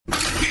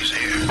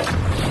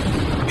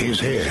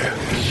here.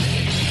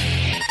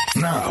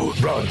 Now,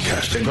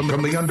 broadcasting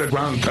from the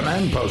underground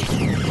command post,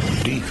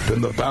 deep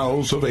in the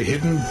bowels of a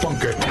hidden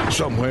bunker,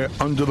 somewhere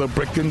under the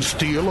brick and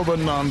steel of a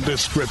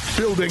nondescript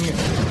building,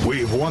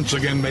 we've once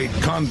again made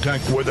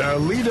contact with our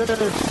leader,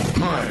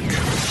 Mark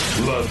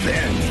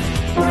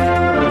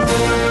Levin.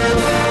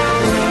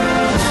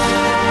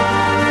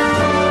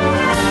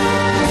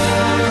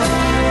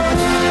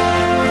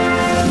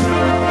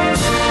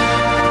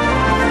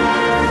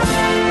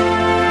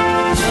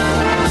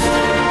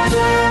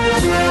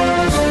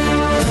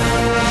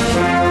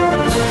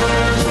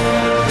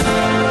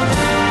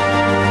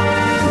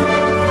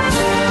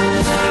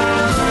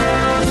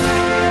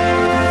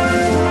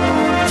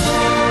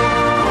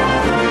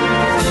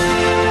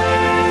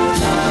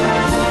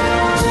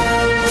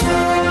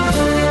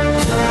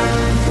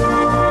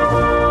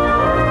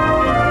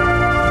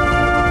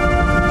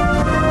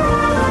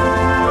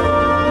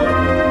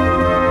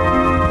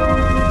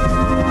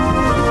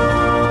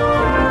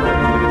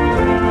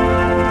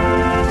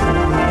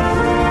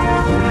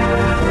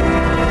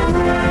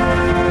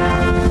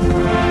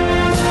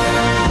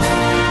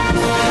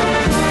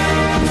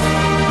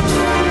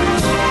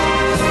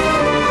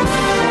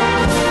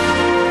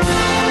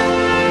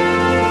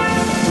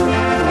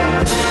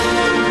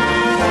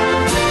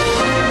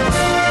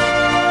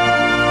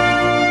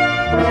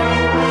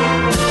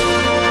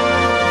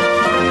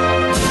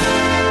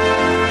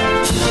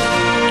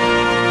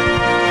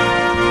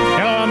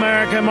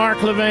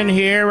 Mark Levin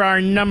here. Our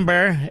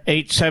number,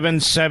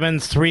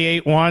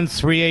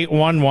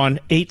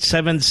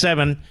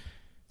 877-381-3811,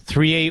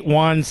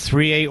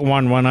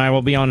 877-381-3811. I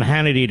will be on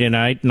Hannity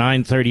tonight,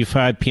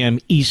 9:35 p.m.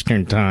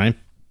 Eastern Time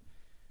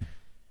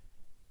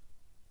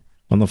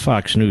on the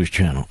Fox News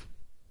Channel.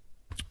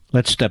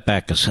 Let's step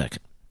back a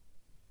second.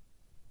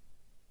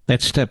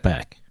 Let's step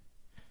back.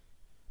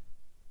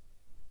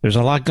 There's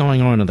a lot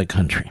going on in the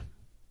country.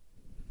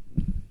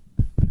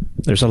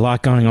 There's a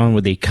lot going on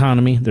with the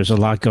economy. There's a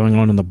lot going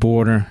on the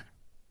border.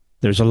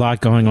 There's a lot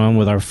going on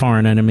with our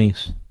foreign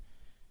enemies.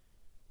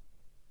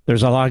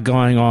 There's a lot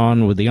going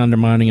on with the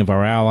undermining of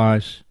our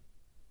allies.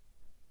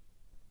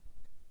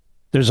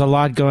 There's a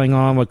lot going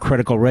on with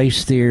critical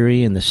race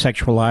theory and the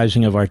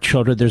sexualizing of our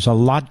children. There's a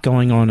lot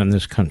going on in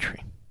this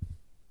country.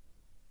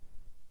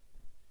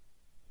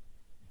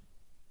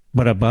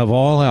 But above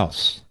all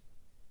else,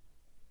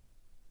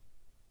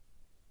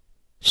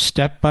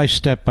 step by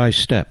step by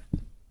step,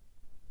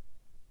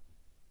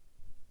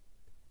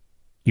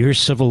 your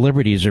civil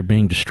liberties are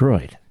being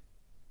destroyed.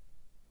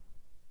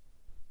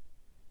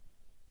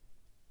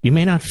 You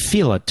may not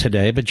feel it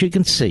today, but you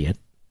can see it.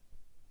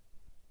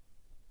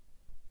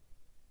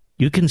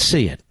 You can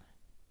see it.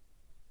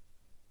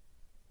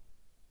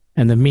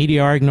 And the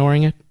media are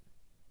ignoring it.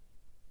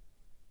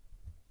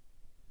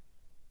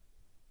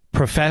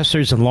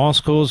 Professors in law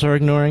schools are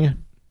ignoring it.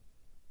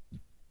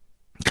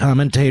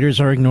 Commentators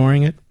are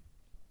ignoring it.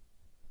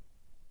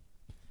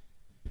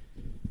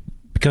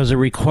 Because it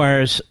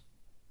requires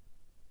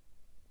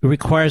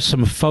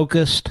some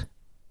focused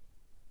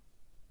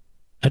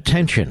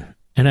attention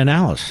and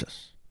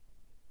analysis.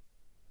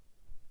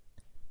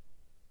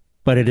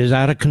 But it is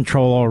out of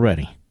control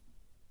already.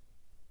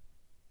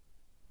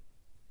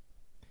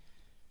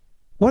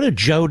 What did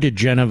Joe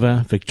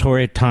diGenova,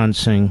 Victoria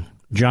Toensing,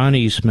 John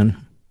Eastman,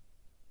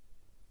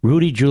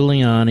 Rudy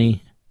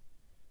Giuliani,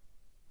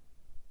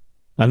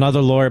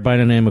 another lawyer by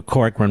the name of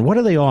Corcoran, what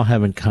do they all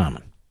have in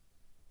common?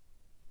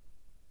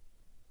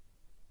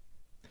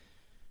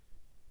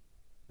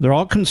 They're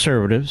all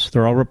conservatives.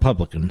 They're all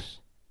Republicans.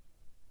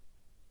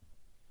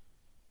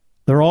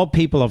 They're all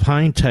people of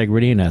high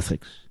integrity and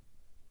ethics.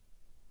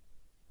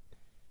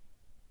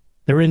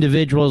 They're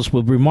individuals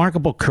with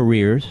remarkable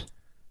careers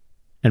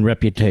and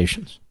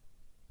reputations.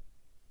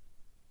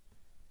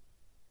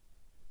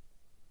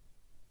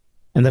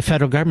 And the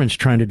federal government's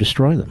trying to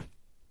destroy them.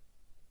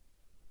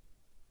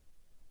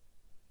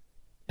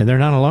 And they're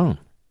not alone.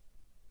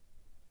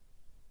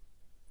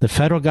 The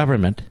federal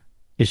government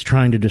is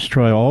trying to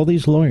destroy all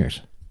these lawyers.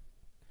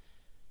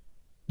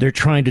 They're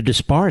trying to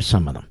disbar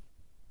some of them.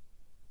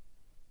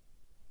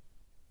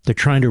 They're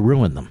trying to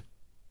ruin them.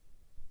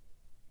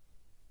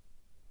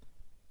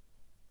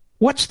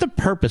 What's the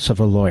purpose of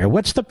a lawyer?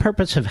 What's the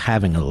purpose of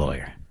having a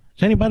lawyer?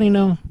 Does anybody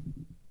know?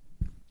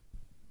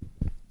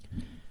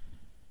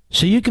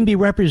 So you can be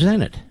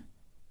represented.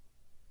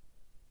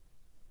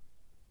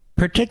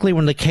 Particularly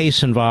when the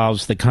case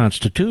involves the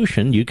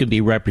Constitution, you can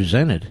be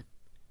represented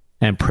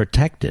and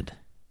protected.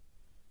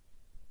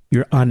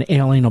 Your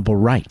unalienable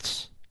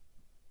rights.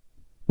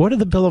 What are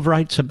the Bill of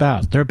Rights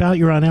about? They're about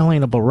your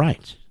unalienable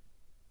rights.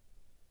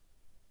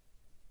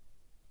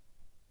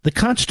 The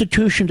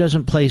Constitution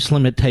doesn't place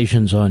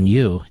limitations on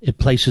you. It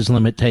places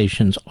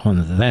limitations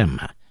on them,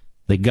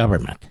 the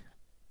government,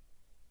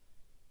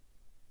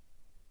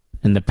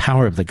 and the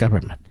power of the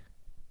government.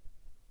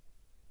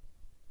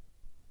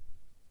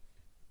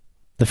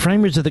 The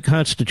framers of the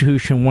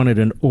Constitution wanted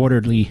an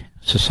orderly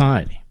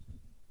society.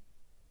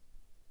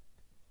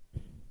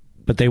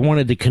 But they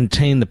wanted to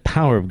contain the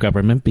power of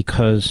government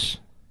because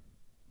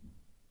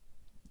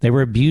They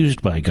were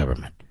abused by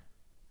government.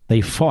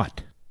 They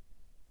fought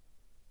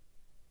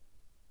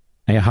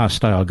a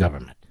hostile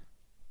government.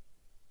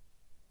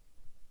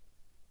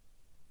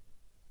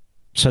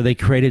 So they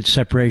created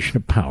separation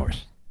of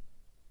powers.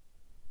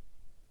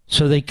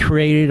 So they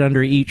created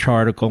under each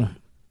article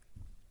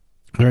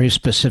very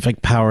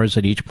specific powers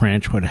that each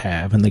branch would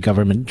have, and the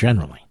government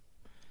generally.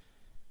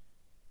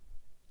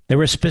 They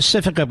were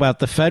specific about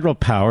the federal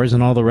powers,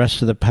 and all the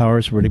rest of the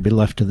powers were to be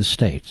left to the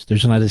states.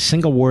 There's not a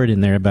single word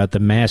in there about the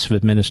massive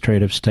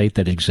administrative state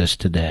that exists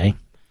today.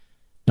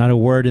 Not a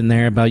word in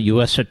there about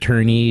U.S.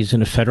 attorneys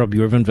and the Federal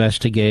Bureau of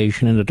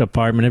Investigation and the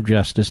Department of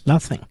Justice.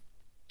 Nothing.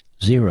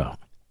 Zero.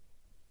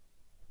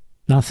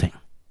 Nothing.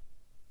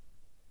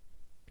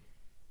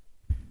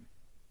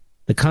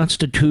 The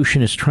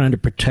Constitution is trying to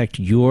protect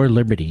your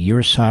liberty,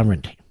 your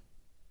sovereignty,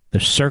 the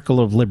circle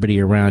of liberty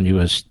around you,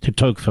 as de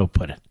Tocqueville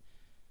put it,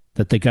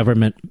 that the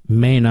government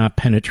may not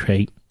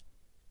penetrate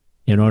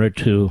in order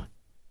to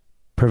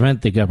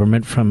prevent the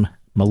government from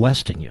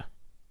molesting you.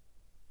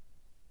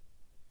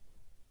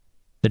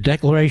 The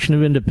Declaration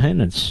of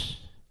Independence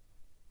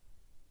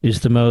is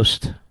the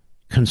most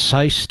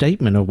concise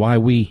statement of why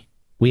we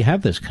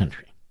have this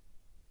country.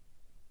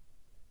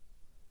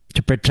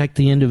 To protect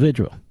the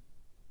individual,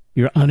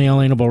 your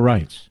unalienable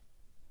rights.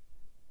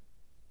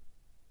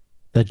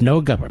 That no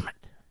government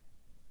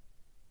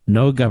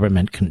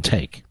can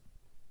take.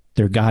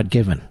 They're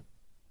God-given.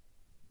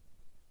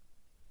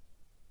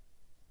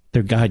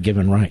 They're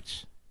God-given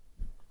rights.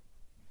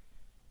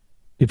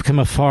 We've come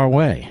a far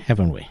way,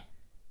 haven't we?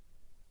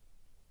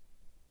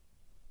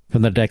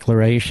 From the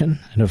Declaration,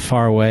 and a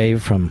far way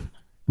from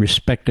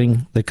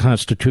respecting the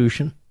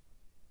Constitution.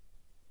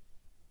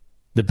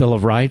 The Bill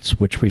of Rights,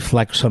 which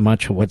reflects so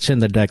much of what's in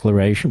the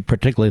Declaration,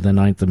 particularly the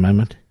Ninth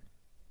Amendment.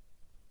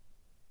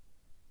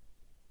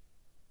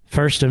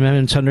 First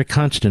Amendment's under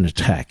constant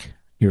attack.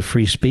 Your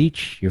free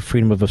speech, your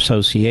freedom of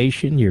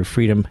association, your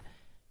freedom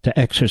to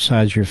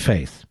exercise your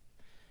faith.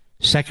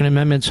 Second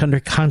Amendment's under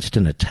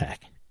constant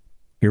attack.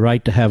 Your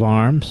right to have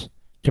arms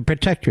to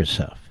protect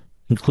yourself,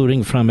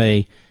 including from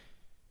an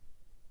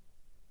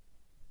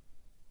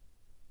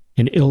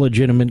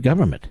illegitimate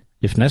government,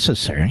 if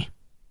necessary.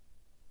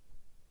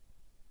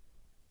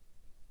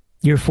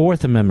 Your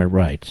Fourth Amendment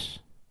rights,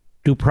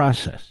 due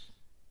process.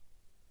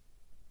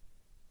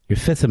 Your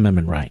Fifth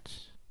Amendment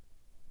rights.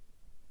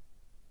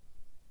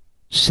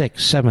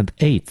 Sixth, Seventh,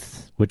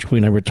 Eighth, which we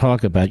never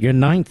talk about. Your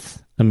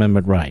Ninth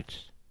Amendment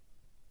rights.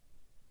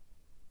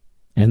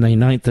 And the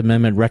Ninth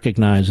Amendment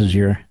recognizes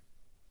you're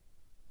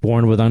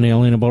born with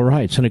unalienable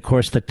rights. And of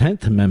course the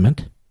 10th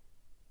Amendment,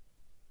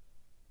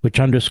 which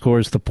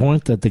underscores the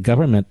point that the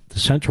government, the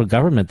central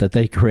government that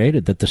they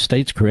created, that the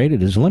states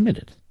created, is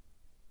limited.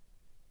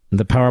 And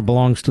the power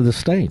belongs to the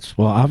states.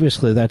 Well,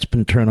 obviously that's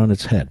been turned on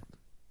its head.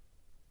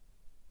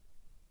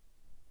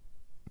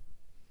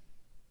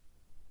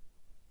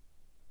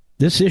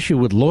 This issue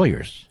with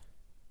lawyers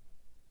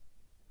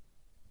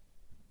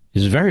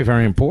is very,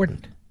 very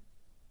important.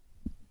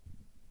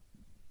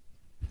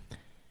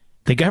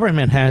 The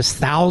government has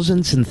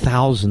thousands and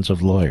thousands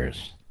of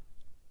lawyers,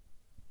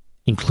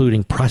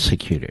 including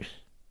prosecutors.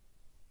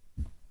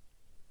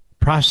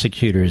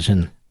 Prosecutors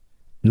in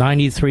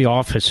 93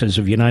 offices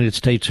of United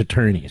States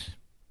attorneys.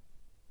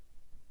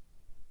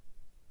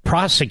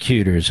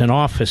 Prosecutors in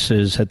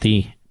offices at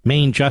the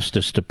Maine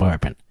Justice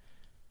Department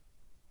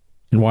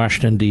in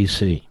Washington,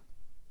 D.C.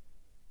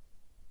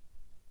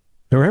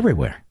 They're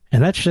everywhere.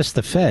 And that's just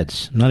the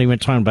feds. I'm not even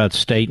talking about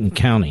state and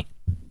county.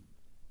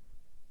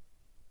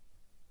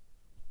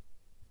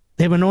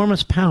 They have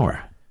enormous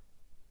power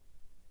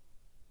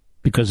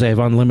because they have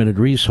unlimited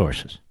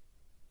resources.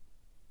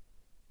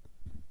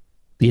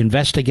 The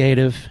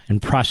investigative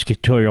and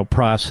prosecutorial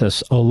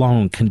process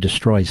alone can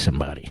destroy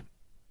somebody,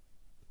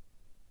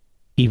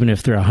 even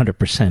if they're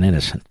 100%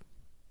 innocent.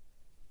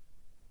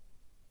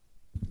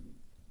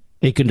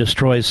 It can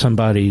destroy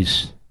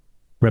somebody's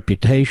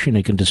reputation.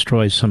 It can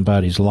destroy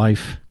somebody's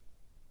life.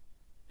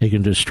 It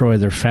can destroy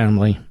their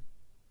family.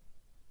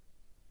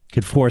 It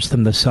can force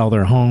them to sell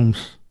their homes.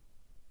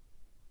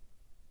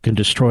 It can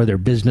destroy their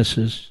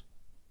businesses.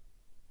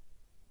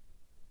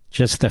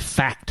 Just the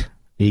fact,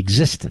 the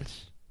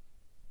existence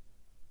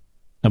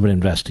of an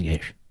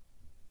investigation.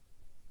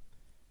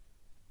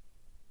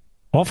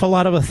 Awful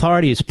lot of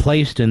authority is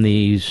placed in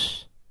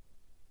these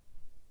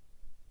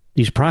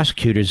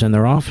prosecutors in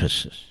their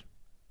offices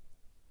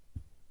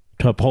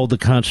to uphold the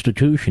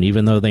Constitution,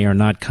 even though they are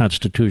not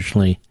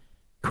constitutionally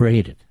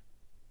created.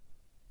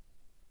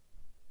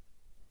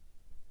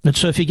 And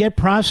so if you get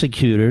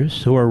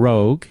prosecutors who are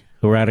rogue,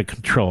 who are out of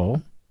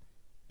control,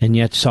 and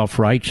yet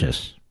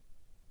self-righteous,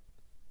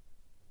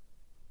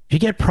 if you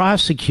get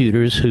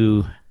prosecutors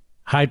who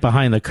hide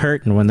behind the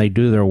curtain when they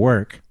do their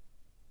work,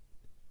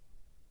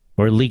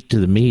 or leak to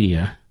the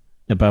media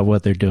about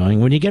what they're doing,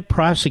 when you get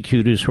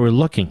prosecutors who are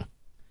looking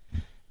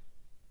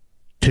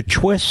to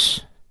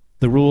twist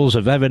the rules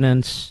of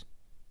evidence,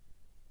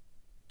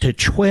 to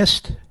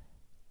twist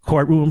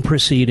courtroom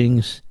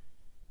proceedings,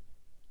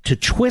 to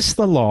twist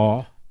the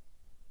law,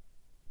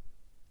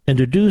 and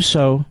to do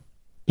so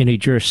in a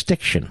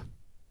jurisdiction,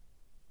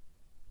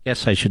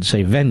 yes, I should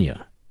say venue,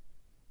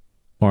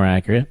 more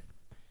accurate,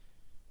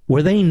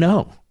 where they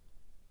know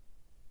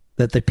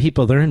that the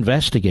people they're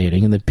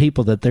investigating and the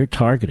people that they're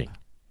targeting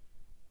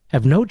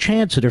have no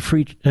chance at a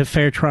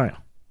fair trial,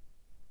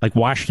 like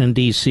Washington,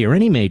 D.C., or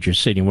any major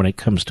city when it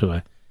comes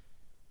to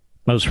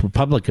most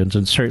Republicans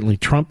and certainly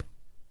Trump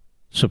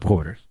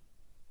supporters,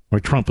 or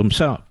Trump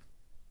himself,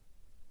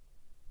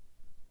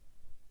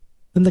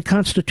 then the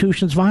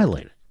Constitution's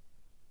violated.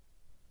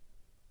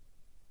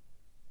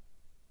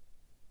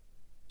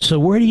 So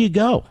where do you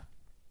go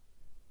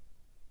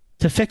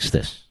to fix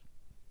this?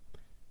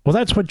 Well,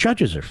 that's what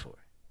judges are for.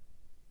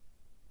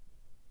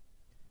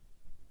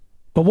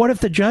 But what if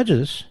the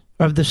judges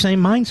are of the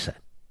same mindset?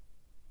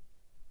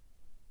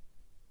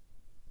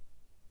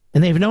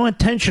 And they have no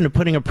intention of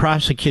putting a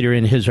prosecutor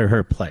in his or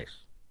her place.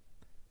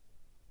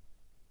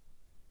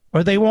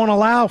 Or they won't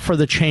allow for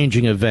the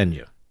changing of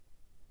venue.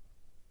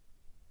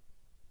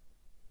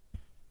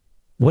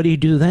 What do you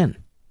do then?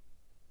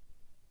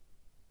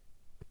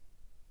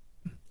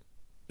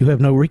 You have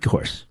no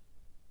recourse.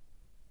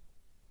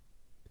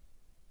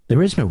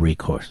 There is no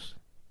recourse.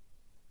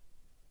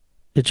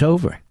 It's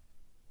over.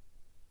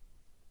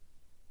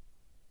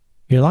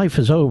 Your life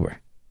is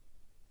over.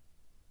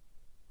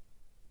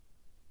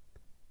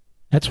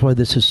 That's why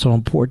this is so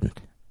important.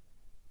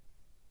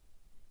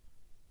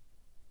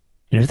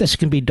 And if this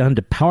can be done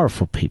to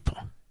powerful people,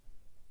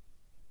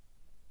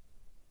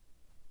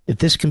 if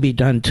this can be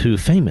done to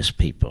famous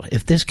people,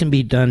 if this can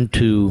be done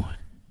to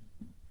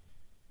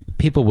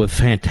people with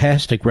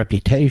fantastic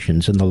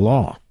reputations in the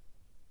law,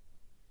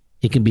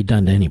 it can be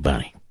done to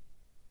anybody.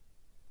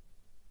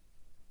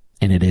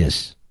 And it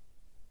is.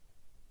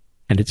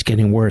 And it's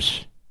getting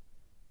worse.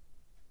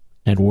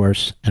 And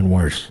worse and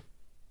worse.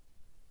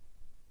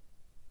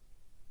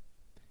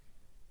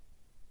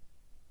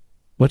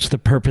 What's the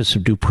purpose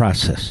of due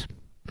process?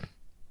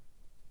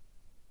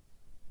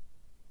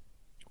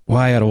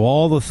 Why, out of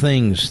all the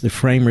things the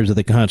framers of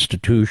the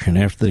Constitution,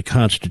 after the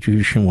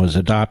Constitution was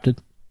adopted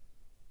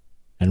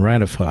and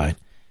ratified,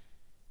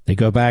 they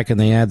go back and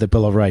they add the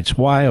Bill of Rights.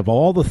 Why, of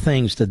all the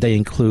things, did they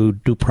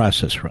include due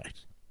process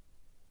rights?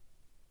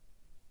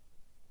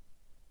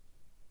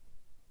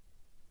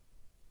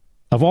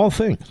 Of all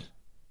things.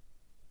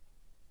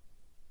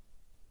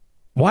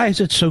 Why is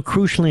it so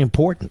crucially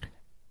important?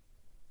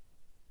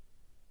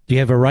 Do you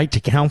have a right to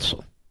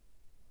counsel?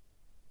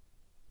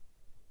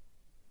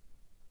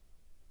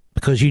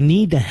 Because you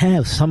need to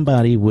have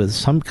somebody with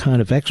some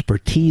kind of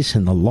expertise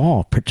in the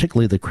law,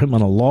 particularly the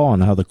criminal law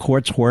and how the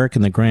courts work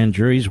and the grand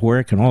juries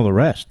work and all the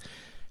rest,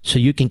 so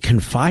you can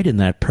confide in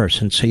that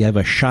person so you have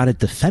a shot at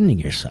defending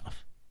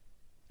yourself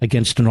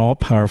against an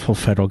all-powerful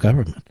federal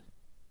government.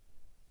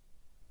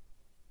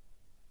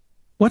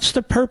 What's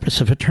the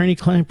purpose of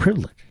attorney-client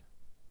privilege?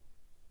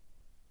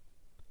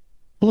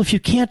 Well, if you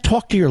can't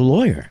talk to your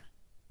lawyer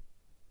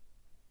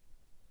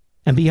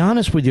and be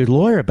honest with your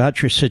lawyer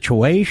about your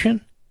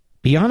situation,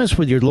 be honest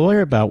with your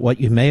lawyer about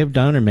what you may have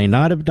done or may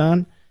not have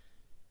done,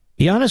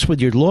 be honest with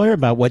your lawyer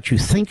about what you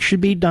think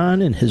should be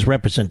done and his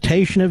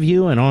representation of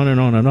you, and on and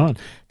on and on,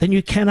 then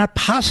you cannot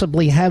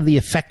possibly have the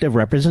effective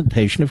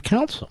representation of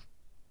counsel.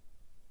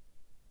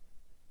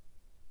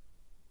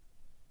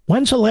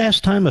 When's the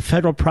last time a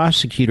federal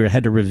prosecutor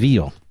had to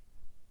reveal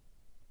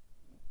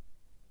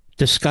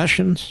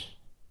discussions,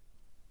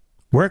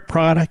 work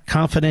product,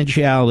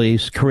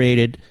 confidentialities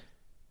created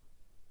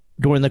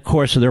during the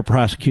course of their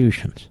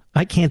prosecutions?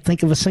 I can't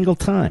think of a single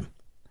time.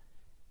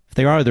 If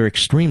they are, they're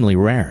extremely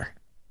rare.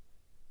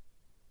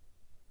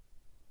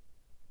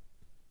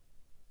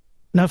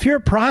 Now, if you're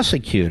a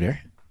prosecutor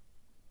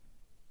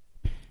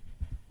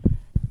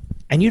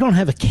and you don't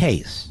have a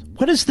case,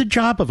 what is the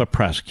job of a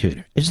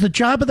prosecutor? Is the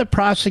job of the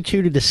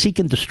prosecutor to seek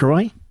and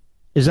destroy?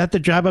 Is that the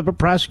job of a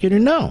prosecutor?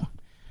 No.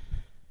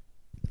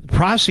 The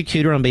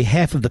prosecutor, on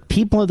behalf of the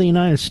people of the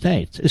United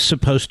States, is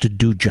supposed to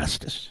do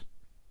justice.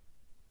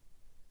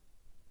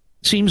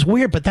 Seems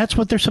weird, but that's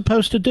what they're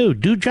supposed to do.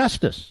 Do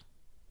justice.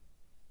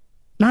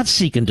 Not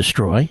seek and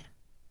destroy.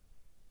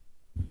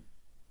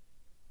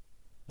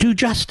 Do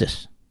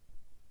justice.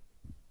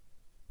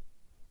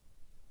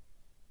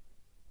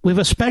 We have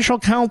a special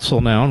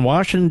counsel now in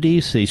Washington,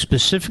 D.C.,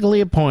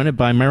 specifically appointed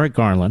by Merrick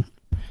Garland,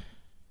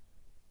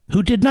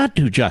 who did not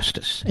do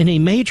justice in a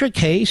major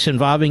case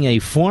involving a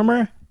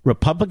former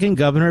Republican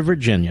governor of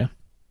Virginia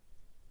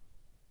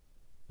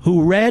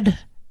who read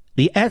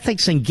the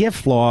ethics and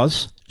gift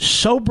laws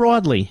so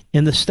broadly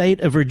in the state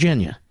of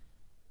Virginia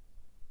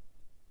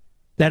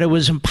that it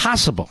was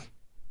impossible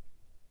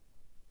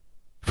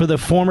for the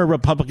former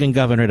Republican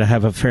governor to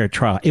have a fair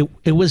trial.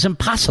 It was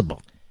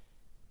impossible.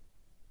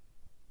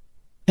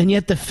 And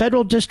yet the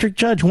federal district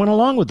judge went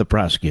along with the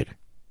prosecutor.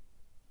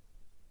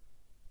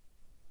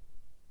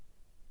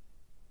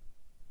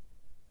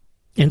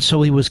 And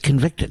so he was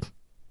convicted.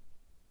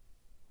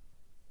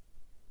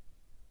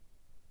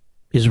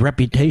 His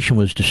reputation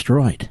was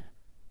destroyed.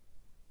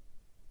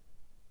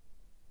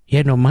 He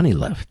had no money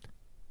left.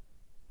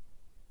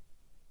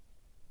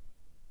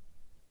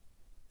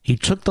 He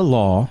took the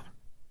law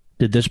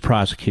did this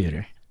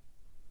prosecutor.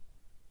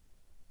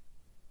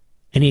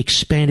 And he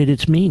expanded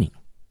its meaning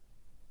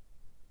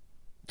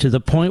to the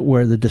point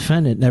where the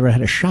defendant never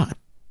had a shot.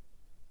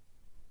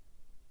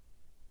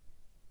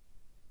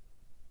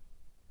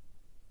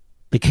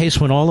 The case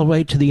went all the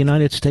way to the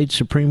United States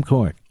Supreme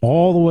Court,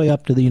 all the way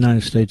up to the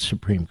United States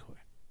Supreme Court.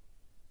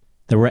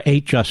 There were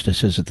 8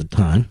 justices at the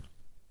time,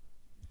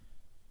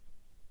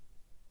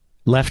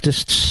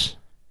 leftists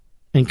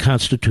and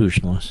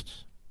constitutionalists.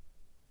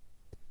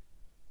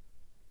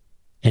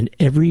 And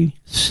every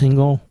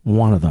single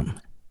one of them,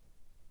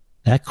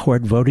 that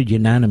court voted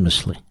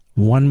unanimously,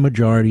 one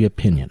majority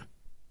opinion,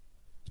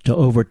 to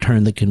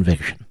overturn the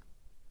conviction.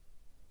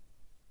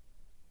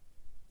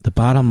 The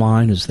bottom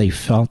line is they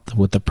felt that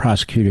what the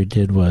prosecutor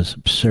did was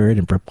absurd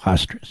and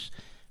preposterous,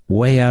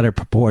 way out of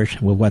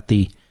proportion with what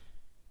the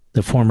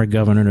former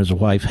governor and his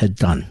wife had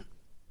done.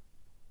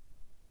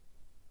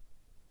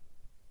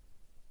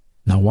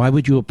 Now, why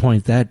would you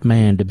appoint that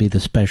man to be the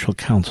special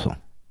counsel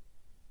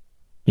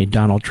in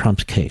Donald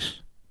Trump's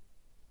case?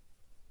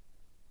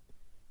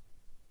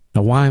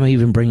 Now, why am I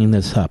even bringing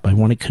this up? I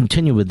want to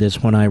continue with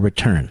this when I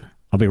return.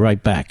 I'll be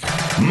right back.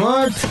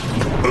 Mark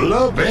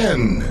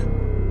Levin.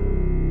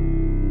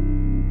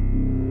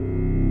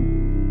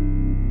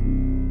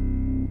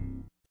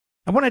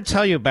 I want to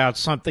tell you about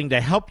something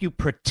to help you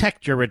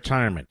protect your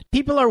retirement.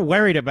 People are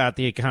worried about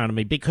the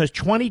economy because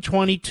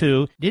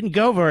 2022 didn't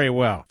go very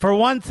well. For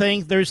one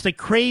thing, there's the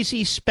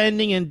crazy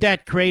spending and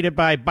debt created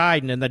by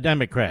Biden and the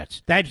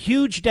Democrats. That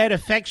huge debt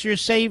affects your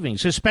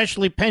savings,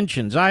 especially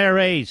pensions,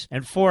 IRAs,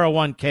 and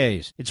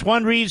 401ks. It's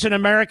one reason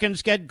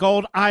Americans get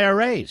gold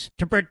IRAs,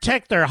 to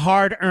protect their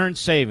hard-earned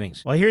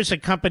savings. Well, here's a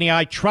company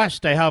I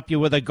trust to help you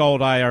with a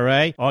gold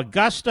IRA,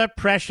 Augusta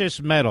Precious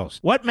Metals.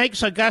 What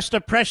makes Augusta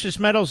Precious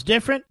Metals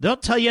different?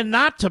 They'll tell you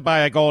not to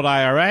buy a gold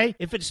IRA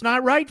if it's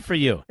not right for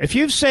you. If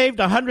you've saved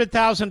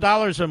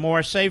 $100,000 or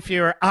more, say for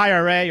your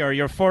IRA or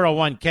your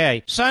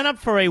 401k, sign up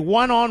for a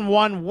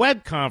one-on-one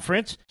web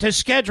conference. To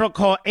schedule,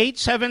 call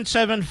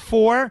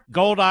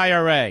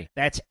 877-4-GOLD-IRA.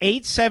 That's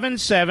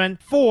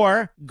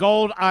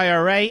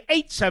 877-4-GOLD-IRA,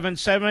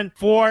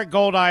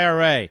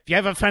 877-4-GOLD-IRA. If you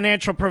have a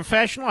financial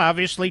professional,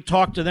 obviously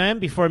talk to them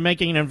before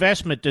making an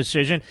investment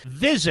decision.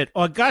 Visit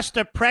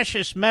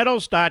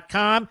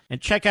AugustaPreciousMetals.com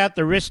and check out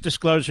the risk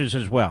disclosures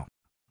as well.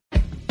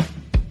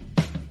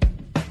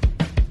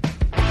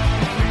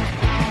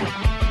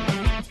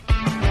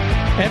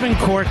 Evan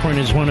Corcoran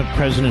is one of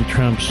President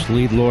Trump's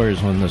lead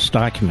lawyers on this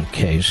document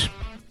case.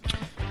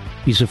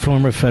 He's a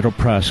former federal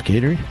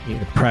prosecutor. He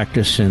had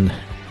practice in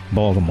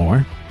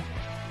Baltimore.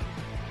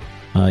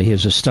 He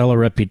has a stellar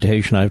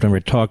reputation. I've never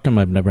talked to him.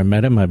 I've never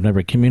met him. I've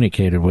never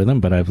communicated with him,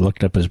 but I've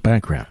looked up his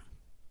background.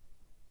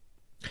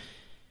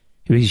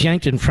 He was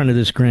yanked in front of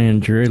this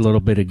grand jury a little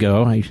bit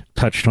ago. I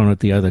touched on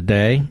it the other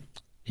day.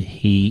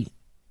 He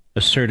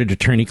asserted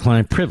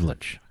attorney-client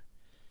privilege.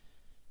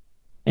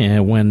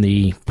 And when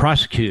the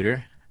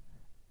prosecutor,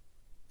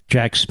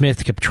 Jack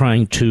Smith, kept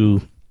trying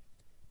to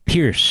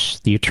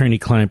pierce the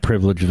attorney-client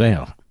privilege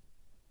veil,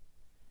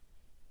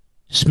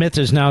 Smith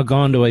has now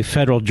gone to a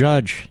federal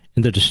judge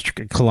in the District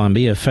of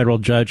Columbia, a federal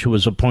judge who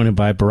was appointed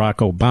by Barack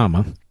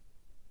Obama,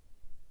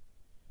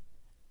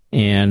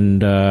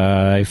 and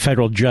a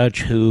federal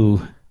judge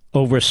who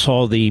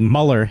oversaw the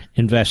Mueller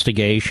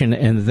investigation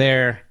and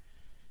their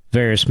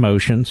various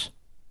motions,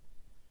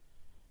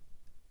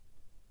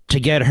 to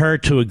get her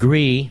to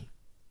agree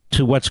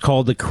to what's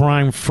called the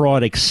crime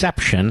fraud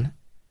exception,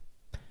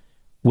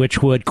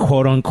 which would,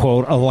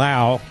 quote-unquote,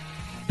 allow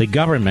the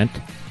government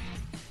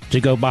to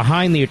go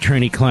behind the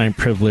attorney-client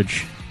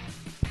privilege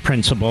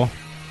principle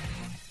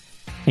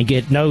and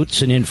get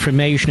notes and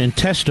information and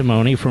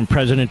testimony from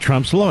President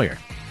Trump's lawyer.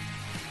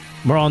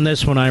 More on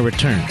this when I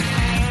return.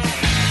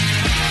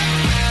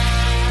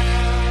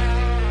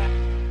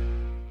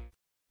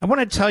 I want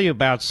to tell you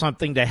about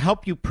something to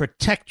help you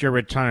protect your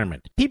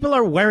retirement. People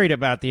are worried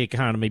about the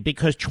economy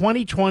because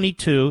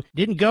 2022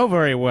 didn't go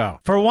very well.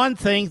 For one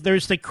thing,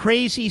 there's the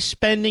crazy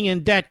spending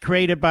and debt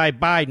created by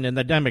Biden and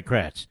the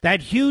Democrats.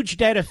 That huge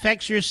debt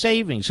affects your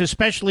savings,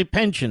 especially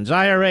pensions,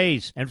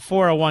 IRAs, and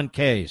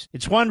 401ks.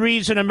 It's one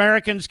reason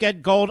Americans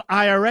get gold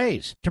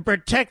IRAs, to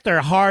protect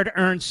their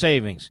hard-earned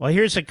savings. Well,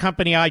 here's a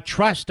company I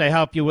trust to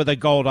help you with a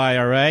gold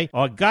IRA,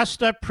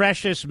 Augusta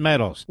Precious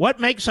Metals. What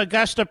makes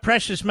Augusta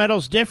Precious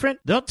Metals different?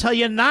 They'll tell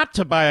you not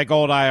to buy a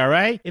gold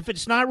IRA if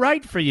it's not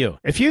right for you.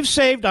 If you've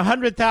saved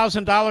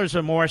 $100,000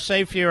 or more,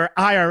 say for your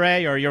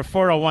IRA or your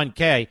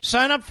 401k,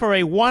 sign up for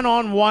a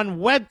one-on-one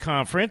web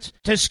conference.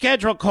 To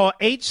schedule, call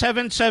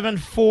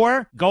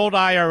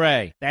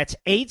 877-4-GOLD-IRA. That's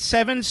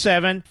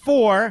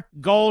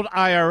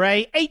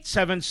 877-4-GOLD-IRA,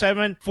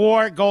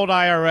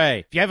 877-4-GOLD-IRA.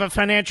 If you have a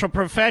financial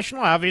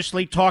professional,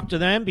 obviously talk to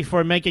them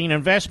before making an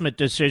investment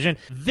decision.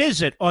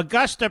 Visit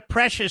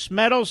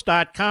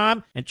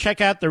AugustaPreciousMetals.com and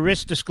check out the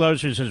risk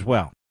disclosures as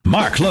well.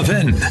 Mark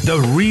Levin,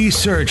 the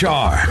research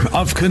arm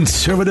of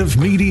conservative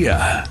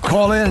media.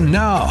 Call in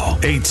now,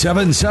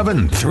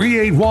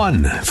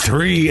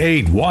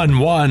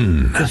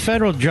 877-381-3811. The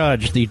federal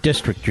judge, the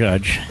district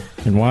judge,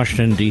 in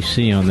Washington,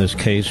 D.C. on this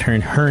case.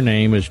 Her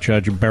name is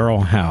Judge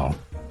Beryl Howell.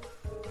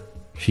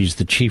 She's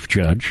the chief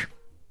judge.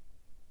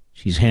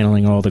 She's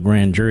handling all the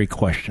grand jury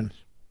questions.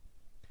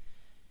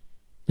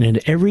 And in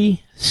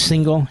every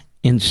single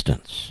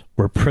instance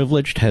where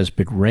privilege has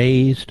been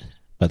raised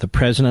by the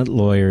president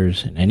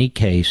lawyers in any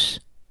case,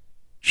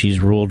 she's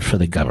ruled for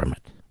the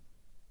government.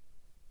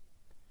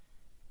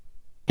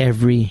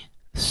 Every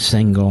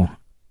single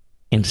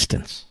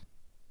instance.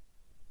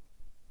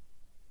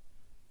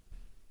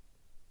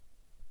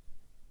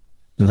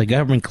 And the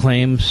government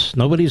claims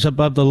nobody's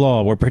above the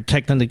law. We're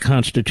protecting the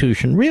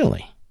Constitution.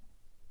 Really?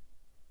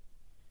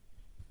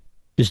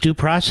 Is due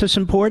process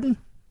important?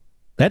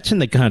 That's in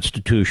the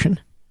Constitution.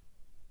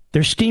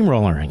 They're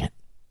steamrolling it.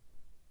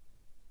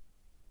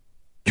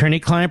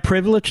 Attorney-client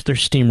privilege? They're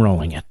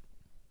steamrolling it.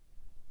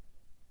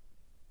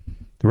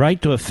 The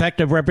right to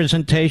effective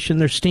representation?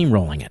 They're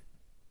steamrolling it.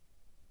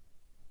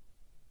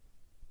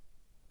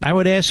 I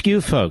would ask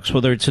you folks,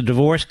 whether it's a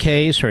divorce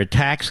case or a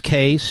tax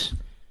case,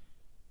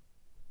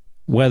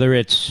 whether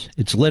it's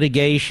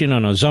litigation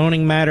on a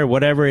zoning matter,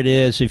 whatever it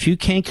is, if you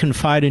can't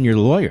confide in your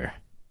lawyer,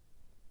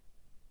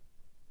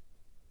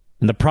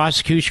 and the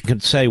prosecution can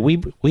say,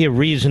 we have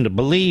reason to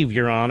believe,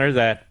 Your Honor,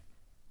 that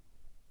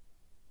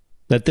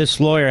this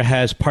lawyer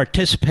has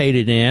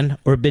participated in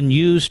or been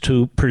used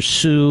to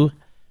pursue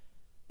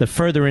the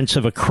furtherance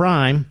of a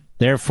crime,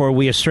 therefore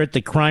we assert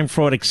the crime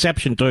fraud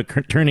exception to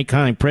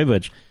attorney-client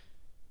privilege.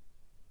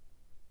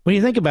 What do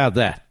you think about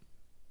that?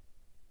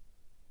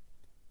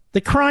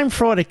 The crime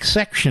fraud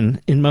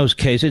exception, in most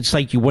cases, it's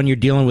like when you're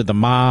dealing with a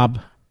mob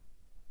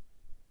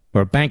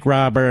or a bank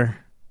robber,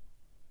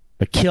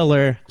 a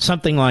killer,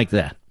 something like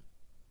that.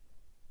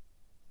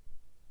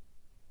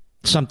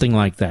 Something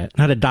like that.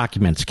 Not a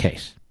documents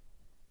case.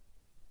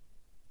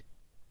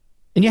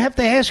 And you have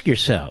to ask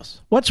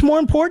yourselves, what's more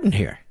important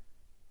here?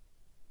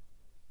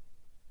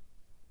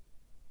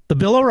 The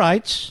Bill of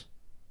Rights,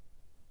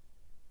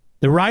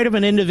 the right of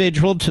an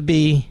individual to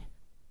be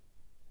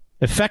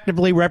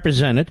effectively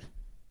represented,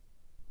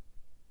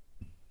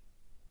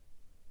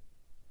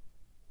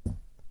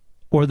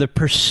 or the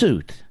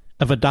pursuit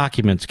of a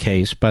documents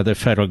case by the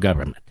federal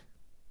government.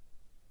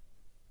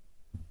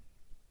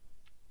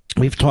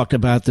 We've talked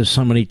about this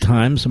so many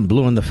times and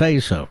blew in the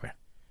face over it.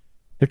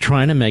 They're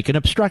trying to make an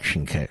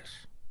obstruction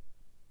case.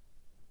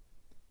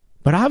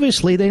 But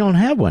obviously they don't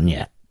have one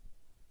yet.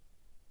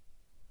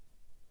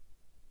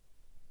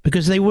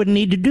 Because they wouldn't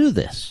need to do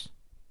this.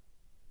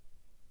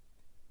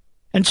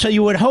 And so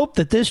you would hope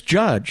that this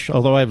judge,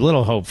 although I have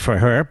little hope for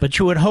her, but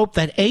you would hope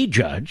that a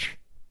judge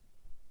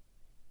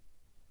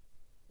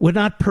would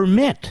not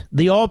permit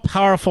the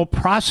all-powerful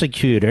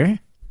prosecutor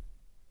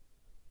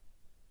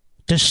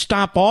to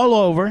stomp all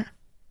over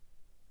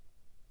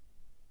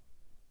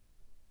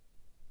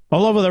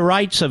the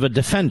rights of a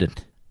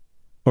defendant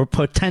or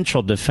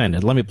potential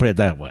defendant. Let me put it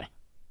that way.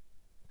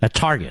 A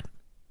target.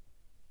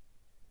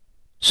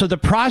 So the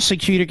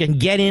prosecutor can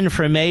get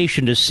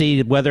information to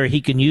see whether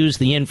he can use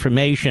the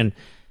information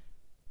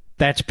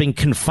that's been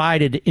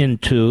confided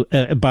into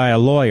by a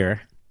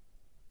lawyer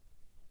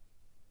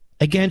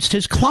against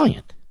his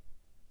client.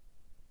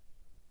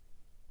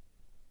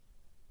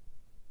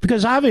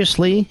 Because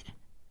obviously,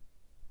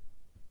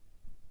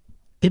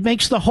 it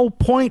makes the whole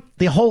point,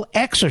 the whole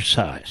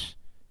exercise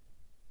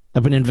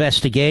of an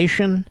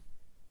investigation,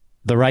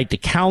 the right to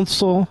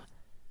counsel,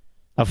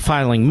 of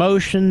filing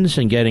motions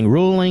and getting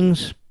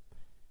rulings,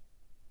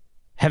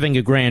 having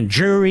a grand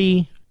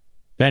jury,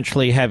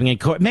 eventually having a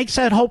court, makes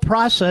that whole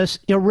process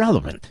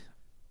irrelevant.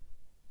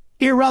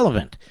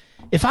 Irrelevant.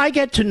 If I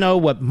get to know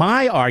what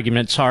my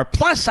arguments are,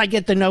 plus I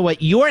get to know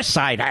what your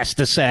side has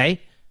to say,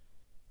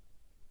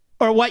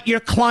 or what your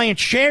client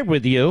shared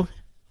with you,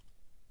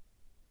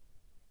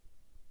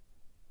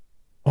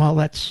 well,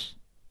 that's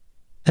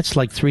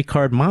like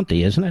three-card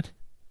Monte, isn't it?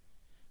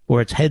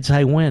 Or it's heads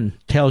I win,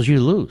 tails you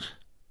lose.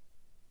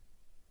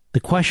 The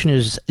question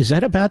is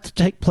that about to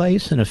take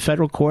place in a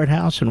federal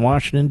courthouse in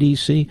Washington,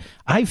 D.C.?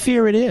 I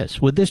fear it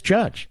is, with this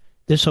judge,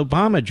 this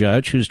Obama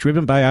judge who's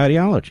driven by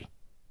ideology,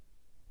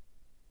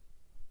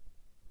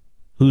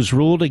 who's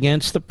ruled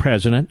against the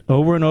president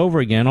over and over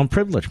again on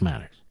privilege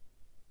matters.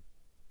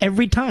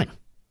 Every time.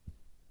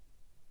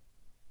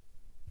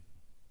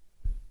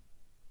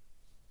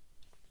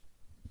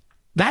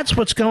 That's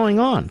what's going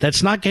on.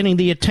 That's not getting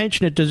the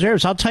attention it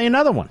deserves. I'll tell you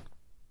another one.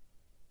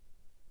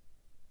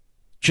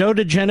 Joe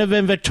DeGeneva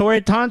and Victoria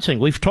Toensing.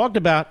 We've talked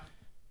about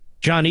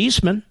John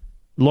Eastman,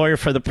 lawyer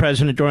for the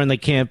president during the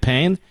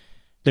campaign.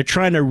 They're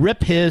trying to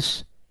rip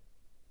his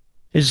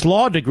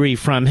law degree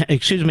from,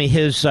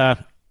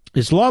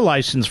 his law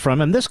license from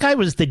him. This guy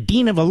was the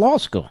dean of a law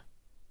school.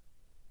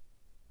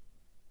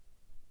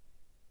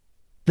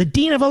 The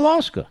dean of a law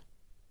school.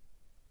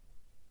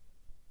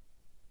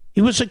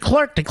 He was a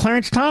clerk to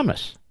Clarence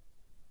Thomas.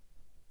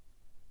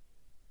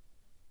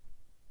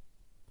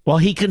 Well,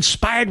 he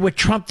conspired with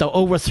Trump to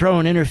overthrow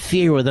and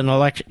interfere with an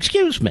election.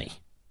 Excuse me.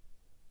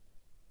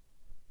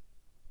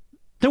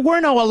 There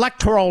were no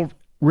electoral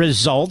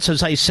results,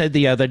 as I said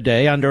the other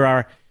day, under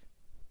our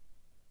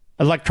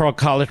Electoral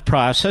College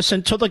process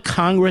until the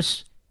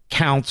Congress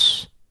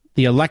counts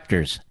the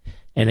electors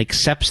and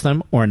accepts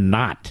them or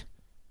not.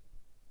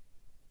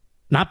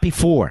 Not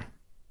before.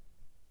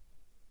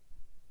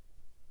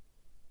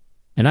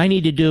 And I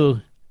need to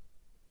do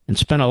and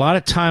spend a lot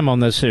of time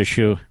on this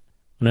issue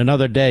on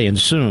another day and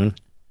soon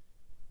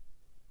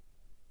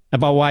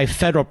about why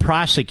federal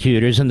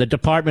prosecutors and the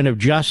Department of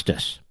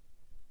Justice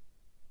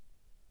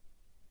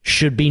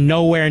should be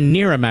nowhere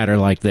near a matter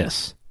like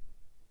this.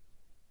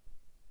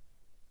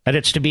 That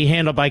it's to be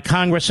handled by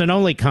Congress and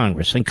only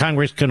Congress. And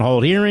Congress can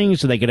hold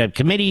hearings, they can have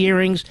committee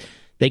hearings,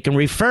 they can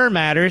refer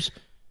matters,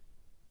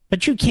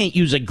 but you can't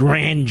use a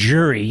grand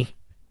jury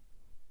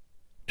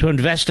to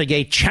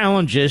investigate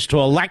challenges to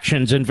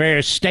elections in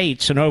various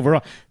states and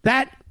overall.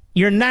 That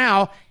you're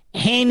now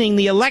handing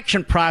the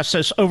election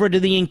process over to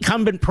the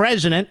incumbent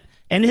president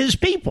and his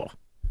people.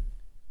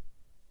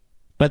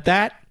 But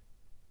that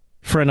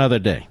for another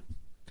day.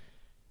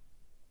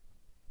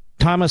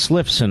 Thomas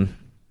Lifson,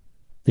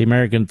 the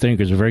American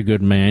thinker, is a very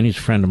good man. He's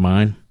a friend of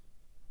mine.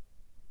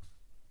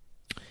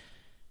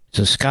 He's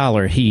a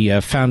scholar. He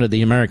founded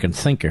the American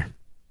Thinker.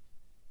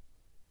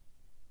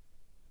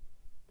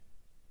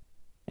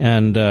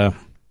 And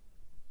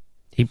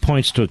he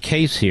points to a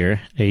case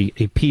here, a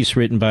piece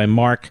written by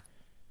Mark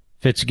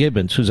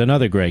Fitzgibbons, who's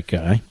another great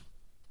guy.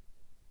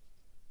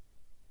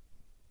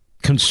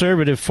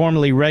 Conservative,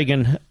 formerly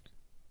Reagan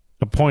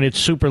appointed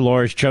super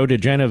lawyers Joe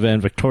diGenova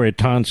and Victoria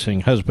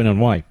Tonsing, husband and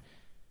wife,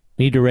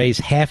 need to raise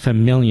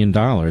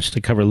 $500,000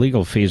 to cover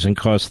legal fees and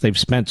costs they've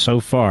spent so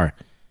far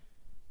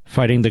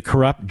fighting the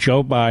corrupt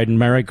Joe Biden,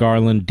 Merrick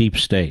Garland deep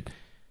state.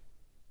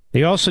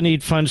 They also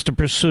need funds to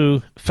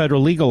pursue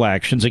federal legal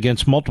actions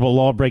against multiple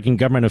law-breaking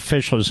government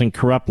officials and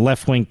corrupt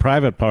left-wing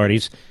private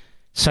parties,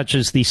 such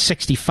as the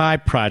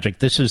 65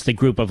 Project. This is the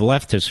group of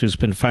leftists who's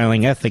been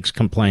filing ethics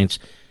complaints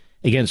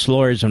against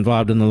lawyers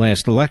involved in the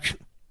last election.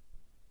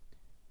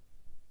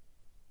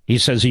 He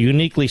says a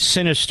uniquely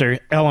sinister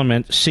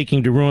element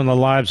seeking to ruin the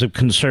lives of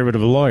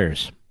conservative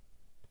lawyers.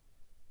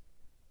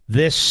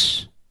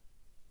 This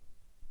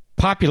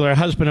popular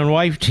husband and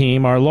wife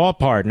team are law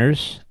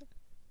partners.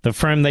 The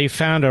firm they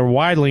found are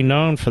widely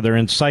known for their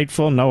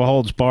insightful,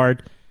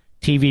 no-holds-barred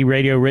TV,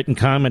 radio, written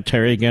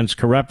commentary against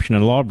corruption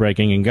and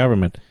lawbreaking in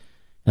government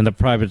and the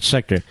private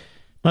sector.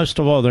 Most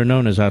of all, they're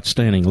known as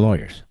outstanding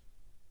lawyers.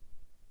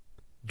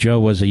 Joe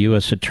was a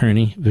U.S.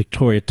 attorney.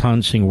 Victoria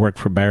Tonsing worked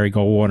for Barry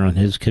Goldwater on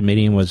his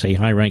committee and was a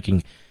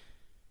high-ranking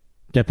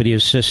deputy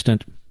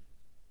assistant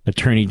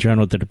attorney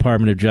general at the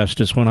Department of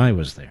Justice when I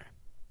was there.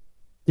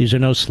 These are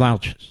no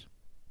slouches.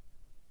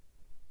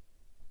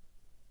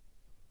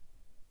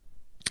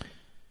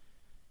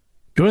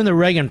 During the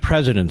Reagan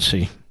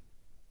presidency,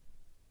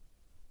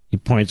 he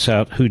points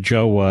out who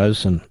Joe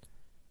was and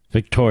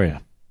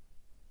Victoria.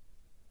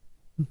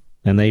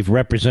 And they've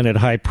represented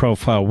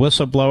high-profile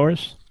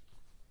whistleblowers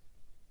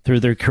through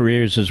their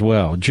careers as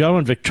well. Joe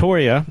and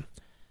Victoria,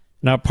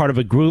 now part of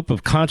a group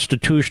of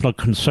constitutional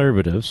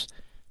conservatives,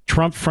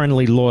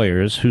 Trump-friendly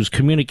lawyers whose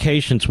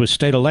communications with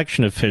state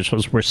election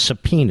officials were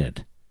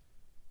subpoenaed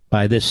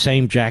by this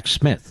same Jack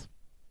Smith.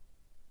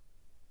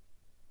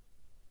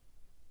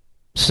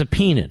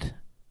 Subpoenaed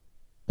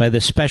by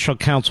the special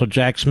counsel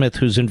Jack Smith,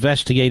 who's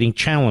investigating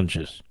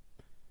challenges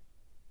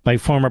by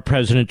former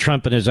President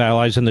Trump and his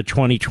allies in the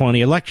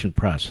 2020 election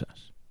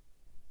process.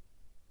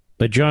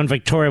 But Joe and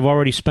Victoria have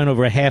already spent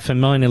over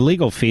 $500,000 in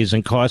legal fees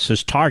and costs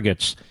as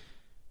targets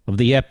of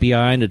the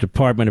FBI and the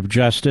Department of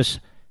Justice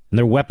and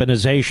their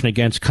weaponization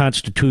against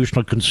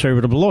constitutional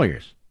conservative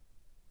lawyers.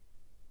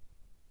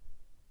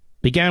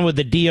 Began with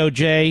the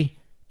DOJ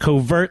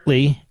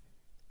covertly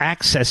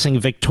accessing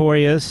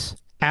Victoria's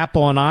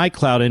Apple and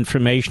iCloud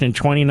information in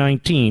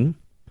 2019,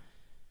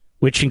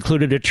 which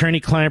included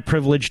attorney-client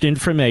privileged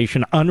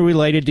information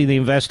unrelated to the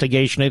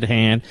investigation at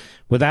hand,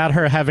 without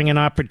her having an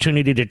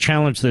opportunity to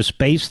challenge this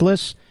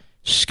baseless,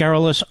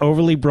 scurrilous,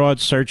 overly broad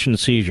search and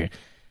seizure.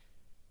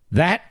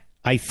 That,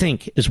 I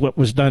think, is what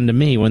was done to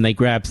me when they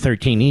grabbed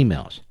 13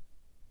 emails.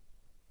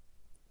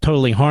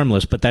 Totally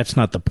harmless, but that's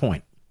not the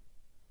point.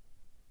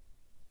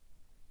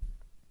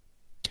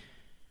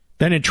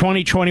 Then in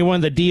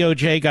 2021, the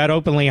DOJ got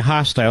openly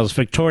hostile. As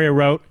Victoria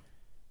wrote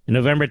in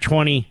November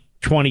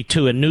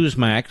 2022 at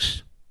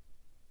Newsmax,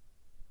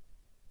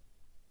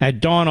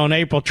 at dawn on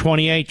April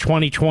 28,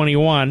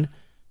 2021,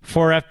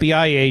 4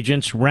 FBI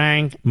agents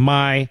rang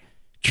my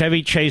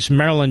Chevy Chase,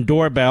 Maryland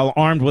doorbell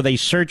armed with a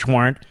search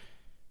warrant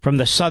from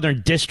the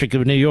Southern District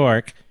of New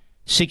York,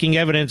 seeking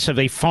evidence of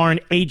a Foreign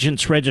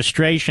Agents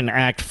Registration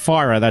Act,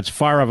 FARA, that's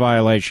FARA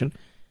violation,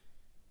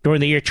 during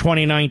the year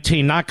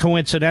 2019. Not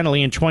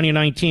coincidentally, in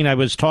 2019, I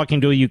was talking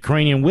to a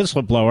Ukrainian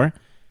whistleblower,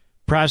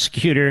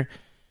 Prosecutor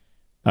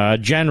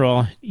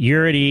General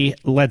Yuri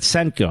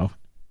Letsenko,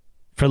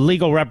 for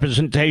legal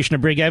representation to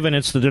bring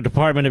evidence to the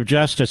Department of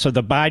Justice of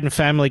the Biden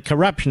family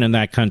corruption in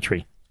that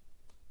country.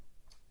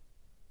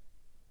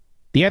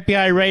 The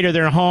FBI raid of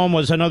their home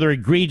was another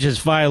egregious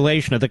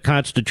violation of the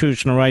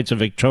constitutional rights of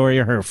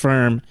Victoria, her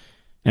firm,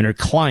 and her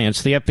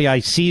clients. The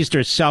FBI seized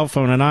her cell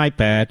phone and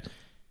iPad,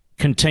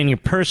 containing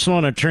personal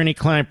and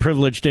attorney-client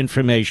privileged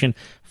information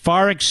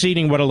far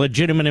exceeding what a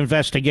legitimate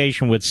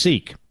investigation would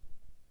seek.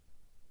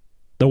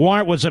 The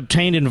warrant was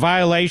obtained in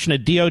violation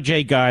of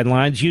DOJ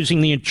guidelines using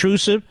the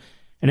intrusive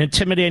and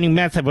intimidating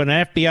method of an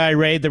FBI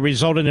raid that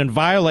resulted in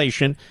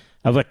violation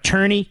of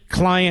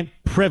attorney-client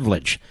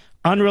privilege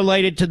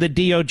unrelated to the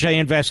DOJ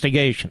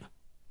investigation.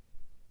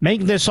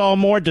 Making this all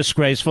more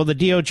disgraceful, the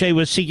DOJ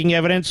was seeking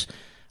evidence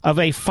of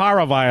a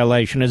FARA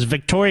violation. As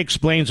Victoria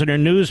explains in her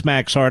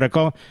Newsmax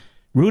article,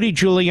 Rudy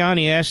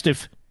Giuliani asked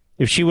if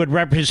she would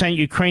represent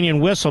Ukrainian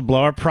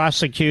whistleblower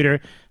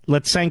prosecutor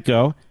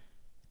Litsenko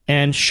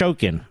and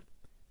Shokin,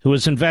 who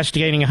was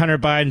investigating Hunter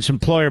Biden's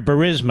employer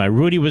Burisma.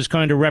 Rudy was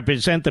going to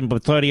represent them,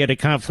 but thought he had a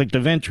conflict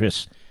of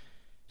interest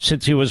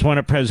since he was one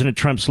of President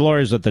Trump's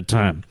lawyers at the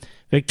time.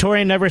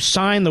 Victoria never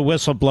signed the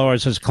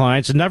whistleblowers as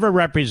clients, never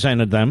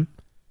represented them.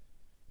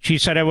 She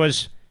said, I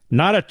was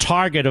not a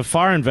target of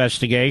FARA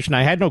investigation.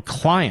 I had no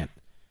client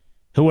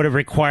who would have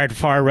required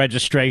FARA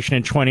registration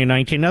in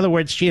 2019. In other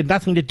words, she had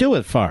nothing to do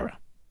with FARA.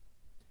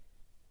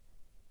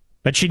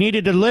 But she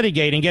needed to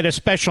litigate and get a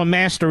special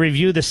master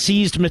review the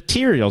seized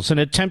materials in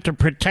an attempt to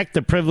protect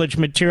the privileged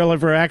material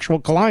of her actual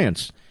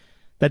clients.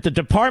 That the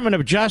Department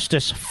of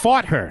Justice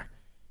fought her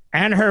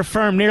and her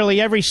firm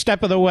nearly every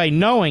step of the way,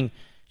 knowing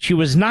she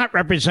was not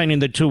representing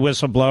the two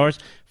whistleblowers,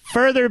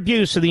 further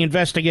abuse of the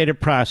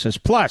investigative process.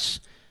 Plus,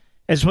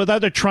 as with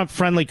other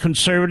Trump-friendly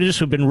conservatives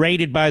who've been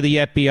raided by the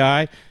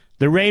FBI,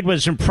 the raid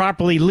was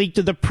improperly leaked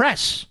to the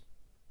press.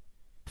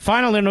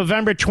 Finally, in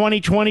November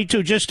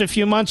 2022, just a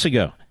few months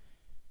ago,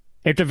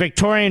 after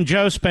Victoria and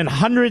Joe spent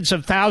hundreds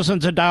of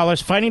thousands of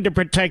dollars fighting to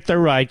protect their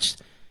rights,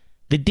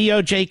 the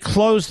DOJ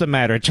closed the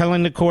matter,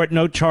 telling the court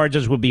no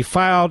charges would be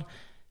filed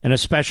and a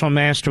special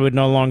master would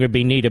no longer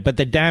be needed. But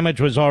the damage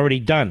was already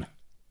done.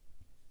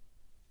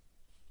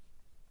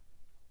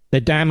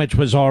 The damage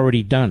was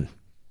already done.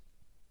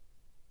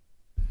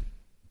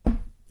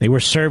 They were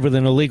served with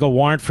an illegal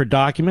warrant for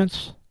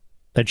documents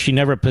that she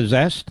never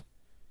possessed.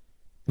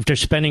 After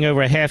spending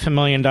over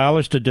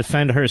 $500,000 to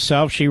defend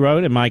herself, she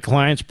wrote, in my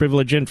client's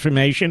privileged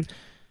information,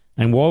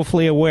 I'm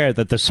woefully aware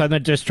that the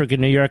Southern District of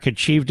New York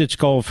achieved its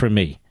goal for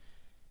me.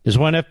 As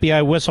one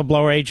FBI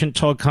whistleblower agent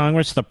told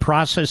Congress, the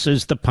process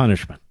is the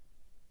punishment.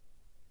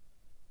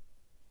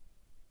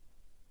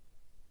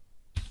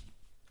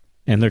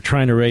 And they're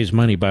trying to raise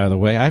money, by the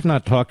way. I've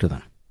not talked to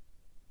them.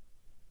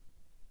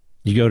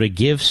 You go to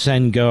Give,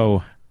 Send,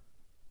 Go.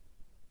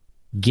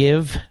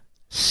 Give,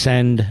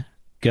 Send,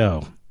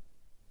 Go.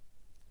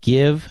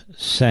 Give,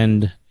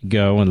 Send,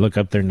 Go, and look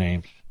up their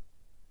names.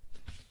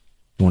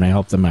 You want to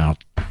help them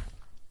out.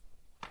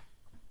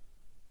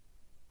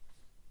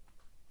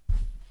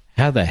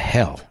 How the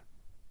hell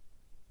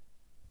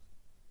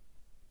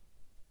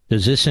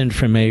does this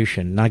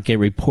information not get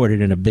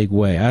reported in a big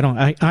way?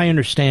 I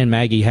understand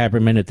Maggie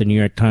Haberman at the New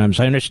York Times.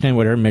 I understand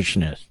what her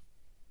mission is,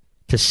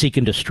 to seek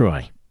and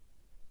destroy.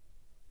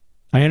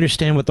 I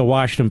understand what the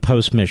Washington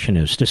Post mission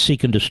is, to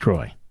seek and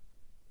destroy.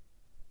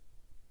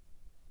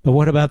 But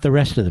what about the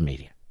rest of the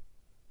media?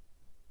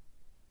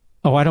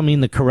 Oh, I don't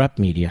mean the corrupt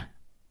media.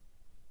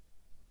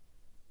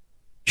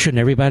 Shouldn't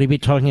everybody be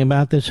talking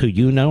about this, who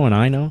you know and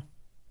I know?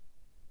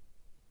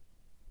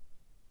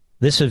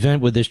 This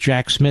event with this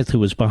Jack Smith, who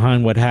was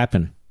behind what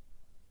happened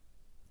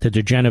to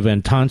diGenova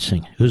and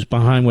Tonsing, who's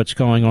behind what's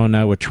going on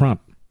now with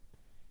Trump.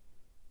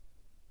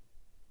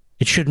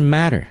 It shouldn't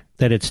matter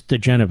that it's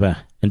diGenova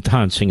and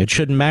Tonsing. It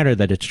shouldn't matter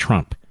that it's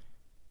Trump.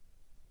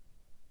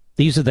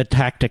 These are the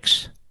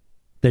tactics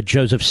that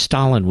Joseph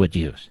Stalin would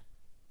use.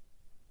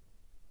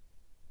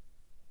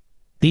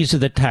 These are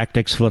the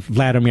tactics that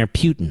Vladimir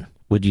Putin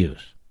would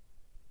use.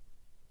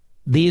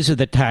 These are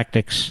the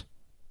tactics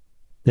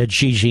that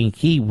Xi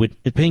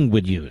Jinping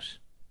would use.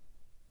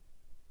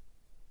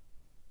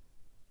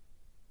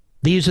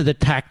 These are the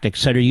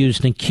tactics that are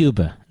used in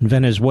Cuba and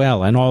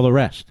Venezuela and all the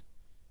rest.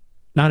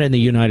 Not in the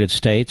United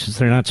States, as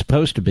they're not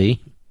supposed to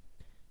be.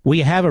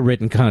 We have a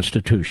written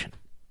constitution.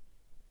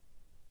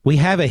 We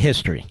have a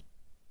history.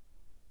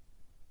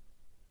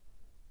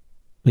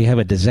 We have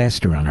a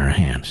disaster on our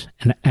hands,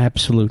 an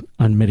absolute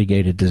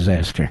unmitigated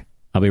disaster.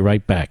 I'll be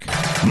right back.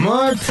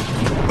 Mark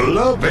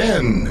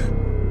Levin.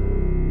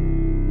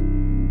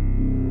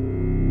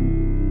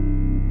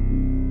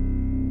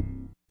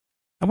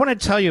 I want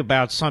to tell you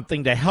about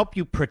something to help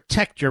you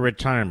protect your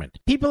retirement.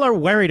 People are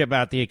worried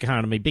about the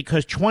economy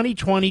because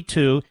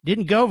 2022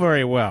 didn't go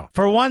very well.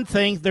 For one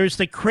thing, there's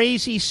the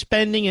crazy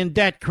spending and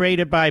debt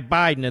created by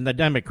Biden and the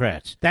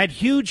Democrats. That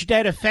huge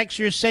debt affects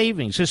your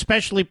savings,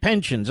 especially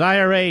pensions,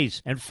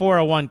 IRAs, and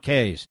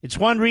 401ks. It's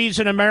one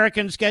reason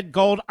Americans get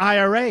gold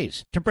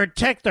IRAs, to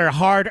protect their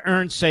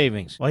hard-earned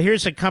savings. Well,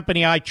 here's a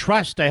company I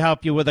trust to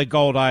help you with a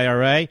gold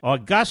IRA,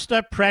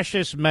 Augusta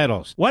Precious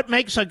Metals. What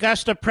makes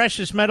Augusta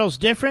Precious Metals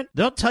different?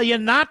 They'll they'll tell you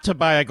not to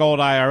buy a gold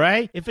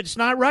IRA if it's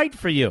not right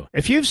for you.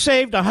 If you've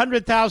saved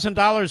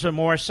 $100,000 or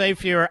more, say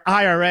for your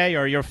IRA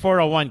or your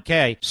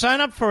 401k,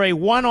 sign up for a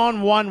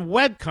one-on-one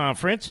web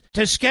conference.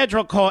 To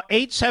schedule, call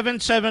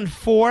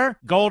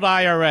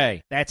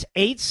 877-4-GOLD-IRA. That's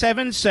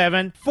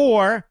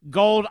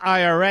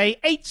 877-4-GOLD-IRA,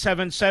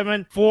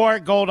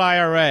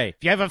 877-4-GOLD-IRA. If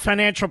you have a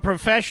financial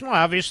professional,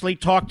 obviously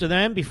talk to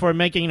them before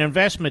making an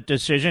investment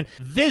decision.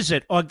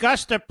 Visit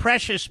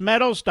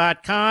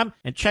AugustaPreciousMetals.com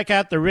and check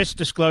out the risk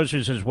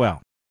disclosures as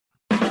well.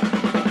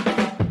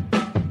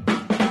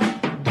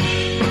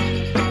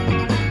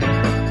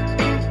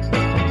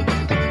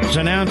 It's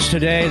announced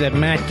today that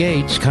Matt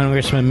Gaetz,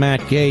 Congressman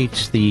Matt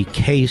Gaetz, the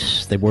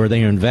case where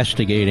they are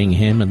investigating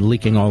him and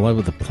leaking all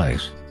over the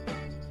place,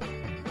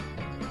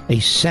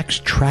 a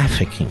sex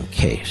trafficking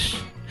case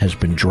has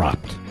been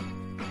dropped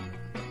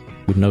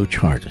with no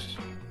charges.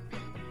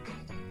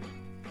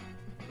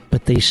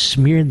 But they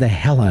smeared the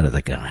hell out of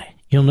the guy.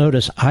 You'll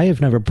notice I have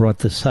never brought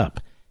this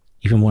up,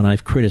 even when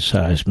I've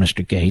criticized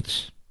Mr.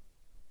 Gaetz.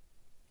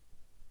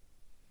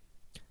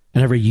 I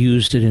never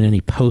used it in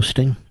any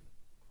posting.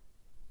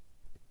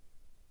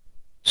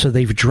 So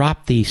they've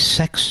dropped the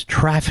sex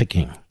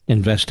trafficking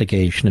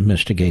investigation of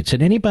Mr. Gaetz.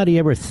 Did anybody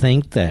ever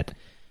think that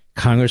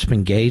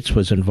Congressman Gaetz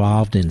was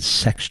involved in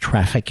sex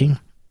trafficking?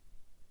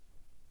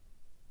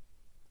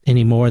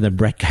 Any more than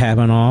Brett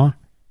Kavanaugh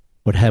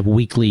would have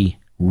weekly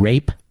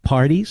rape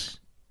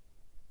parties?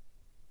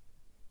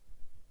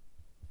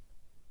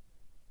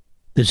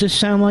 Does this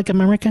sound like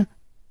America?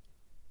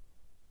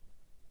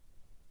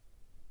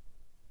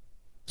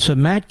 So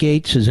Matt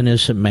Gaetz is an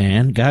innocent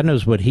man. God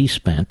knows what he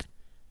spent.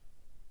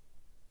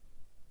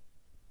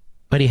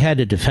 But he had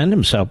to defend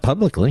himself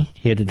publicly.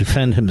 He had to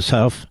defend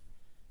himself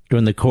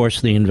during the course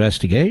of the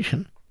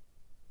investigation.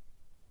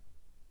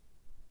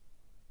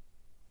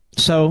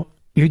 So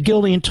you're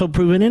guilty until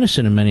proven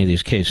innocent in many of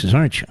these cases,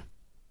 aren't you?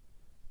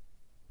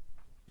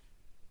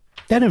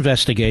 That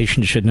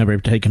investigation should never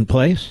have taken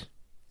place.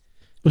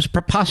 It was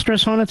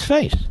preposterous on its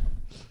face.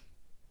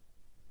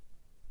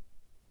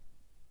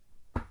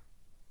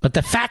 But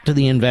the fact of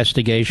the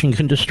investigation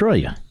can destroy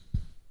you.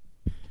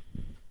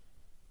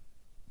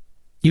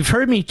 You've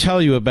heard me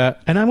tell you about,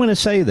 and I want to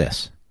say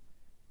this.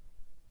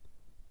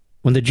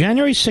 When the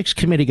January 6th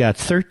committee got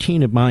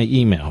 13 of my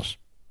emails,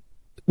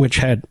 which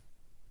had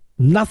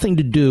nothing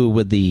to do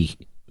with the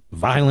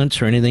violence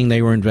or anything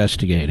they were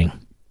investigating,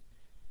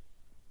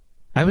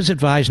 I was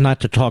advised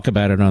not to talk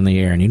about it on the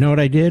air. And you know what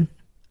I did?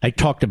 I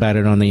talked about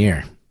it on the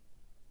air.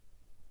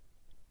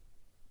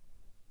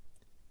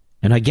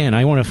 And again,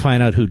 I want to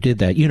find out who did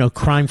that. You know,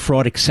 crime,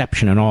 fraud,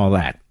 exception, and all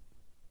that.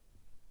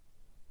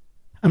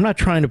 I'm not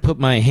trying to put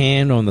my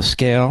hand on the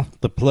scale,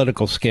 the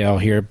political scale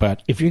here,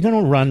 but if you're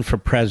going to run for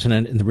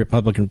president in the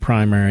Republican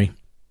primary,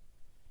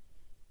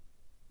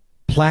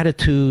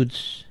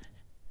 platitudes,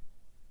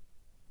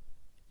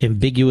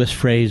 ambiguous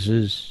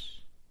phrases,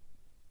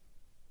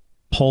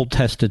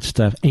 poll-tested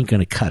stuff ain't going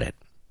to cut it.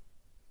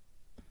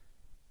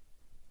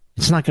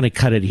 It's not going to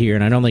cut it here,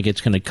 and I don't think it's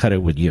going to cut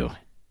it with you.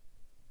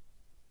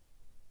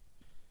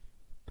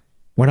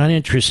 We're not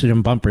interested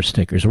in bumper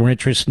stickers. We're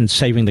interested in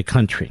saving the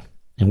country.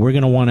 And we're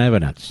going to want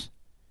evidence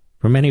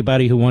from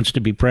anybody who wants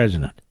to be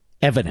president.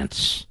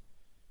 Evidence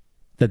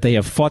that they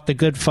have fought the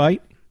good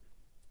fight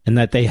and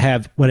that they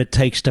have what it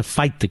takes to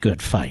fight the good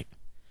fight.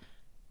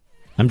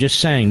 I'm just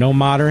saying, no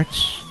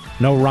moderates,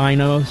 no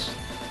rhinos,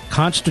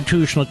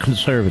 constitutional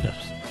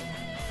conservatives.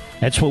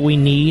 That's what we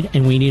need,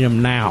 and we need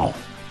them now.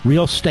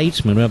 Real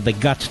statesmen who have the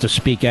guts to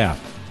speak out.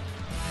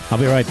 I'll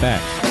be right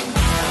back.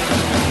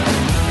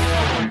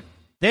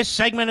 This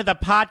segment of the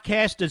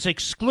podcast is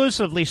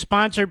exclusively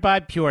sponsored by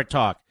Pure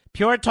Talk.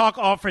 Pure Talk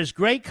offers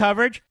great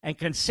coverage and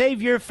can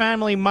save your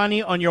family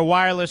money on your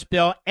wireless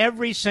bill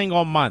every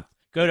single month.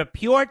 Go to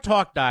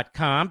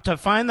puretalk.com to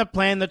find the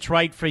plan that's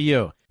right for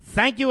you.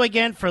 Thank you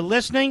again for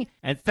listening,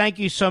 and thank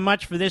you so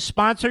much for this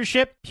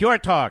sponsorship, Pure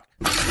Talk.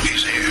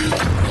 He's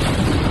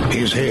here.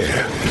 He's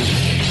here.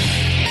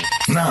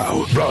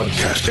 Now,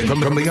 broadcasting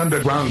from the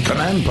underground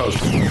command post,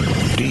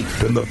 deep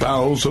in the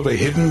bowels of a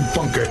hidden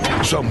bunker,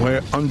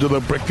 somewhere under the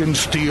brick and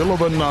steel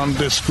of a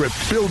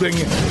nondescript building,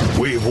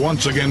 we've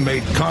once again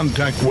made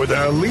contact with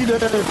our leader,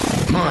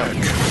 Mark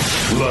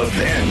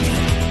Levin.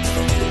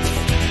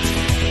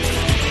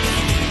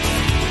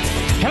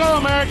 Hello,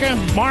 America.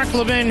 Mark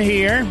Levin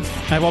here.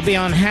 I will be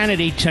on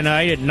Hannity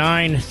tonight at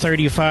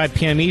 9:35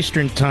 p.m.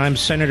 Eastern Time.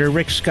 Senator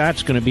Rick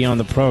Scott's going to be on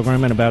the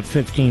program in about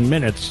 15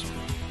 minutes.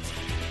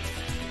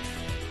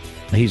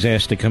 He's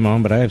asked to come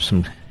on, but I have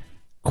some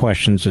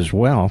questions as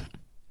well.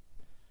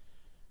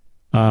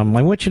 I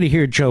want you to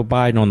hear Joe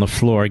Biden on the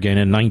floor again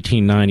in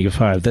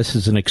 1995. This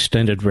is an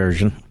extended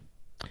version.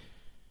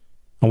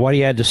 And what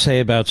he had to say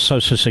about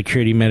Social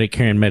Security,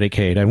 Medicare, and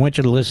Medicaid. I want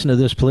you to listen to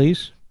this,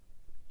 please.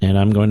 And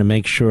I'm going to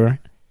make sure,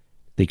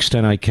 the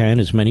extent I can,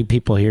 as many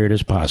people hear it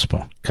as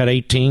possible. Cut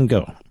 18,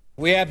 go.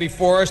 We have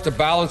before us the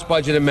balanced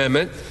budget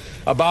amendment,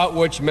 about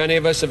which many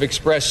of us have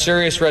expressed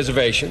serious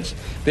reservations,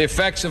 the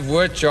effects of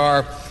which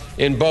are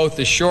in both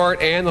the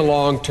short and the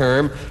long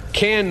term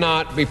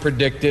cannot be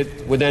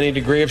predicted with any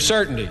degree of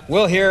certainty.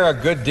 We'll hear a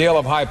good deal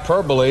of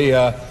hyperbole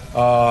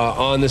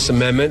on this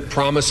amendment,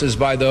 promises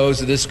by those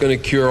that this is going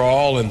to cure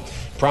all, and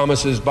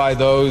promises by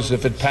those,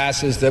 if it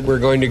passes, that we're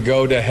going to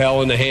go to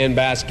hell in a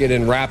handbasket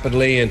and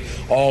rapidly, and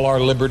all our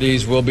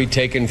liberties will be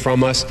taken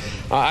from us.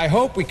 I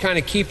hope we kind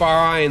of keep our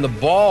eye on the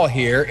ball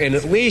here and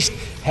at least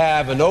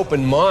have an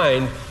open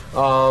mind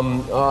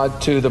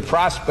to the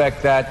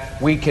prospect that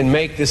we can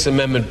make this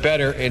amendment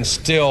better and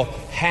still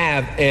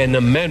have an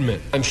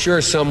amendment. I'm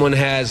sure someone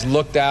has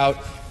looked out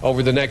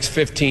over the next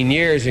 15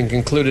 years and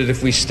concluded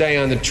if we stay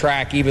on the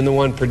track, even the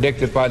one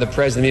predicted by the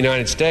President of the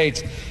United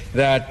States,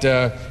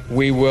 that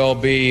we will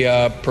be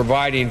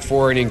providing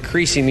for an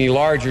increasingly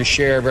larger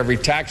share of every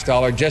tax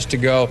dollar just to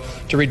go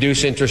to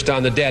reduce interest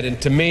on the debt. And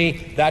to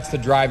me, that's the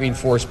driving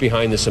force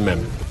behind this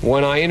amendment.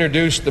 When I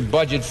introduced the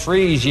budget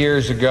freeze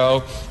years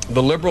ago,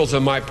 the liberals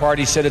in my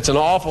party said, it's an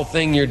awful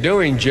thing you're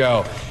doing,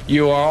 Joe.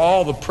 You are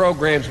all the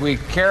programs we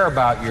care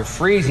about. You're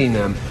freezing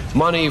them.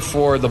 Money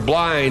for the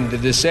blind, the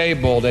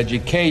disabled,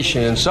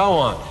 education, and so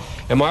on.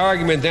 And my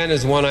argument then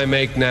is the one I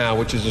make now,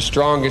 which is the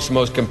strongest,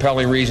 most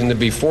compelling reason to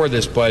be for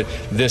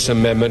this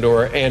amendment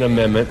or an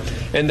amendment.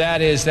 And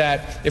that is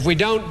that if we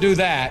don't do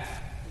that,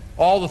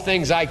 all the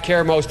things I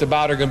care most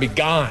about are going to be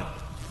gone.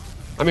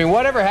 I mean,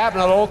 whatever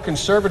happened to that old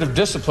conservative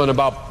discipline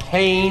about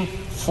paying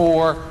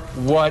for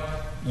what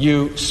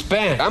you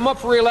spend? I'm up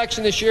for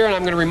re-election this year, and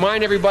I'm going to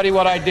remind everybody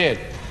what I did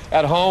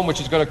at home, which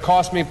is going to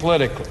cost me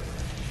politically.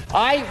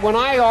 When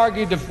I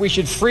argued that we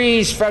should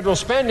freeze federal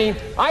spending,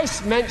 I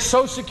meant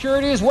Social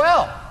Security as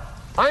well.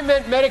 I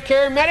meant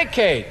Medicare and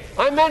Medicaid.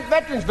 I meant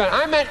veterans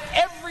benefits. I meant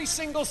every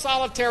single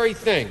solitary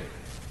thing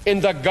in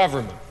the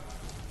government.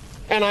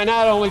 And I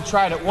not only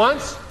tried it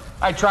once,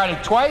 I tried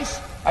it twice,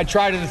 I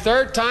tried it a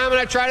third time, and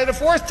I tried it a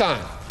fourth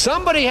time.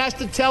 Somebody has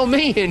to tell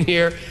me in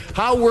here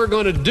how we're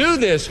going to do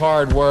this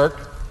hard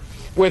work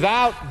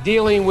without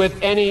dealing with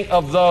any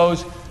of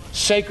those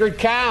sacred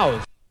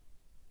cows.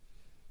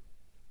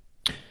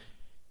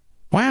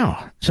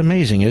 Wow, it's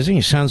amazing, isn't it?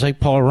 He sounds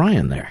like Paul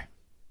Ryan there.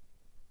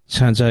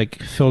 Sounds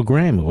like Phil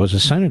Gramm, who was a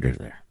senator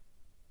there.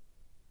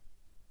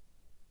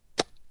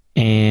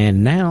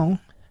 And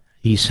now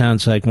he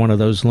sounds like one of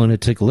those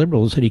lunatic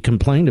liberals that he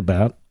complained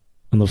about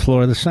on the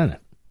floor of the Senate.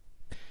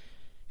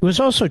 He was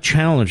also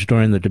challenged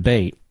during the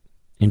debate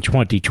in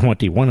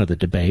 2020, one of the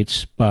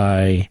debates,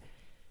 by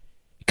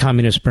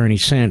communist Bernie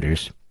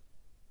Sanders,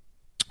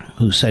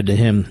 who said to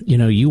him, you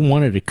know, you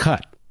wanted to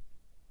cut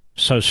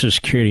Social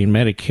Security and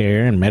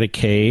Medicare and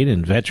Medicaid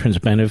and veterans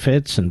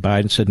benefits, and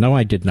Biden said, no,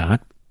 I did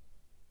not.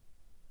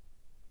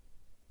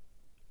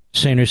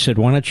 Sanders said,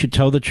 why don't you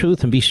tell the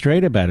truth and be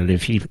straight about it?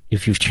 If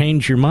you've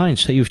changed your mind,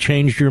 say you've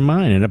changed your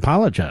mind and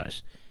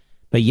apologize.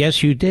 But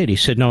yes, you did. He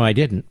said, no, I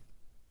didn't.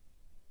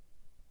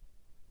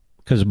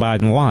 Because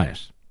Biden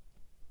lies.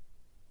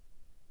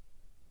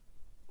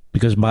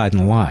 Because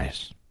Biden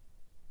lies.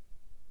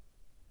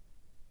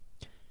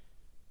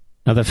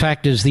 Now, the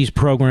fact is these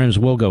programs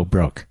will go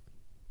broke.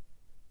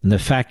 And the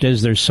fact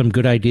is there's some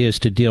good ideas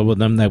to deal with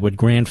them that would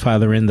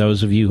grandfather in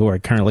those of you who are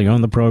currently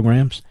on the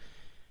programs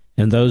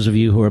and those of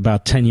you who are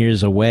about 10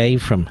 years away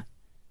from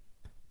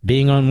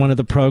being on one of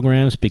the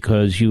programs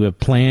because you have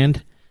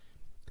planned.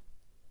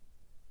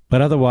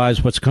 But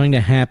otherwise, what's going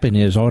to happen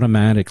is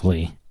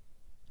automatically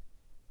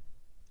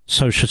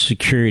Social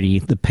Security,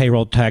 the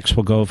payroll tax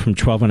will go from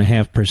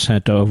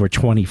 12.5% to over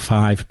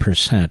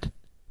 25%.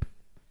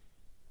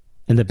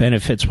 And the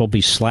benefits will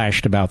be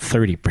slashed about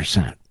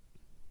 30%.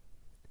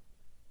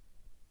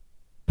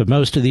 But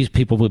most of these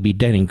people will be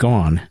dead and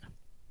gone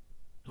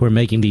who are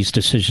making these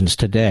decisions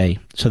today,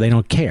 so they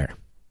don't care.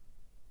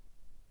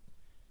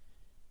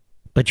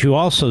 But you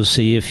also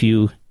see if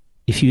you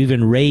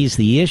even raise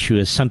the issue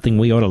as something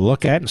we ought to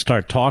look at and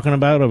start talking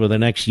about over the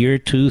next year,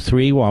 2,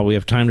 3, while we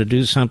have time to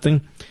do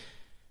something,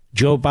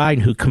 Joe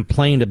Biden, who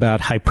complained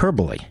about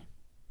hyperbole,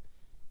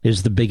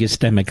 is the biggest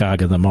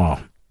demagogue of them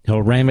all.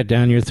 He'll ram it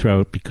down your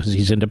throat because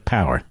he's into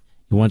power.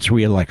 He wants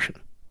re-election.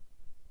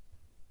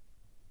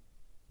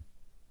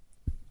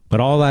 But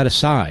all that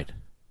aside,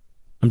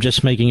 I'm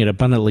just making it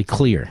abundantly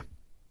clear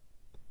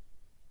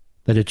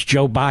that it's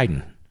Joe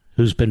Biden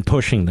who's been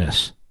pushing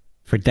this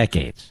for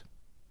decades.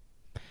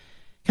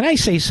 Can I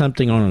say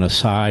something on an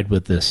aside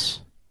with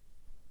this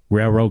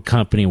railroad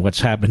company,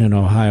 what's happened in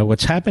Ohio?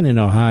 What's happened in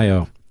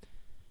Ohio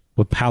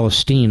with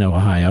Palestine,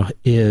 Ohio,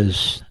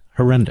 is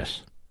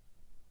horrendous.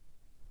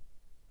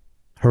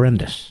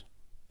 Horrendous.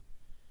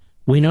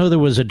 We know there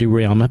was a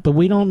derailment, but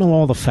we don't know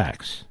all the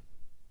facts.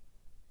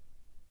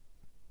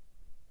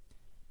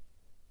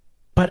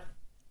 But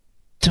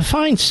to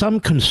find some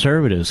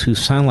conservatives who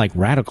sound like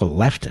radical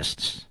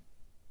leftists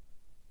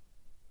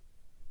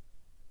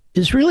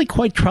is really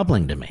quite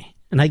troubling to me.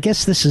 And I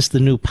guess this is the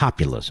new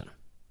populism,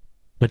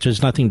 which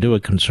has nothing to do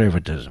with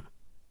conservatism.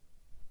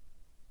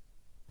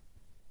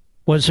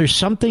 Was there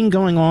something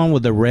going on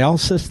with the rail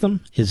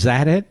system? Is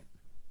that it?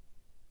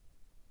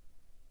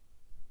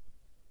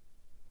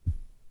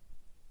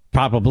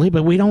 Probably,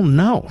 but we don't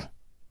know.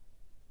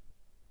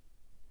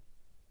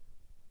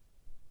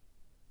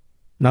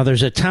 Now,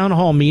 there's a town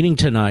hall meeting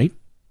tonight,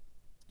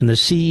 and the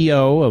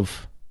CEO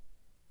of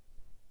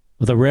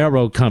the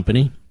railroad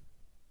company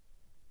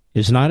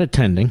is not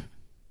attending.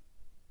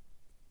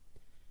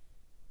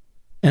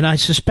 And I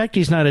suspect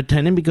he's not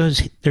attending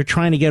because they're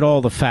trying to get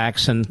all the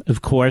facts. And,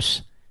 of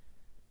course,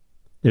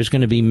 there's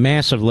going to be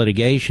massive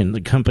litigation.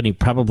 The company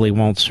probably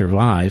won't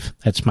survive.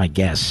 That's my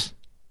guess.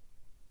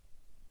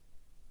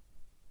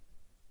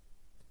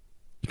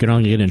 You can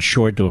only get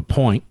insured to a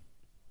point.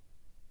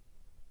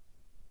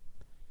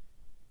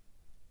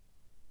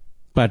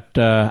 But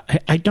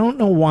I don't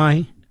know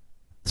why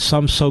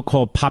some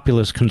so-called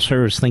populist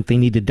conservatives think they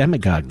need to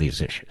demagogue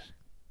these issues.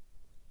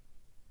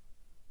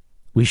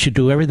 We should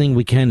do everything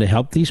we can to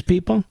help these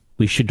people.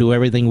 We should do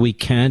everything we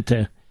can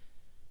to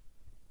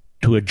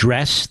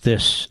address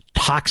this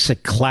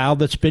toxic cloud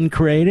that's been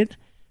created.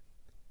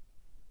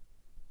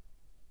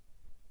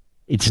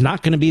 It's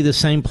not going to be the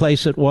same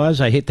place it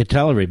was. I hate to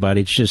tell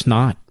everybody, it's just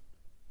not.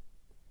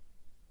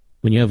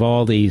 When you have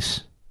all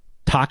these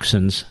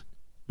toxins,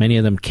 many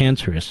of them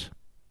cancerous,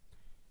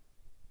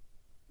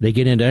 they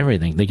get into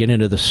everything. They get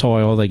into the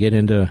soil. They get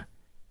into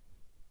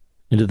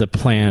the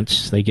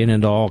plants. They get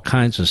into all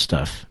kinds of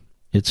stuff.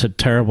 It's a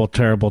terrible,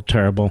 terrible,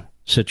 terrible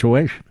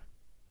situation.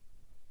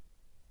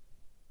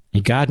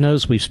 And God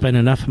knows we've spent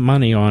enough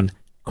money on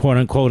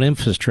quote-unquote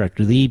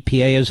infrastructure. The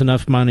EPA has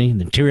enough money.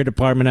 The Interior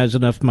Department has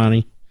enough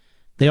money.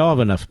 They all have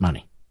enough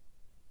money.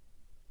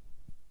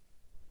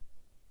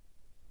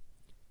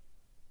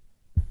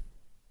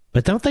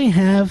 But don't they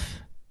have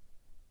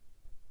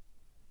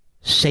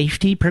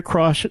safety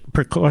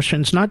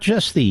precautions, not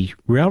just the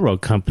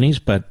railroad companies,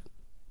 but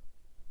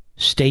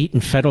state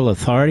and federal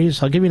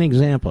authorities? I'll give you an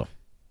example.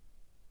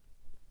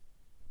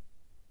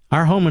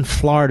 Our home in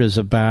Florida is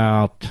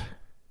about a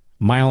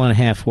mile and a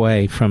half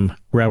away from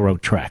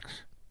railroad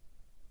tracks.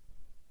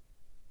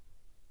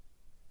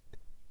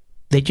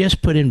 They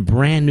just put in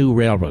brand new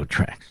railroad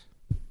tracks.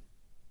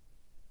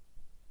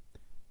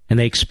 And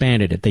they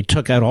expanded it. They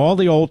took out all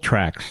the old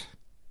tracks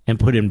and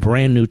put in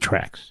brand new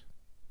tracks.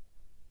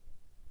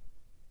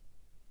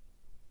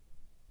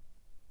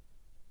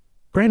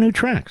 Brand new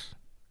tracks.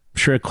 I'm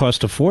sure it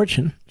cost a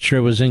fortune. Sure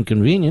it was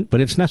inconvenient,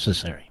 but it's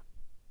necessary.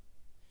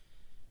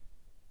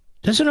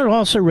 Doesn't it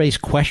also raise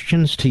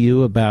questions to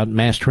you about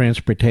mass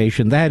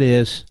transportation? That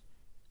is,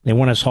 they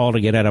want us all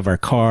to get out of our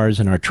cars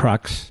and our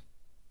trucks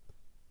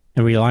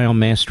and rely on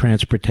mass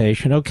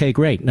transportation. Okay,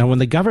 great. Now, when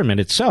the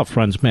government itself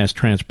runs mass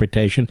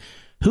transportation,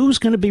 who's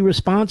going to be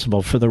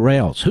responsible for the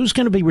rails? Who's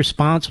going to be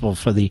responsible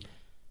for the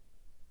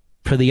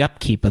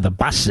upkeep of the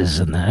buses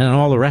and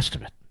all the rest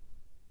of it?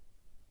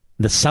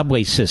 The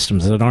subway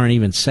systems that aren't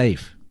even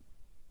safe.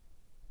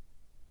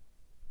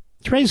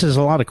 It raises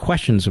a lot of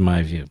questions in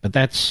my view, but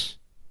that's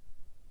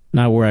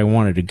not where I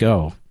wanted to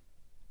go.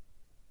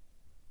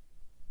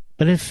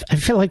 But I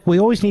feel like we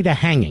always need a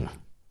hanging.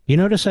 You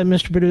notice that,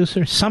 Mr.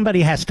 Producer?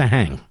 Somebody has to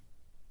hang.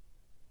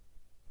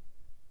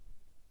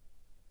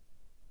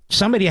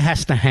 Somebody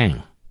has to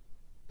hang.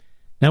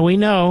 Now we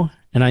know,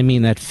 and I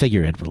mean that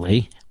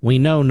figuratively, we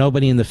know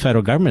nobody in the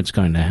federal government's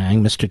going to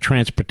hang. Mr.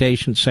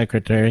 Transportation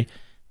Secretary,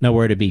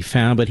 nowhere to be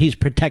found, but he's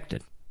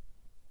protected.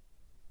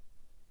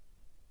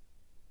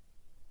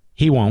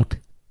 He won't.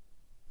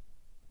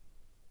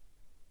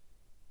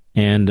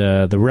 And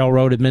the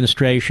Railroad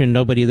Administration,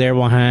 nobody there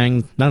will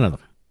hang. None of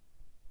them.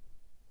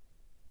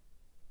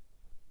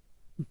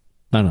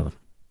 None of them.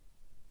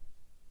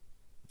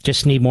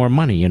 Just need more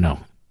money, you know.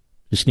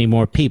 Just need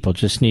more people.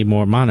 Just need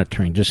more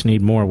monitoring. Just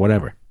need more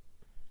whatever.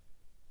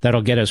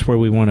 That'll get us where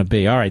we want to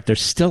be. All right,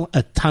 there's still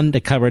a ton to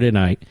cover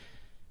tonight.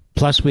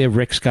 Plus, we have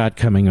Rick Scott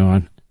coming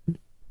on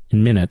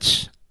in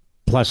minutes.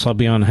 Plus, I'll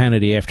be on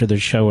Hannity after the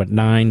show at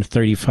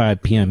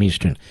 9:35 p.m.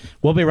 Eastern.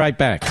 We'll be right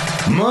back.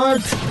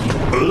 Mark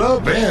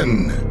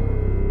Levin.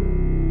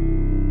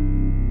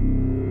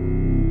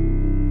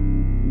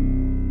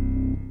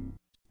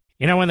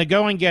 You know, when the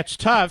going gets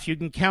tough, you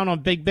can count on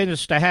big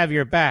business to have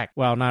your back.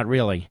 Well, not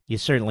really. You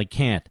certainly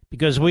can't.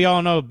 Because we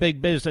all know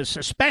big business,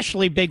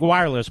 especially big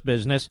wireless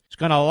business, is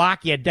going to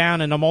lock you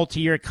down into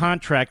multi-year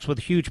contracts with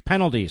huge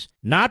penalties.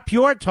 Not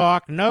Pure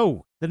Talk,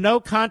 no. The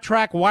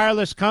no-contract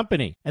wireless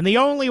company, and the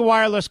only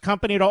wireless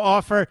company to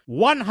offer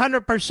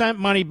 100%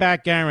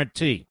 money-back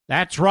guarantee.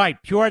 That's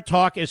right, Pure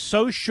Talk is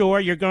so sure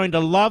you're going to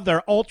love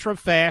their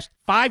ultra-fast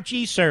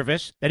 5G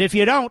service that if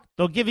you don't,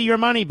 they'll give you your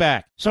money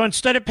back. So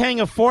instead of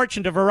paying a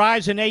fortune to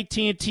Verizon,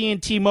 AT&T,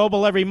 and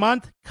T-Mobile every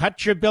month,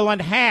 cut your bill in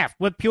half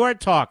with Pure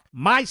Talk,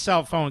 my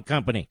cell phone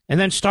company, and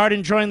then start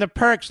enjoying the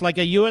perks like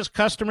a U.S.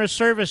 customer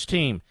service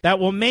team that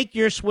will make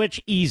your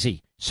switch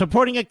easy.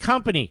 Supporting a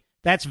company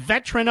that's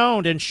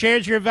veteran-owned and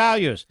shares your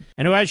values,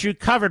 and who has you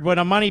covered with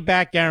a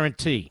money-back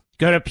guarantee.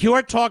 Go to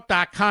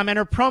puretalk.com,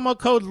 enter promo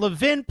code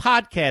Levin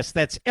Podcast,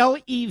 that's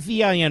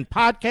Levin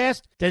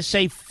Podcast, to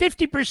save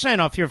 50%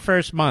 off your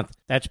first month.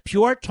 That's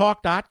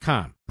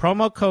puretalk.com,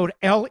 promo code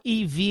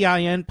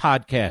Levin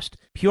Podcast.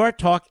 Pure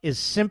Talk is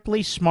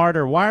simply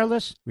smarter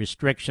wireless.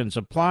 Restrictions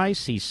apply.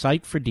 See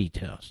site for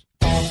details.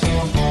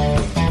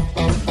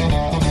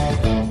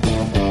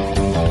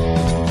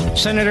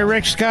 Senator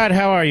Rick Scott,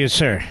 how are you,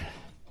 sir?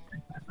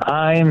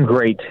 I'm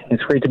great.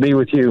 It's great to be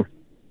with you.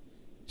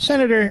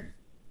 Senator,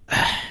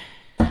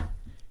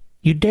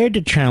 you dared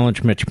to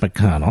challenge Mitch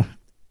McConnell,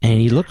 and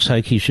he looks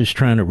like he's just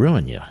trying to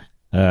ruin you.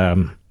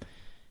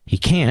 He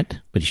can't,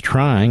 but he's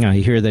trying. I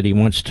hear that he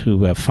wants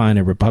to find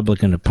a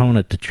Republican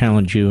opponent to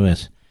challenge you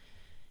as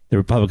the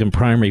Republican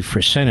primary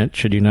for Senate,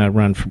 should you not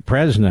run for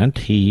president.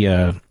 He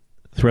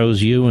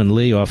throws you and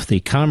Lee off the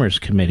Commerce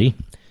Committee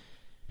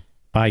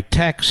by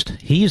text.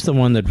 He's the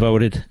one that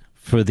voted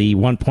for the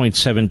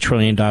 $1.7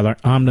 trillion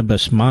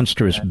omnibus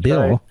monstrous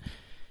bill. Right.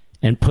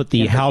 And put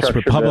the House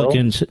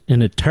Republicans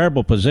in a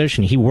terrible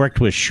position. He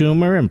worked with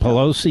Schumer and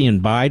Pelosi and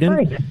Biden.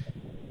 Right.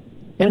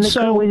 And they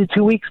could have waited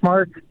 2 weeks,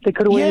 Mark. They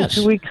could have waited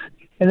 2 weeks.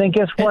 And then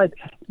guess what?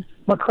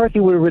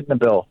 McCarthy would have written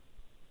the bill.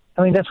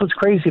 I mean, that's what's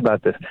crazy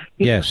about this.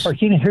 Yes. Mark,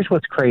 here's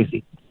what's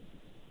crazy.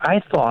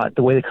 I thought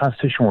the way the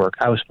Constitution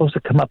worked, I was supposed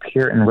to come up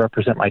here and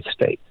represent my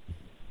state.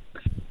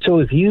 So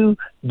if you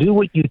do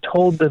what you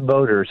told the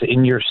voters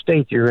in your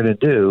state you're going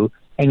to do,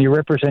 and you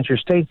represent your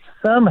state,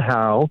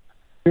 somehow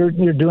you're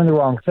doing the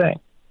wrong thing.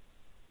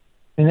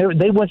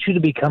 And they want you to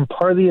become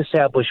part of the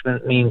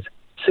establishment. It means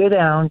sit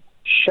down,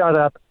 shut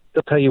up,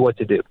 they'll tell you what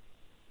to do.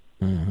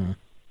 Mm-hmm.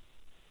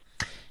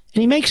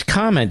 And he makes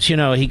comments. You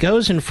know, he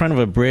goes in front of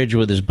a bridge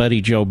with his buddy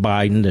Joe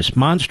Biden, this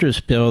monstrous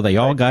bill. They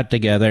all got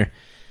together.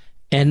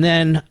 And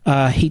then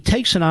he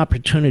takes an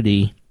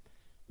opportunity,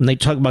 when they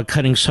talk about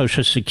cutting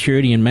Social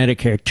Security and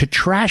Medicare, to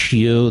trash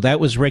you.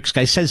 That was Rick's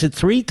guy. Says it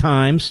 3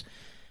 times.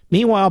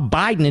 Meanwhile,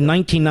 Biden in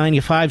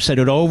 1995 said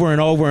it over and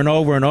over and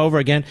over and over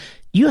again.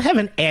 You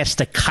haven't asked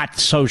to cut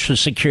Social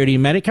Security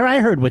and Medicare.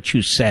 I heard what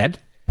you said.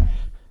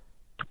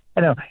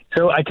 I know.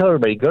 So I tell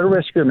everybody, go to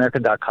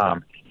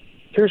rescueamerica.com.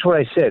 Here's what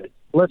I said.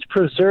 Let's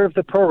preserve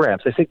the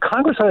programs. I said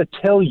Congress ought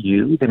to tell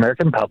you, the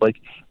American public,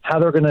 how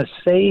they're going to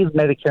save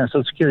Medicare and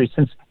Social Security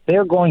since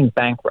they're going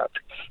bankrupt.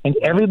 And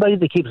everybody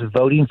that keeps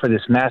voting for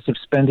this massive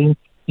spending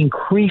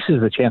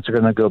increases the chance they're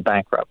going to go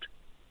bankrupt.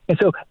 And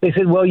so they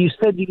said, well, you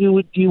said you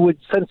would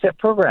sunset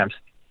programs.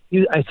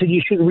 I said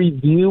you should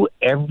review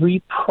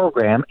every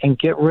program and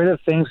get rid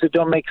of things that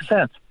don't make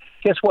sense.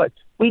 Guess what?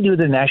 We do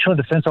the National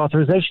Defense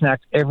Authorization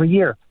Act every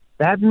year.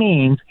 That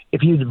means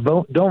if you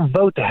don't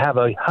vote to have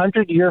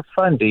 100-year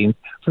funding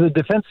for the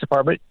Defense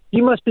Department,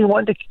 you must be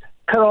wanting to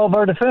cut all of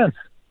our defense.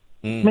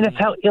 I mean, that's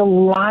how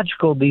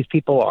illogical these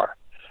people are.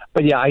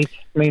 But yeah, I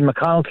mean,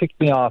 McConnell kicked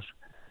me off.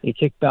 He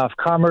kicked me off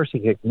Commerce. He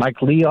kicked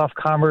Mike Lee off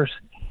Commerce.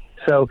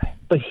 So,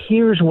 but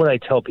here's what I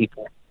tell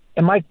people,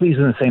 and Mike Lee's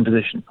in the same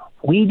position.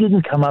 We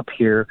didn't come up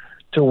here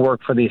to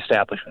work for the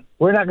establishment.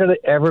 We're not going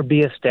to ever be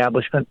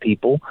establishment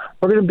people.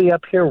 We're going to be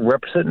up here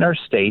representing our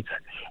states,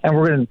 and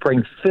we're going to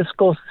bring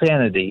fiscal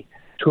sanity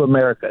to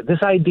America.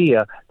 This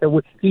idea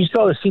that you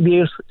saw the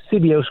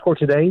CBO score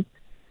today.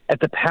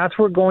 At the path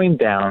we're going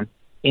down,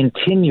 in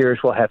 10 years,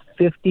 we'll have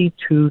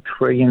 $52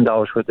 trillion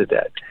worth of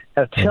debt.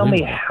 Now, tell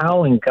me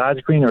how in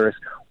God's green earth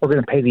we're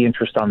going to pay the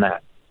interest on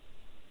that.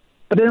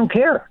 But they don't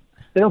care.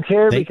 They don't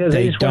care because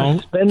they just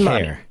want to spend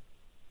money.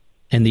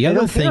 And the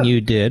other thing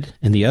you did,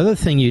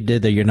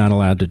 that you're not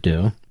allowed to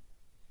do,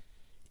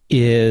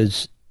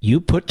 is you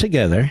put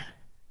together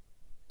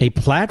a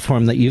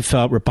platform that you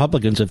felt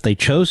Republicans, if they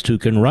chose to,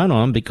 can run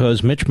on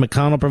because Mitch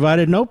McConnell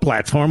provided no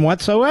platform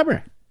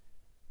whatsoever.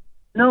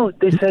 No,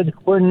 they said,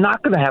 we're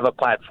not going to have a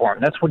platform.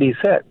 That's what he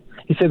said.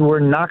 He said,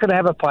 we're not going to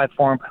have a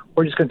platform.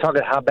 We're just going to talk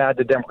about how bad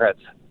the Democrats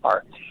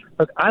are.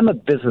 Look, I'm a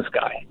business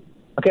guy.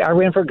 Okay, I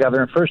ran for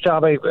governor. First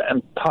job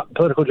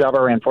political job I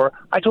ran for.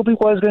 I told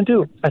people what I was going to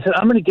do. I said,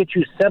 I'm going to get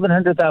you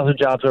 700,000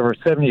 jobs over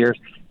 7 years,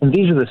 and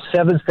these are the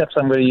 7 steps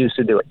I'm going to use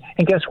to do it.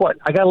 And guess what?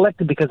 I got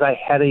elected because I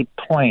had a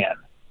plan.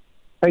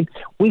 Right?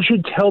 We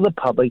should tell the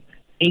public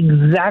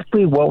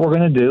exactly what we're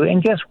going to do,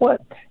 and guess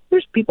what?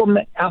 There's people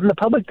out in the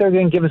public that are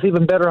going to give us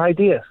even better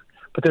ideas,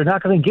 but they're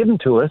not going to give them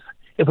to us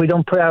if we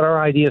don't put out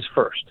our ideas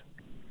first.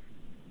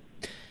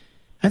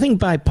 I think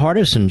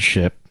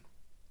bipartisanship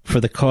for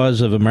the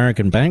cause of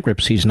American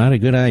bankruptcy is not a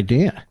good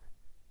idea.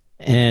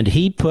 And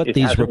he put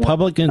these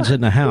Republicans in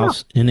the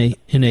House in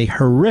a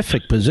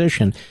horrific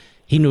position.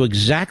 He knew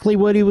exactly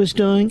what he was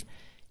doing.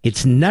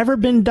 It's never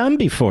been done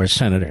before,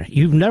 Senator.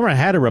 You've never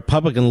had a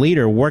Republican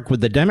leader work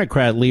with the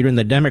Democrat leader and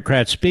the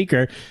Democrat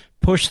speaker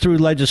push through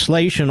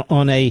legislation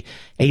on a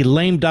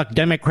lame duck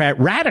Democrat,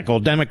 radical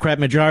Democrat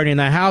majority in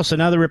the House, and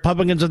now the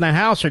Republicans in the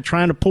House are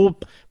trying to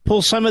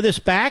pull some of this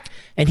back,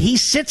 and he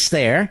sits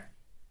there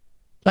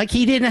like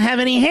he didn't have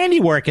any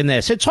handiwork in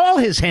this. It's all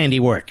his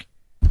handiwork.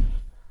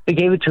 They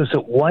gave it to us at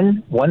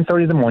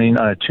 1:30 in the morning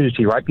on a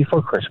Tuesday right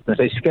before Christmas.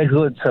 They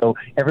scheduled it so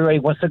everybody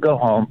wants to go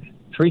home,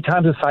 3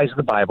 times the size of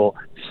the Bible,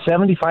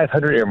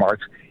 7,500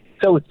 earmarks.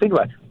 So think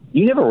about it.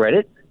 You never read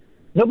it.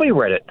 Nobody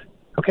read it.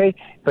 Okay,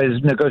 but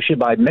it's negotiated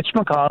by Mitch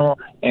McConnell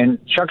and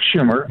Chuck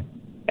Schumer,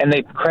 and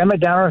they cram it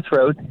down our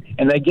throat,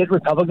 and they get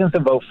Republicans to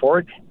vote for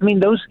it. We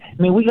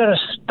got to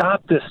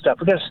stop this stuff.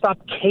 We got to stop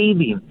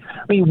caving.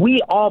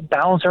 We all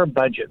balance our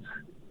budgets.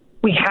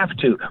 We have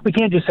to. We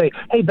can't just say,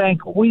 "Hey,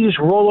 bank, we just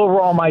roll over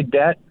all my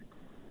debt."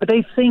 But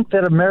they think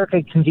that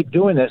America can keep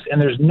doing this,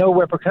 and there's no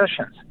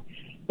repercussions.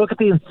 Look at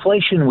the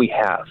inflation we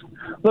have.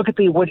 Look at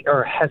what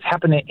has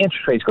happened in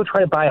interest rates. Go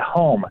try to buy a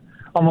home.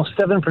 Almost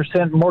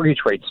 7% mortgage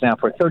rates now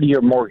for a 30-year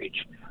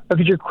mortgage.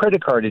 Look at your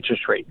credit card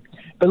interest rate.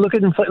 But look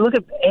at look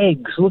at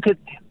eggs. Look at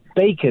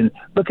bacon.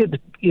 Look at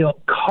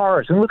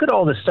cars, and look at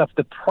all this stuff.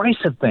 The price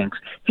of things.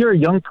 If you're a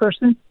young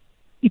person,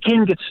 you can't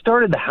even get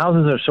started. The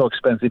houses are so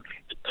expensive.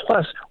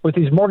 Plus, with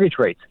these mortgage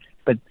rates,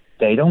 but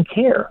they don't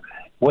care.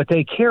 What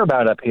they care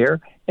about up here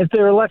is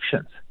their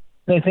elections.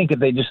 They think if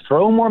they just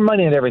throw more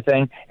money at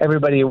everything,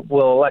 everybody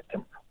will elect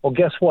them. Well,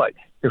 guess what?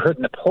 You're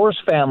hurting the poorest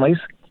families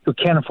who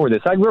can't afford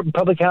this. I grew up in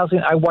public housing.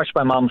 I watched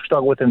my mom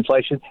struggle with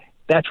inflation.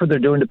 That's what they're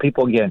doing to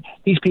people again.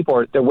 These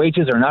people, their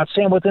wages are not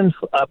staying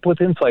up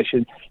with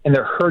inflation, and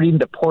they're hurting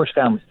the poorest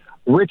families.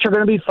 Rich are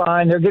going to be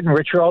fine. They're getting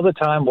richer all the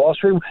time. Wall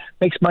Street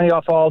makes money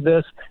off all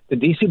this. The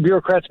D.C.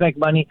 bureaucrats make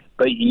money.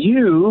 But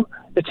you,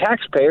 the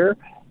taxpayer,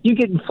 you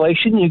get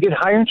inflation, you get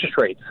higher interest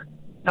rates.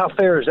 How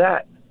fair is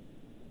that?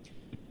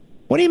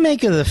 What do you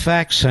make of the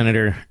fact,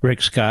 Senator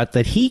Rick Scott,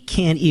 that he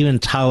can't even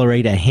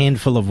tolerate a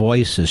handful of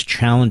voices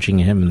challenging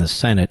him in the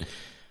Senate?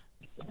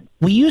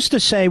 We used to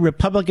say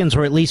Republicans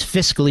were at least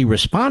fiscally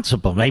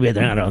responsible. Maybe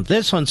they're not on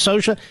this, on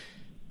social,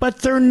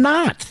 but they're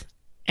not.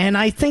 And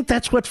I think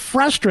that's what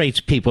frustrates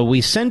people. We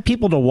send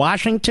people to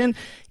Washington.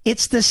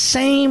 It's the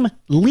same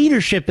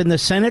leadership in the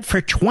Senate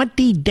for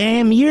 20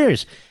 damn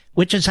years,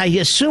 which is, I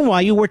assume,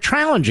 why you were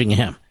challenging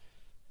him.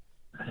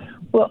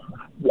 Well,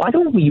 why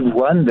don't we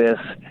run this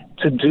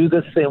to do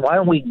this thing? Why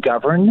don't we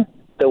govern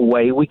the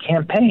way we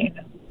campaign?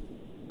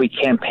 We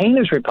campaign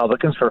as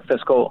Republicans for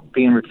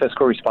being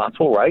fiscal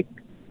responsible, right?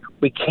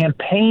 We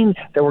campaign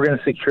that we're going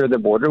to secure the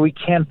border. We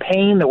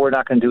campaign that we're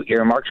not going to do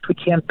earmarks. We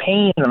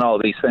campaign on all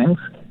these things.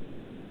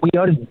 We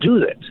ought to do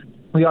it.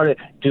 We ought to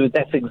do.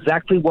 That's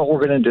exactly what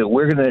we're going to do.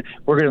 We're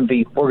going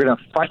to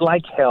fight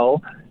like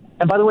hell.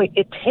 And by the way,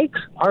 it takes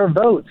our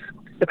votes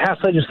to pass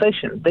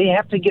legislation. They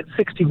have to get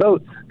 60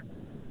 votes.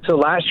 So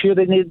last year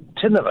they needed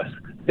 10 of us.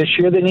 This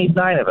year they need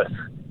 9 of us.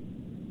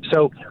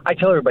 So I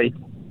tell everybody,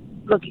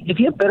 look, if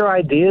you have better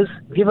ideas,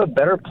 if you have a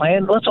better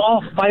plan, let's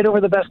all fight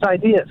over the best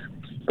ideas.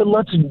 But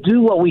let's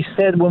do what we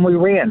said when we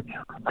ran.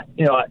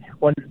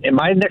 In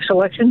my next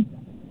election,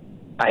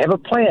 I have a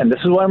plan.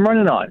 This is what I'm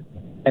running on.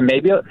 And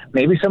maybe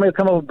somebody will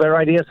come up with a better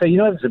idea and say,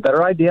 this is a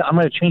better idea. I'm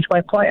going to change my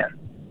plan.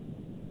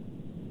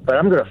 But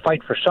I'm going to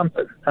fight for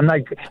something.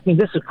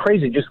 This is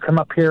crazy. Just come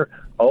up here.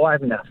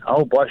 I'm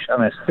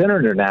a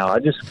senator now. I'll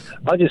just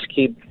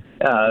keep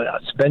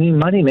spending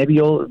money. Maybe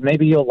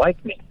you'll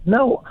like me.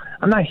 No,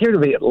 I'm not here to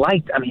be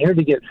liked. I'm here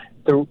to get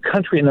the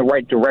country in the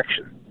right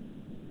direction.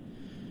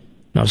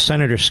 Now,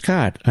 Senator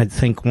Scott, I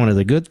think one of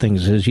the good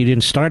things is you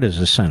didn't start as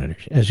a senator.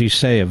 As you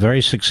say, a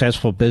very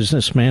successful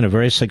businessman, a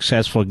very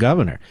successful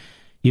governor.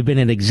 You've been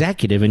an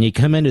executive, and you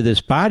come into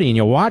this body and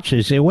you watch it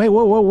and say, wait.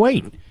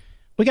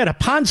 We got a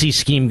Ponzi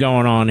scheme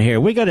going on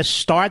here. We got to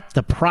start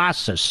the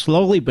process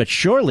slowly but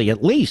surely,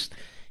 at least,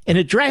 in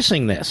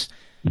addressing this.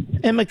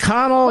 And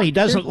McConnell, he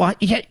doesn't like,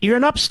 you're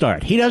an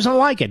upstart. He doesn't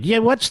like it. Yeah,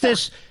 what's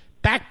this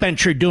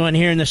backbencher doing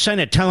here in the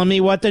Senate telling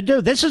me what to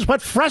do? This is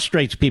what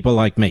frustrates people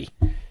like me.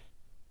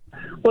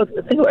 Well,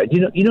 think about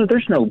it.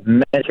 There's no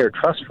Medicare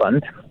trust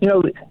fund.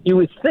 You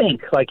would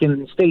think, like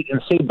in state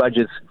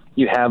budgets,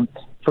 you have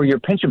for your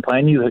pension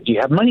plan, you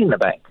have money in the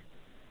bank.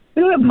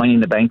 We don't have money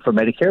in the bank for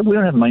Medicare. We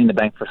don't have money in the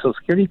bank for Social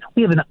Security.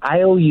 We have an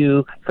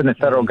IOU from the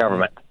federal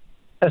government.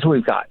 That's what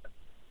we've got.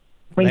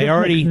 They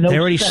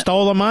already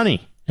stole the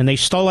money, and they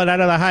stole it out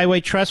of the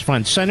Highway Trust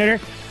Fund. Senator,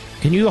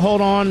 can you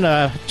hold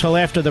on till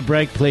after the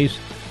break, please?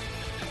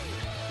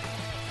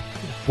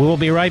 We will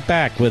be right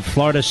back with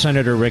Florida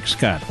Senator Rick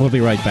Scott. We'll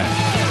be right back.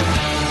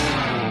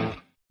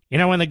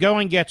 When the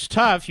going gets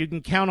tough, you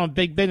can count on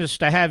big business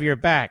to have your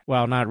back.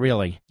 Well, not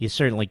really. You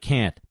certainly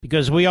can't.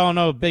 Because we all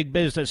know big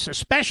business,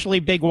 especially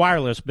big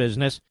wireless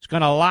business, is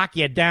going to lock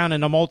you down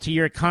into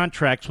multi-year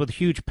contracts with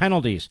huge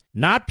penalties.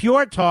 Not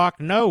Pure Talk,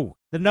 no.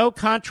 The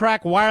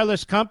no-contract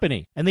wireless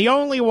company, and the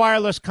only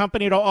wireless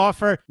company to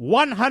offer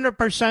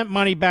 100%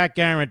 money-back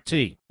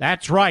guarantee.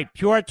 That's right,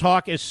 Pure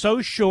Talk is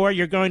so sure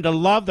you're going to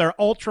love their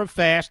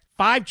ultra-fast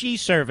 5G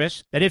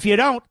service that if you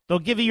don't, they'll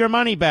give you your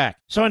money back.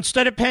 So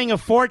instead of paying a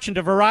fortune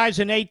to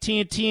Verizon,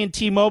 AT&T, and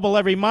T-Mobile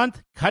every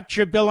month, cut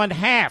your bill in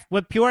half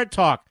with Pure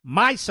Talk,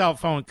 my cell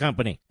phone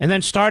company, and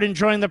then start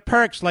enjoying the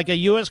perks like a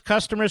U.S.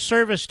 customer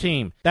service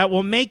team that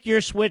will make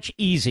your switch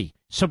easy.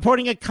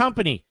 Supporting a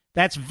company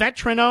that's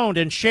veteran-owned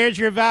and shares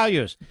your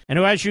values, and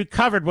who has you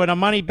covered with a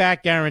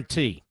money-back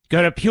guarantee.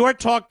 Go to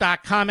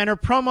puretalk.com, enter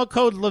promo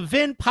code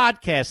Levin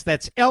Podcast,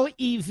 that's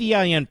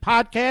Levin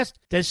Podcast,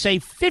 to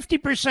save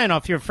 50%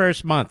 off your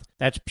first month.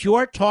 That's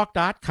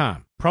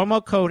puretalk.com,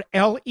 promo code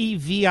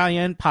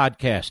Levin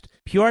Podcast.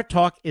 Pure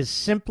Talk is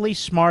simply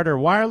smarter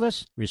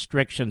wireless.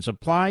 Restrictions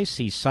apply.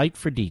 See site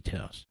for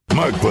details.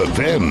 Mark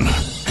Levin,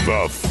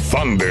 the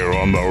thunder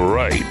on the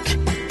right.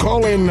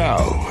 Call in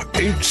now,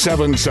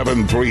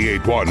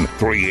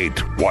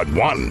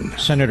 877-381-3811.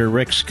 Senator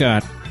Rick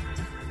Scott,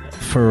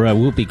 for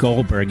Whoopi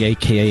Goldberg,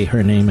 a.k.a.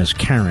 her name is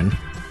Karen.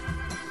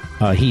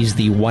 He's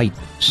the white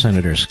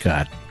Senator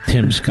Scott.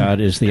 Tim Scott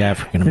is the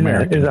African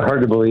American. Is it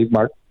hard to believe,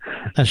 Mark?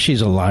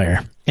 She's a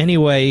liar.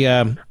 Anyway,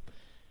 a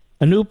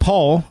new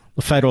poll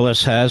the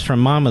Federalist has from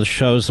Monmouth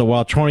shows that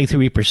while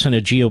 23%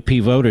 of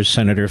GOP voters,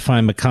 Senator,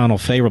 find McConnell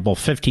favorable,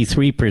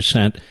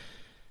 53%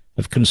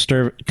 of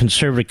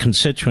conservative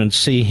constituents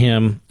see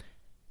him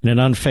in an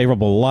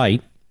unfavorable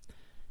light.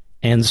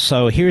 And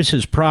so here's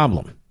his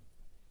problem.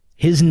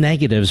 His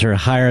negatives are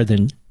higher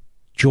than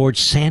George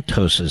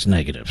Santos's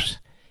negatives.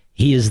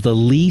 He is the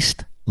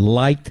least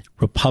liked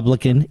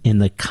Republican in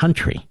the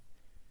country.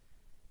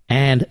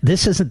 And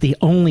this isn't the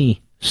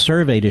only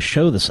survey to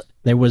show this.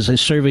 There was a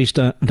survey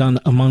done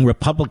among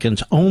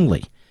Republicans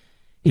only.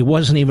 It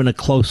wasn't even a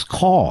close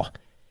call.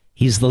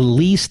 He's the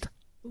least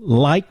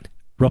liked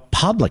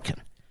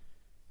Republican.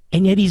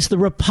 And yet he's the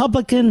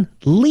Republican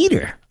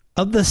leader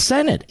of the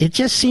Senate. It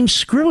just seems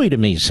screwy to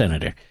me,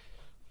 Senator.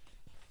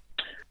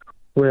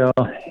 Well,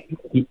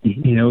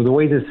 the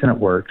way the Senate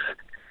works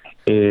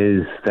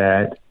is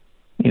that,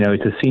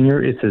 it's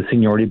a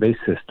seniority-based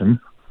system.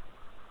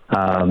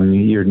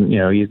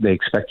 They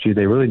expect you.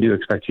 They really do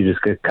expect you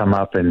just to come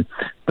up and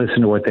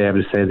listen to what they have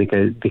to say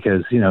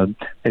because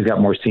they've got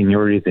more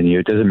seniority than you.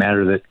 It doesn't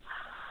matter that,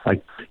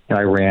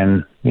 I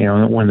ran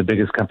one of the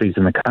biggest companies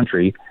in the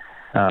country,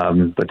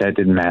 but that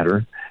didn't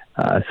matter.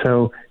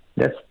 So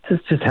that's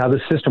just how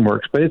the system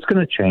works. But it's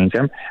going to change.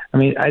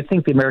 I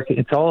think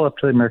it's all up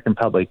to the American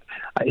public.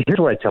 Here's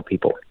what I tell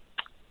people: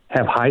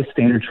 have high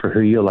standards for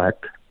who you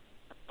elect.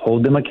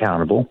 Hold them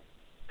accountable.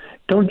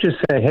 Don't just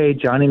say, hey,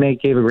 Johnny May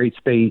gave a great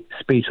speech,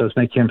 let's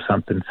make him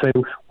something. Say,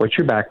 what's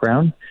your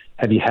background?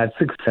 Have you had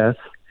success?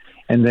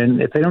 And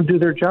then if they don't do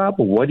their job,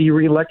 what are you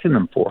reelecting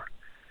them for?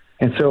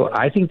 And so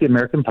I think the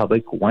American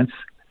public wants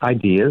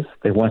ideas.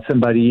 They want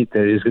somebody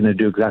that is going to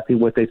do exactly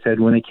what they said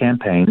when they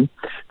campaigned.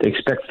 They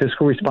expect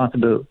fiscal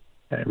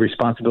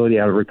responsibility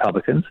out of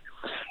Republicans.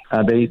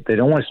 They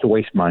don't want us to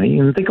waste money.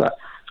 And think about it.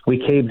 We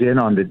caved in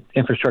on the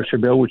infrastructure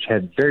bill, which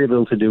had very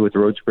little to do with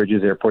roads,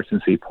 bridges, airports, and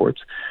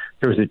seaports.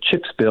 There was a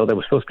CHIPS bill that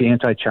was supposed to be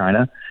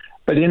anti-China,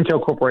 but Intel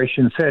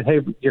Corporation said, "Hey,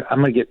 they're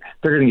going to get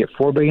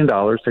 $4 billion.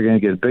 They're going to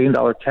get $1 billion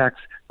tax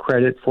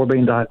credit, $4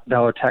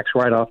 billion tax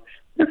write-off.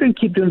 They're going to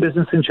keep doing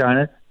business in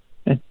China,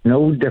 and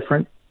no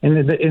different. And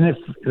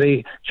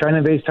if China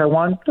invades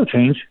Taiwan, no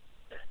change.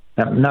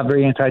 Not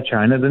very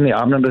anti-China. Then the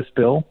omnibus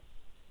bill.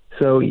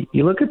 So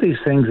you look at these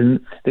things,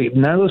 and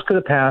none of those could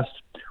have passed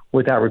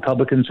without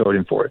Republicans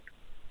voting for it.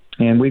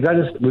 And we've got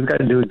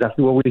to do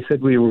exactly what we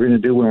said we were going to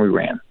do when we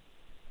ran.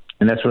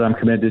 And that's what I'm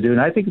committed to do.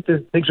 And I think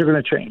things are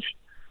going to change.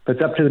 But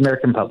it's up to the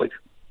American public.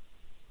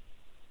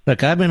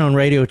 Look, I've been on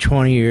radio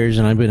 20 years,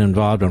 and I've been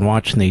involved in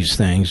watching these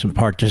things and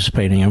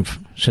participating in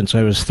them since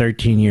I was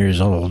 13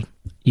 years old.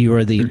 You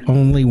are the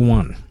only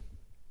one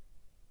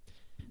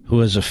who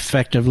has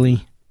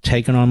effectively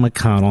taken on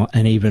McConnell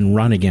and even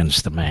run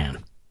against the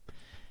man.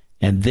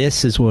 And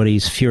this is what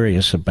he's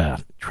furious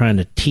about, trying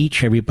to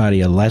teach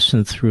everybody a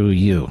lesson through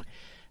you.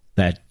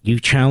 That you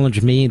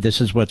challenge me,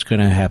 this is what's going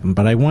to happen.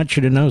 But I want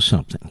you to know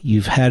something.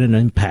 You've had an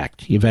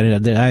impact. I have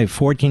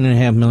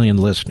 14.5 million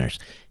listeners.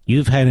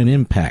 You've had an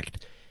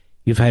impact.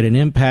 You've had an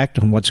impact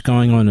on what's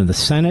going on in the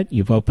Senate.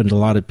 You've opened a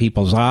lot of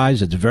people's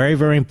eyes. It's very,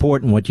 very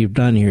important what you've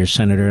done here,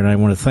 Senator, and I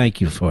want to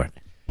thank you for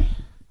it.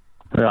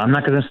 Well, I'm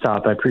not going to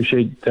stop. I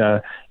appreciate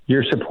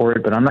your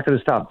support, but I'm not going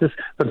to stop.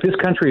 But this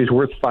country is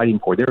worth fighting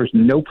for. There is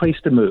no place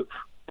to move.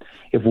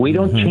 If we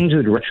don't change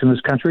the direction of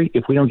this country,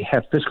 if we don't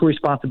have fiscal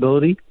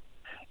responsibility,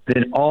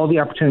 then all the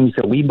opportunities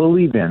that we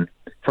believe in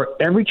for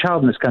every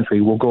child in this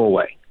country will go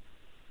away.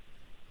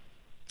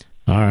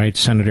 All right,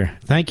 Senator.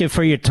 Thank you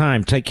for your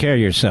time. Take care of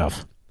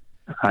yourself.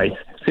 All right.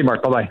 See you,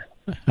 Mark. Bye-bye.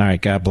 All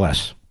right. God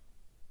bless.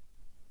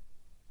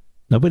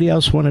 Nobody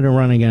else wanted to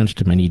run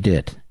against him, and he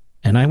did.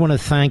 And I want to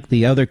thank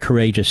the other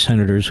courageous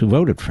senators who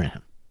voted for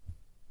him.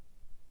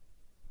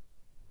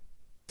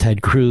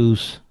 Ted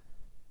Cruz,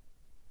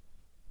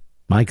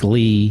 Mike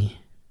Lee.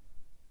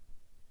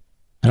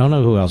 I don't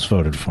know who else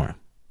voted for him,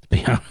 to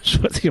be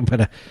honest with you,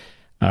 but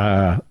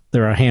there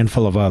are a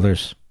handful of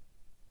others.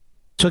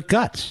 Took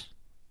guts.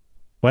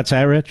 What's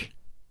that, Rich?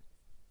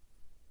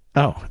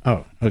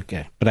 Oh,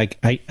 okay. But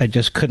I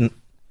just couldn't.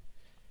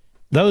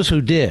 Those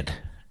who did,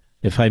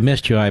 if I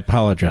missed you, I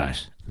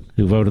apologize,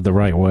 who voted the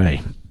right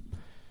way.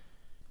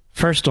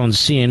 First on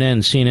CNN.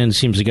 CNN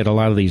seems to get a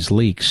lot of these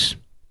leaks.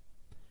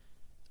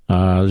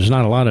 There's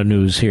not a lot of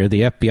news here.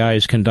 The FBI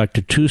has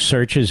conducted 2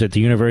 searches at the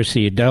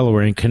University of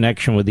Delaware in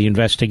connection with the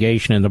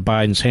investigation into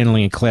Biden's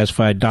handling of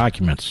classified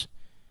documents.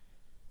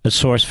 A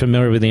source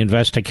familiar with the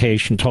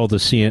investigation told the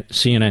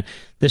CNN,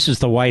 this is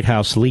the White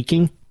House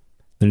leaking.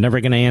 They're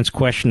never going to answer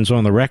questions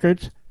on the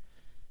record,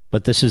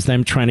 but this is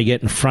them trying to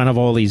get in front of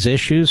all these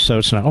issues. So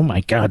it's not, oh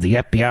my God, the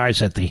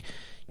FBI's at the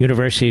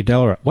University of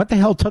Delaware. What the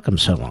hell took them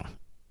so long?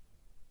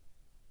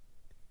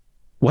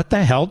 What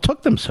the hell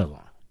took them so long?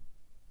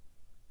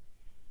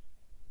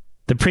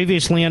 The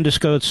previously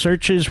undisclosed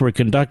searches were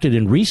conducted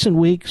in recent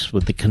weeks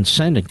with the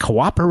consent and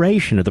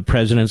cooperation of the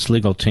president's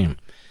legal team.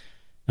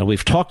 Now,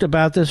 we've talked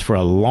about this for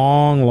a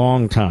long,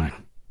 long time.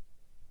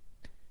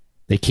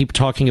 They keep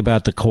talking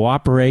about the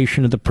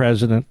cooperation of the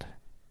president.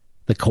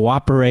 the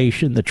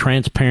cooperation, the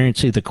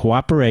transparency, the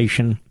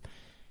cooperation.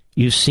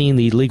 You've seen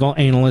the legal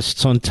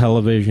analysts on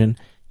television.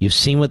 You've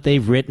seen what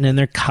they've written in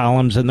their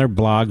columns and their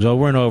blogs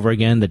over and over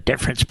again. The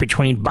difference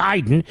between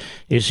Biden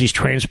is he's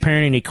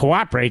transparent and he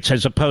cooperates,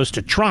 as opposed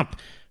to Trump,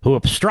 who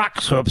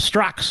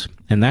obstructs.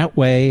 And that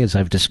way, as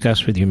I've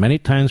discussed with you many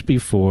times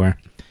before,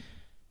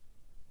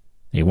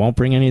 they won't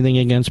bring anything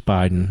against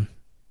Biden.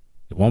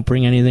 They won't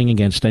bring anything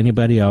against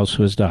anybody else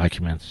who has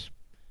documents.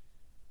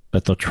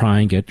 But they'll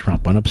try and get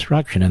Trump on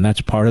obstruction. And that's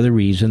part of the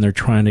reason they're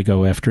trying to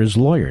go after his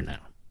lawyer now.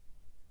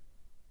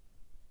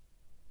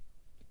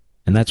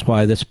 And that's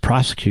why this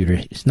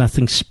prosecutor is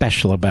nothing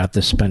special about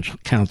this special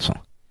counsel.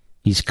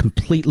 He's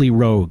completely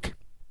rogue.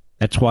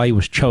 That's why he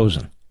was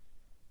chosen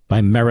by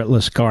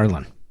Meritless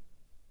Garland.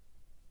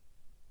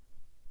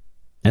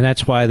 And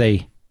that's why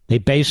they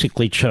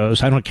basically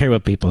chose, I don't care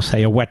what people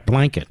say, a wet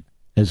blanket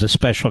as a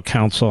special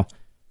counsel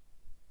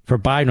for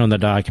Biden on the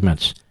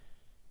documents.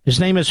 His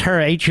name is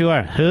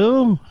H.U.R.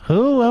 Who?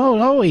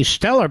 Oh, he's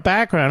stellar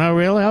background. Oh,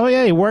 really? Oh,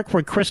 yeah, he worked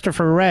for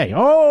Christopher Wray.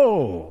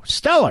 Oh,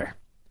 stellar.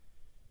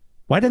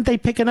 Why didn't they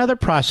pick another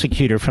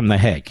prosecutor from The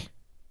Hague?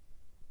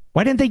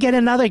 Why didn't they get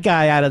another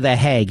guy out of The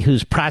Hague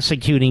who's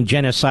prosecuting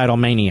genocidal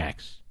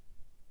maniacs?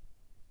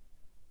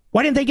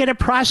 Why didn't they get a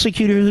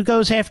prosecutor who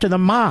goes after the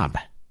mob?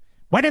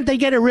 Why didn't they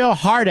get a real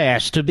hard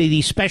ass to be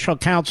the special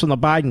counsel in the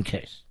Biden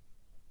case?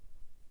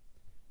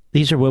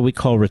 These are what we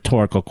call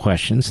rhetorical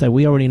questions that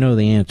we already know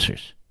the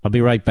answers. I'll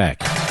be right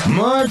back.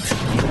 Mark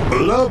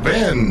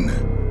Levin.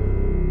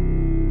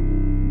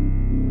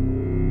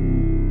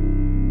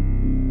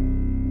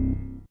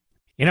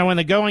 You know, when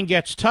the going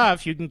gets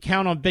tough, you can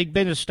count on big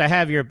business to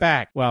have your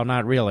back. Well,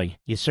 not really.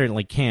 You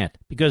certainly can't.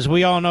 Because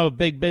we all know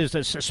big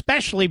business,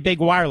 especially big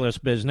wireless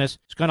business,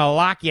 is going to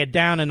lock you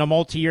down into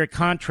multi-year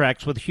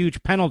contracts with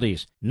huge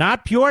penalties.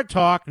 Not Pure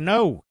Talk,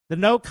 no. The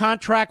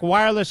no-contract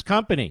wireless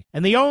company,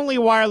 and the only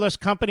wireless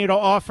company to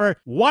offer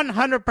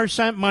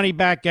 100%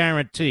 money-back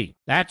guarantee.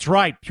 That's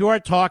right, Pure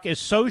Talk is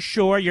so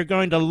sure you're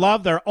going to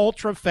love their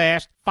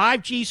ultra-fast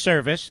 5G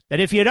service that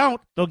if you don't,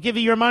 they'll give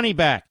you your money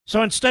back.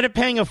 So instead of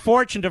paying a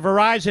fortune to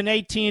Verizon,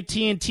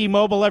 AT&T, and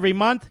T-Mobile every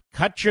month,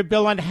 cut your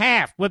bill in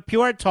half with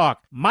Pure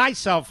Talk, my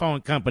cell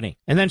phone company,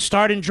 and then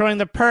start enjoying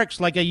the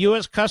perks like a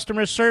U.S.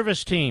 customer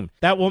service team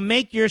that will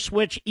make your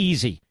switch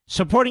easy.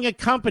 Supporting a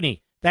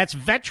company that's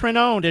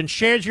veteran-owned and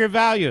shares your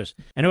values,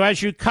 and who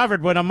has you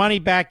covered with a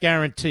money-back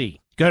guarantee.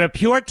 Go to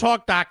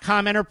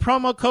puretalk.com, enter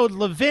promo code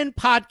Levin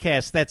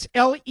Podcast, that's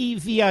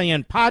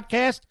Levin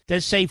Podcast,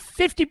 to save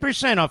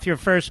 50% off your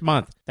first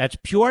month. That's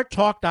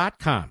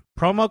puretalk.com,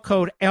 promo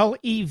code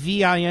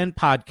Levin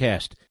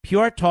Podcast.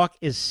 Pure Talk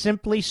is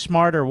simply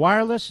smarter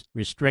wireless.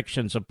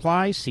 Restrictions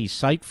apply. See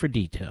site for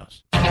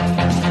details. You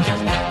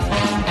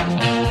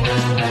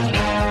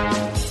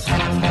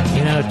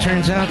know, it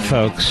turns out,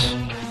 folks,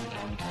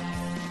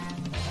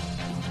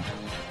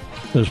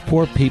 those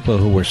poor people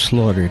who were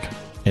slaughtered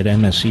at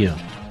MSU,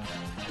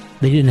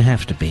 they didn't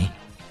have to be.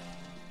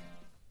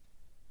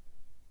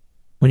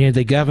 When you had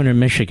the governor of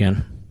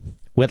Michigan,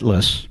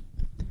 Whitlis,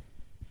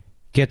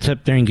 gets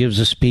up there and gives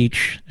a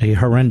speech, a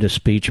horrendous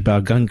speech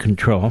about gun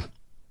control.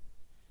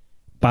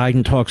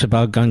 Biden talks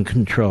about gun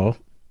control.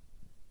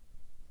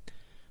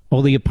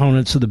 All the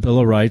opponents of the Bill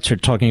of Rights are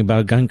talking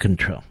about gun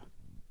control.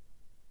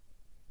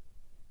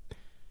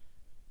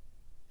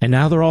 And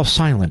now they're all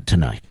silent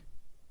tonight.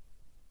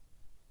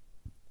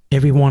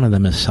 Every one of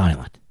them is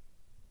silent.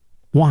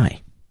 Why?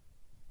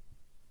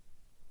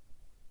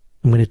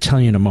 I'm going to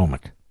tell you in a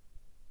moment.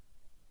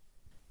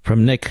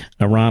 From Nick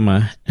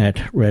Arama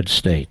at Red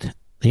State.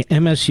 The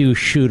MSU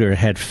shooter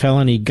had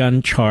felony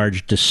gun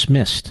charge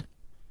dismissed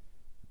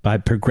by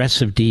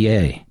progressive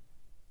DA.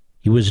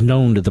 He was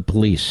known to the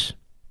police.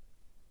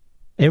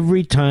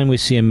 Every time we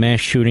see a mass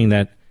shooting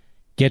that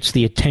gets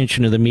the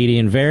attention of the media,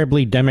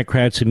 invariably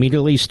Democrats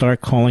immediately start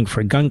calling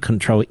for gun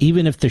control,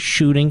 even if the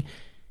shooting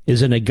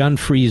is in a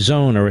gun-free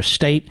zone or a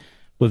state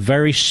with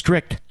very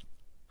strict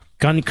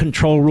gun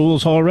control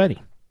rules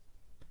already.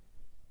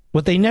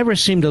 What they never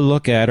seem to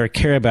look at or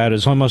care about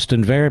is almost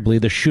invariably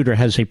the shooter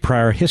has a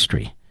prior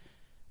history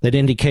that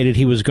indicated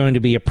he was going to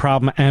be a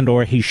problem and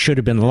or he should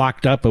have been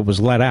locked up but was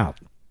let out.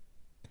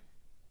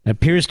 It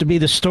appears to be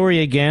the story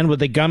again with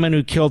the gunman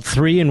who killed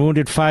 3 and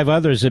wounded 5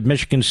 others at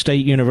Michigan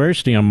State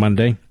University on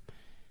Monday.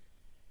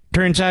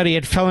 Turns out he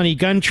had felony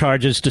gun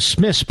charges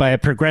dismissed by a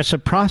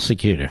progressive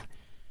prosecutor,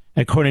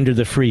 according to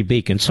the Free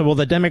Beacon. So will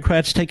the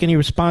Democrats take any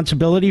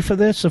responsibility for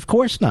this? Of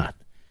course not.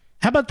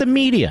 How about the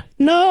media?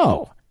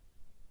 No.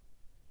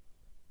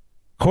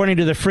 According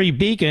to the Free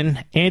Beacon,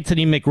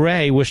 Anthony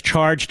McRae was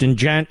charged in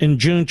June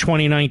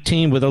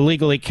 2019 with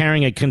illegally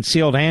carrying a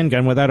concealed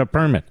handgun without a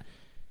permit,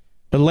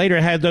 but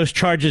later had those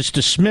charges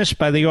dismissed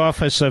by the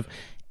office of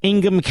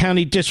Ingham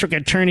County District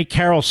Attorney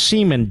Carol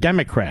Seaman,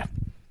 Democrat.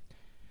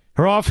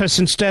 Her office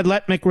instead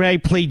let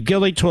McRae plead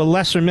guilty to a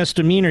lesser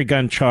misdemeanor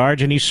gun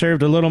charge, and he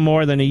served a little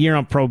more than a year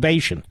on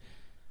probation,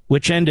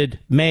 which ended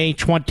May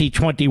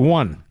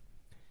 2021.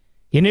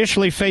 He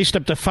initially faced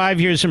up to 5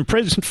 years in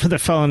prison for the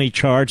felony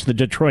charge, the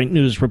Detroit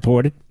News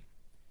reported.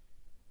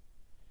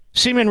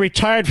 Seaman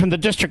retired from the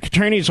district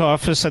attorney's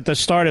office at the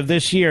start of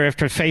this year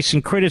after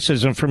facing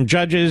criticism from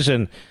judges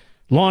and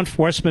law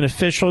enforcement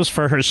officials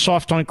for her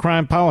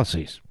soft-on-crime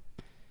policies.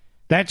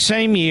 That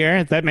same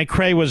year that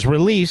McRae was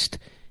released,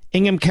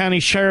 Ingham County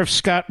Sheriff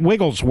Scott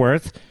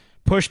Wigglesworth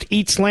pushed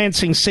East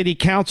Lansing City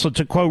Council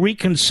to, quote,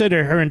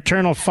 reconsider her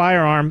internal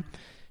firearm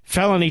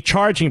felony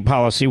charging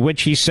policy,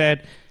 which he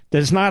said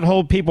does not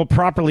hold people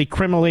properly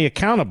criminally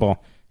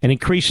accountable and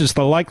increases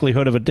the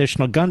likelihood of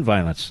additional gun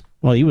violence.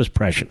 Well, he was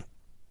prescient.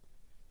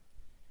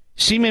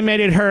 Seaman made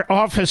it her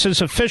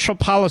office's official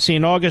policy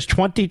in August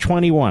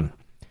 2021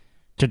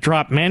 to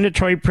drop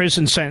mandatory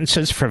prison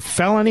sentences for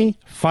felony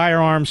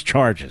firearms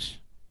charges.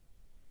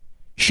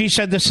 She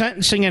said the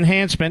sentencing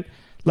enhancement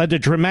led to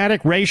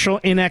dramatic racial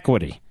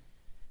inequity.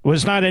 It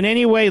was not in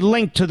any way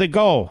linked to the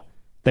goal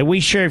that we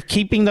share of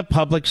keeping the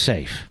public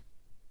safe.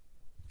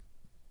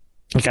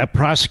 We got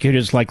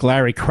prosecutors like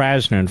Larry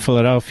Krasner in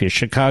Philadelphia,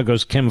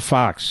 Chicago's Kim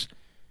Fox,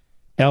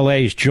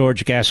 L.A.'s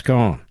George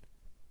Gascon,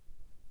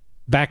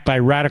 backed by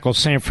radical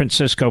San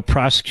Francisco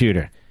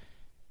prosecutor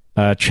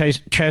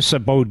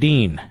Chesa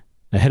Bodine,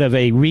 the head of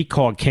a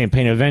recall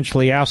campaign,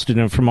 eventually ousted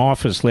him from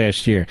office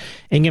last year.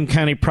 Ingham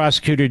County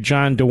prosecutor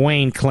John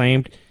DeWayne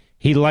claimed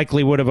he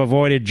likely would have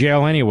avoided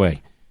jail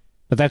anyway.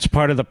 But that's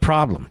part of the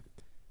problem,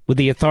 with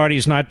the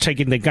authorities not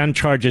taking the gun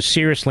charges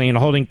seriously and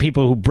holding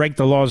people who break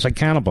the laws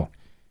accountable,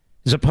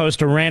 as opposed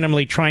to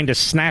randomly trying to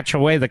snatch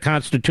away the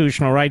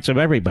constitutional rights of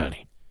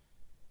everybody.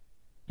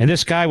 And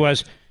this guy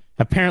was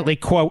apparently,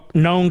 quote,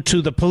 known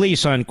to the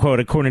police, unquote,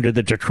 according to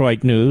the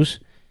Detroit News.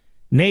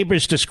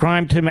 Neighbors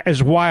described him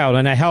as wild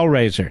and a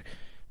hellraiser.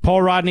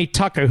 Paul Rodney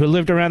Tucker, who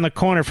lived around the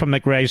corner from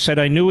McRae, said,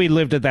 I knew he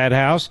lived at that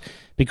house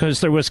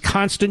because there was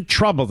constant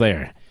trouble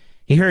there.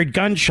 He heard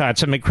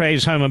gunshots at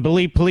McRae's home and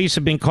believed police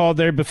had been called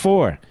there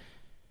before.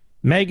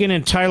 Megan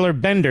and Tyler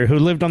Bender, who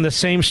lived on the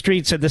same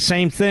street, said the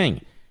same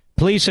thing.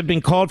 Police had been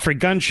called for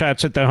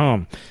gunshots at the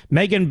home.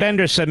 Megan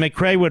Bender said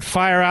McRae would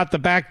fire out the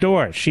back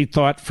door, she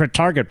thought, for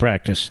target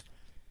practice.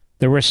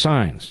 There were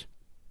signs,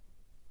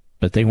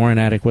 but they weren't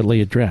adequately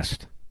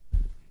addressed.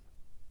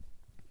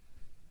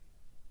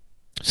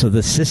 So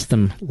the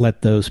system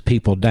let those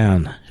people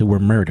down who were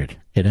murdered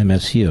at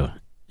MSU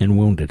and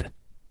wounded.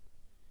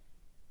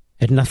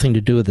 It had nothing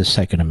to do with the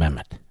Second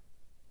Amendment.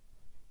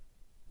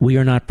 We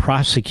are not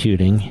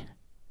prosecuting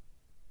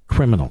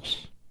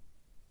criminals.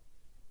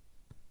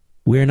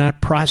 We're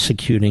not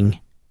prosecuting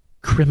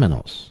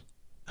criminals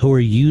who are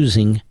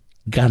using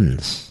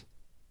guns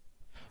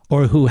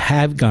or who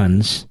have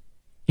guns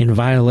in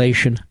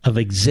violation of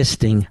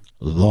existing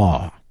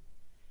law.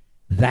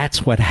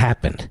 That's what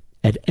happened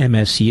at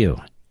MSU.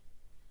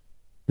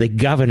 The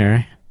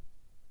governor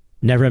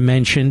never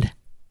mentioned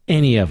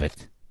any of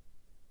it.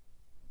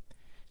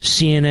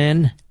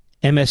 CNN,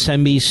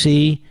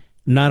 MSNBC,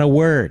 not a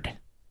word.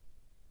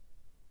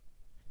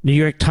 New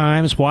York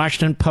Times,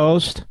 Washington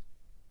Post,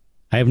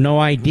 I have no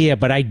idea,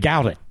 but I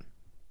doubt it.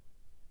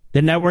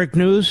 The network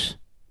news,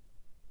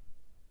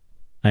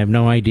 I have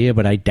no idea,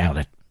 but I doubt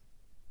it.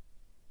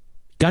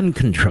 Gun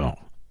control,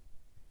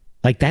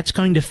 like that's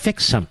going to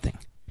fix something.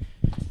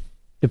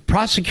 If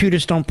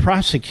prosecutors don't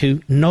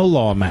prosecute, no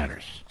law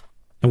matters.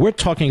 And we're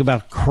talking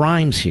about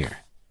crimes here.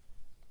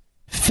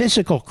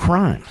 Physical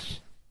crimes.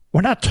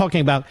 We're not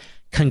talking about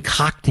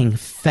concocting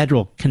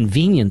federal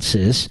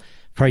conveniences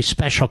for a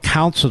special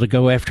counsel to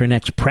go after an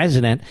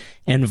ex-president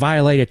and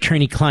violate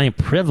attorney-client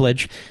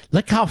privilege.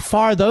 Look how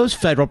far those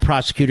federal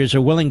prosecutors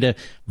are willing to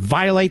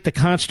violate the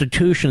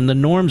Constitution and the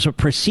norms of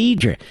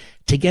procedure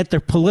to get their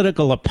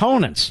political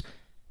opponents.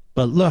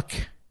 But look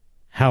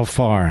how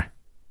far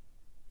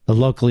the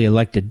locally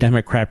elected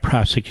Democrat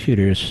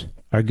prosecutors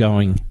are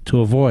going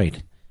to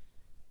avoid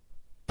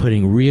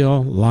putting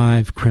real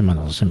live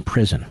criminals in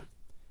prison.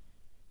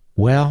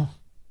 Well,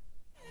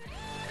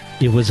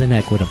 it was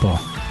inequitable.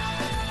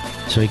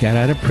 So he got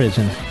out of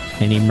prison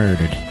and he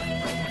murdered.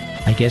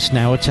 I guess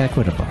now it's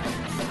equitable.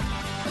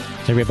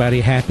 Is everybody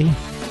happy?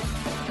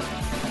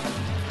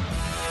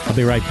 I'll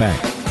be right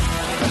back.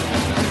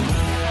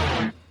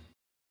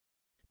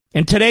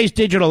 In today's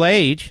digital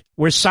age,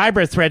 where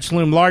cyber threats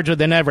loom larger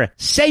than ever,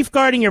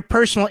 safeguarding your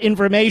personal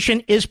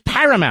information is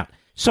paramount.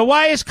 So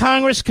why is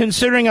Congress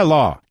considering a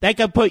law that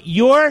could put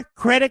your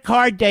credit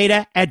card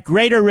data at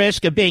greater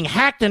risk of being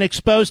hacked and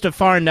exposed to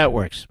foreign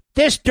networks?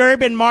 This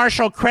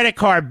Durbin-Marshall credit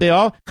card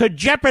bill could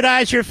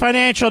jeopardize your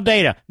financial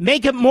data,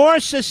 make it more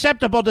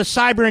susceptible to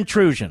cyber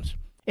intrusions.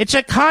 It's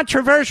a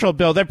controversial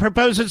bill that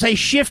proposes a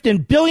shift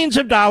in billions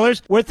of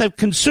dollars worth of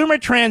consumer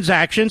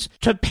transactions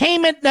to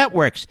payment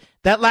networks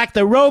that lack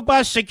the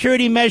robust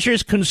security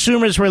measures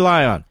consumers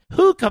rely on.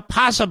 Who could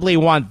possibly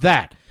want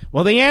that?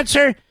 Well, the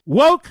answer?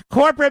 Woke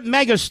corporate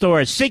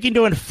megastores seeking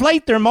to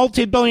inflate their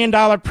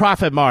multi-billion-dollar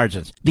profit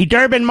margins. The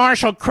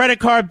Durbin-Marshall credit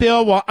card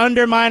bill will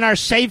undermine our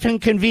safe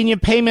and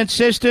convenient payment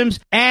systems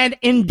and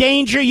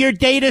endanger your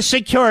data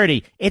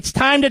security. It's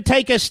time to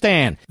take a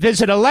stand.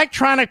 Visit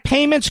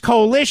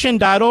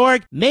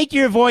electronicpaymentscoalition.org. Make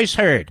your voice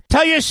heard.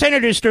 Tell your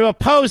senators to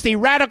oppose the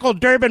radical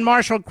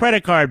Durbin-Marshall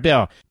credit card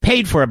bill,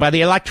 paid for by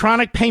the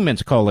Electronic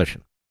Payments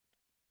Coalition.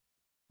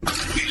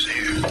 He's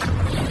here.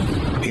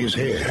 He's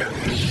here.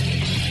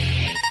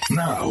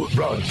 Now,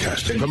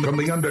 broadcasting from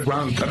the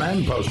underground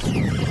command post,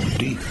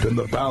 deep in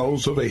the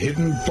bowels of a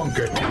hidden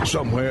bunker,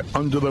 somewhere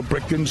under the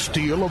brick and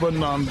steel of a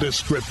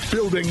nondescript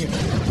building,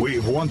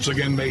 we've once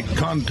again made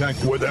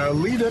contact with our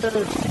leader,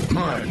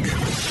 Mark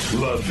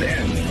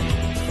Levin.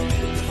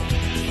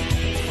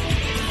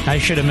 I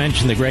should have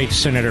mentioned the great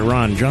Senator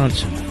Ron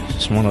Johnson.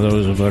 He's one of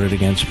those who voted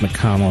against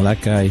McConnell.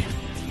 That guy,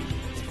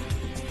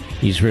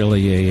 he's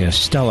really a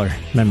stellar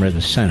member of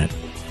the Senate.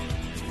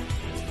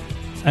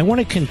 I want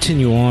to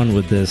continue on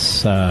with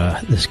this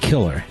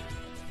killer,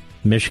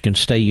 Michigan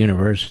State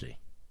University,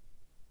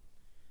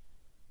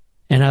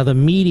 and how the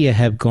media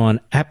have gone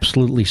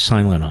absolutely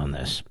silent on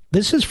this.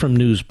 This is from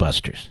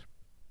Newsbusters.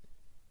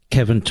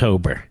 Kevin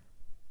Tober.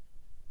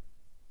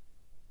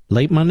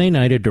 Late Monday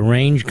night, a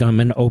deranged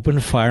gunman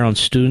opened fire on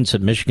students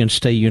at Michigan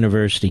State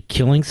University,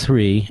 killing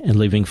 3 and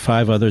leaving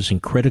 5 others in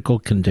critical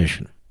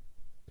condition.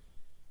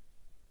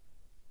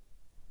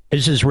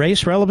 Is his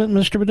race relevant,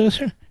 Mr.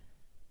 Producer?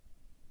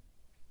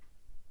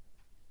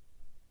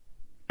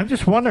 I'm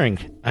just wondering.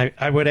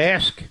 I would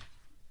ask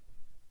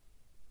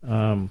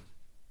Al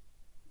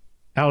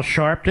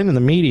Sharpton and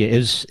the media,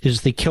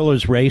 is the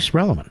killer's race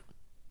relevant?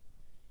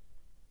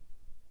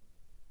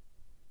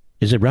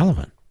 Is it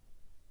relevant?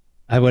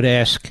 I would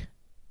ask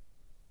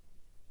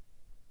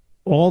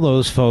all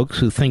those folks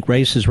who think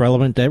race is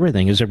relevant to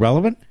everything. Is it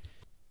relevant?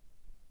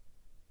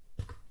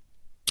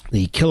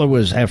 The killer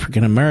was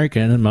African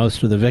American and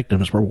most of the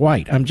victims were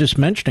white. I'm just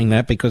mentioning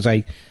that because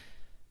I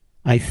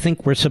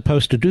think we're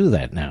supposed to do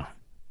that now.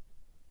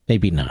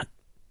 Maybe not.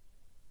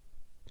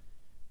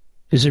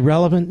 Is it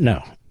relevant?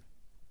 No.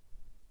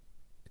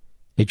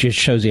 It just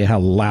shows you how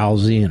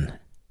lousy and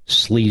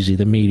sleazy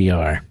the media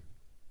are.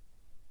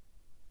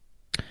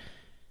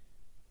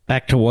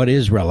 Back to what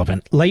is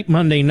relevant. Late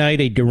Monday night,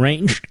 a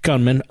deranged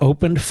gunman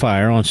opened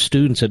fire on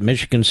students at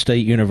Michigan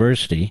State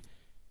University,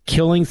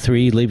 killing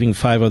 3, leaving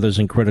 5 others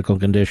in critical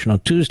condition on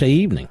Tuesday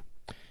evening.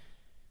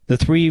 The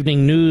 3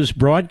 evening news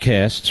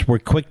broadcasts were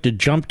quick to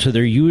jump to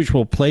their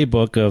usual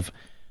playbook of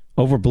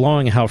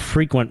overblowing how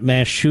frequent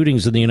mass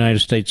shootings in the United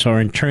States are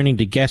and turning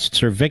to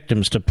guests or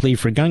victims to plead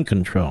for gun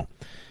control.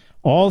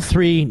 All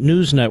 3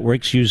 news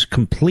networks use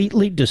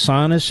completely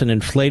dishonest and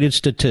inflated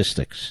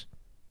statistics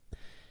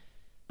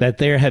that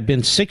there have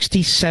been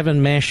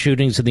 67 mass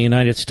shootings in the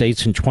United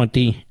States in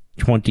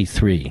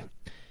 2023.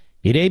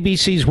 Yet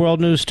ABC's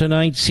World News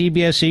Tonight,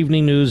 CBS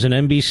Evening News, and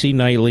NBC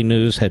Nightly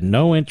News had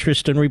no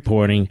interest in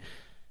reporting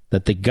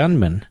that the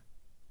gunman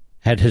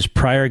had his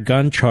prior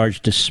gun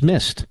charge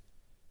dismissed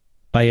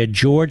by a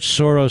George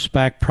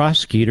Soros-backed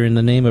prosecutor in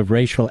the name of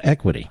racial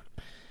equity.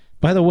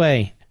 By the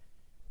way,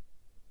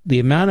 the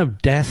amount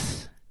of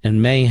death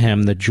and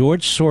mayhem that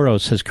George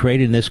Soros has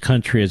created in this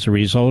country as a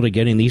result of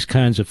getting these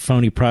kinds of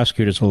phony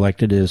prosecutors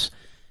elected is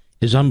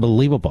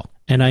unbelievable.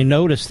 And I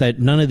noticed that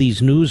none of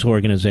these news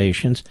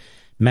organizations,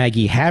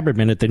 Maggie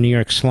Haberman at the New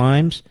York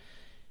Slimes,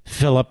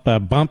 Philip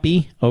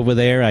Bumpy over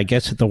there, I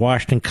guess at the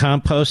Washington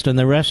Compost, and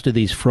the rest of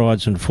these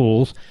frauds and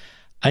fools,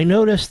 I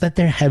noticed that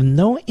they have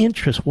no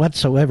interest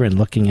whatsoever in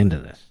looking into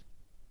this.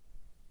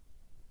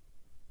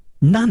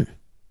 None.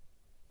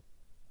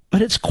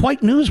 But it's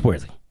quite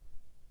newsworthy.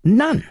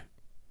 None.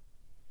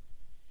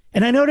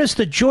 And I noticed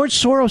that George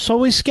Soros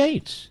always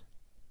skates.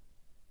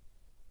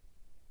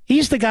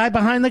 He's the guy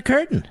behind the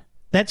curtain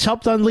that's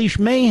helped unleash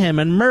mayhem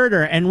and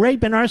murder and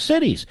rape in our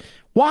cities.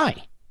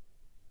 Why?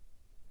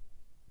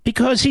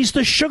 Because he's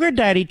the sugar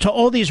daddy to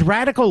all these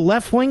radical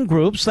left-wing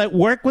groups that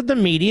work with the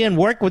media and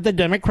work with the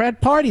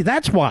Democrat Party.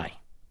 That's why.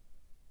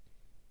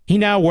 He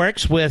now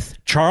works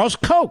with Charles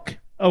Koch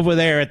over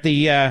there at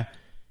the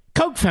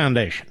Koch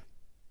Foundation.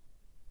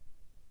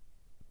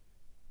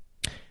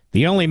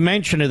 The only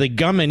mention of the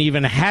gunman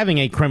even having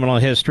a criminal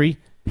history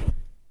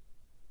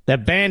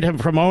that banned him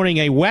from owning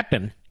a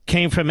weapon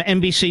came from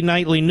NBC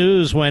Nightly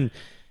News when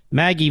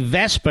Maggie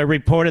Vespa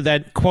reported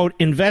that, quote,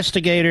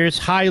 investigators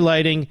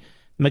highlighting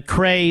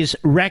McRae's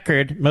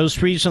record,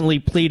 most recently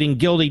pleading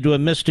guilty to a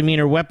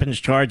misdemeanor weapons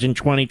charge in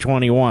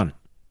 2021.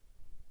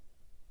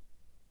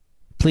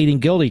 Pleading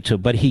guilty to,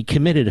 but he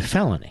committed a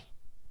felony.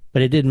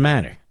 But it didn't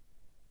matter.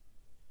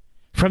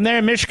 From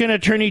there, Michigan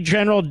Attorney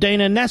General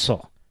Dana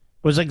Nessel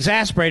was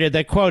exasperated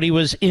that, quote, he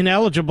was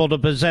ineligible to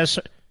possess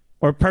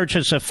or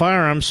purchase a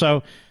firearm.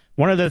 So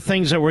one of the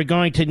things that we're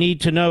going to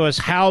need to know is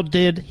how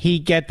did he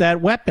get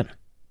that weapon?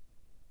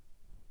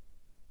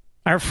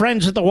 Our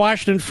friends at the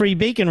Washington Free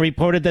Beacon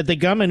reported that the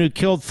gunman who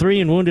killed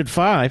 3 and wounded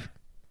 5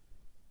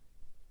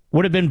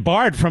 would have been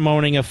barred from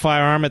owning a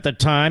firearm at the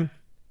time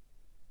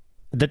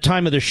of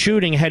the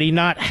shooting had he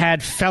not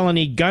had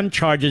felony gun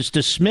charges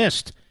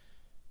dismissed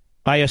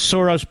by a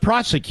Soros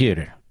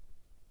prosecutor.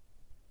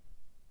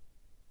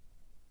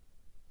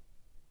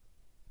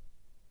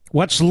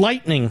 What's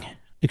lightning,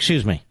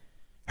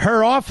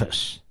 her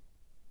office.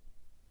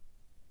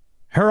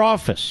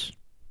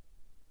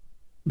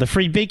 The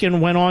Free Beacon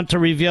went on to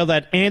reveal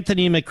that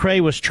Anthony McRae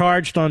was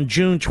charged on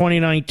June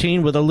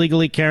 2019 with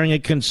illegally carrying a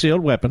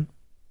concealed weapon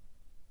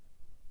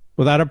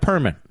without a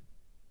permit.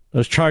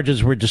 Those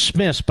charges were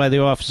dismissed by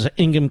the office of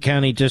Ingham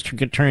County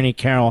District Attorney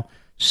Carol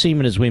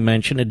Seaman, as we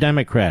mentioned, a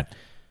Democrat.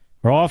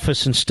 Her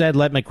office instead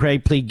let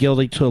McRae plead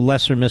guilty to a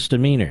lesser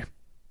misdemeanor.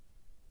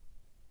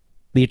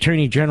 The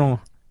Attorney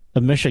General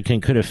of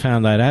Michigan could have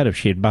found that out if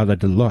she had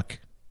bothered to look.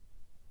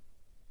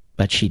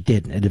 But she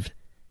didn't.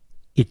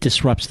 It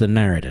disrupts the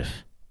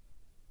narrative.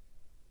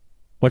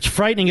 What's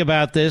frightening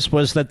about this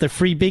was that the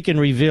Free Beacon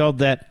revealed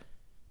that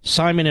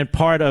Simon is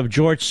part of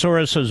George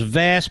Soros'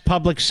 vast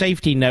public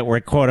safety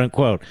network,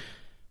 quote-unquote,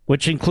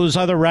 which includes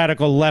other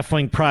radical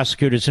left-wing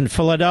prosecutors in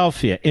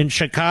Philadelphia, in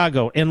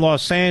Chicago, in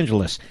Los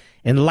Angeles,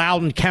 in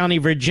Loudoun County,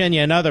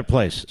 Virginia, and other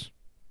places.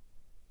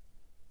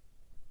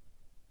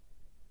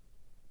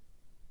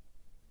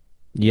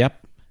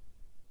 Yep.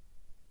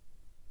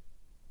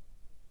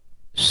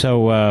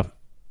 So,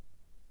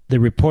 the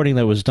reporting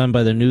that was done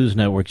by the news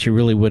networks, you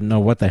really wouldn't know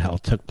what the hell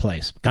took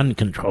place. Gun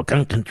control,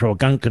 gun control,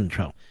 gun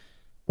control.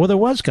 Well, there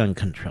was gun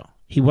control.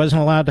 He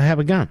wasn't allowed to have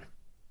a gun.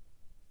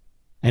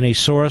 And a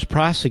Soros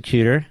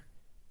prosecutor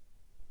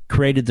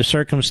created the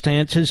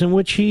circumstances in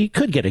which he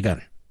could get a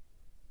gun.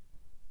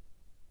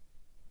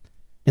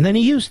 And then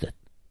he used it.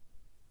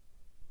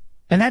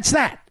 And that's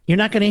that. You're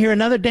not going to hear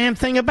another damn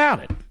thing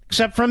about it,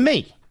 except from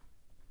me.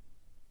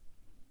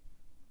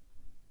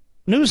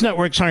 News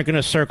networks aren't going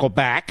to circle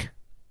back.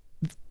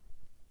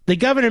 The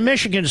governor of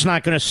Michigan is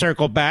not going to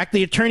circle back.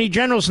 The attorney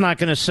general is not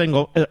going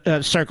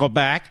to circle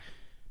back.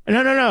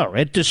 No.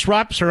 It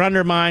disrupts or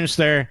undermines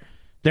their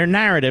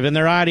narrative and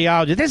their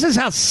ideology. This is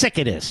how sick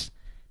it is.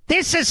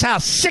 This is how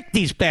sick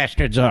these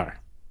bastards are.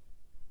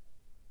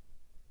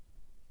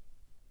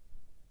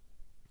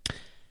 Do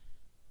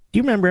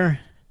you remember,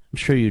 I'm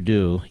sure you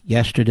do,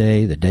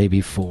 yesterday, the day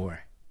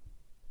before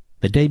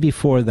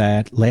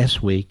that,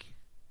 last week,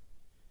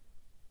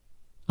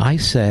 I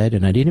said,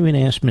 and I didn't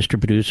even ask Mr.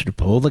 Producer to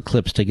pull the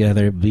clips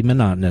together, be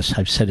monotonous.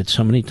 I've said it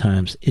so many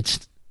times.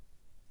 It's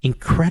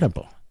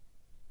incredible.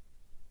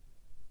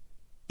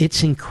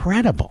 It's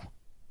incredible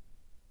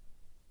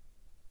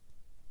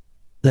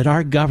that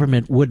our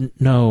government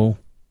wouldn't know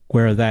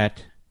where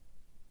that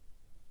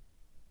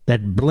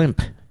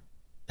blimp,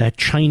 that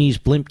Chinese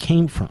blimp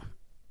came from.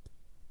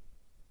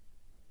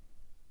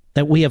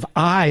 That we have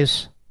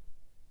eyes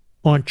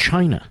on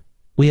China.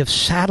 We have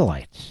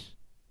satellites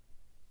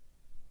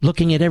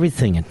looking at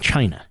everything in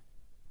China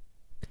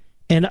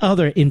and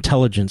other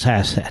intelligence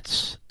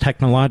assets,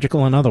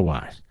 technological and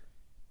otherwise,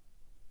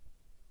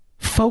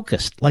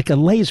 focused like a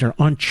laser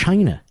on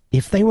China.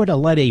 If they were to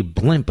let a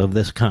blimp of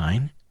this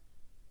kind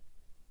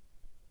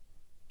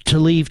to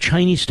leave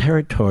Chinese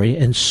territory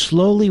and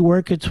slowly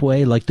work its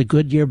way like the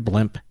Goodyear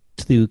blimp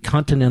to the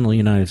continental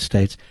United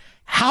States,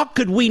 how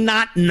could we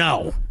not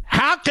know?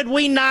 How could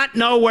we not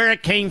know where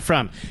it came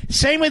from?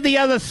 Same with the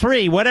other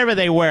three, whatever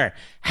they were.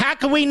 How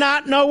could we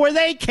not know where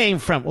they came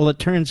from? Well, it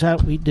turns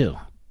out we do.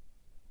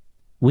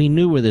 We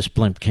knew where this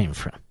blimp came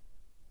from.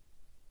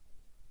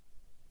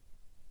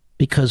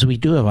 Because we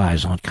do have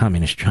eyes on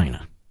communist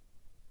China.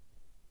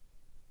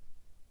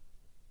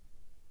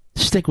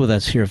 Stick with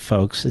us here,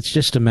 folks. It's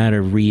just a matter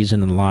of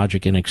reason and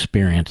logic and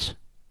experience.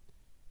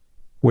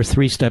 We're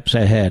 3 steps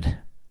ahead.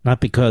 Not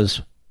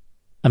because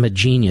I'm a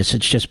genius.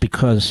 It's just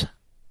because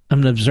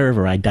I'm an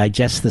observer. I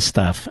digest the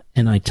stuff,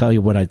 and I tell you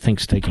what I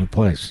think's taking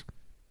place.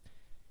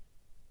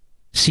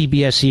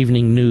 CBS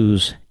Evening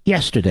News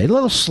yesterday. A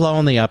little slow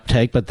on the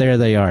uptake, but there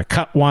they are.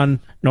 Cut 1,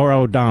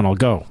 Norah O'Donnell,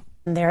 go.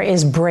 There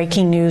is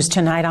breaking news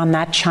tonight on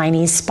that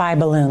Chinese spy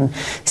balloon.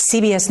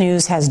 CBS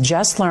News has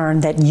just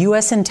learned that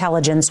U.S.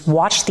 intelligence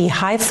watched the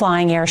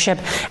high-flying airship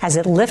as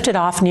it lifted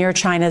off near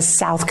China's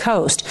south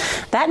coast.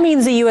 That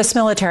means the U.S.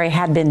 military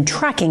had been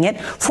tracking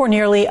it for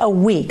nearly a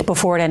week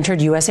before it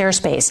entered U.S.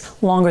 airspace,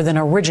 longer than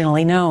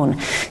originally known.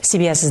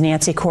 CBS's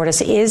Nancy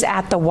Cordes is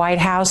at the White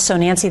House. So,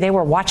 Nancy, they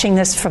were watching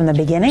this from the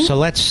beginning? So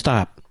let's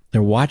stop.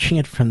 They're watching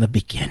it from the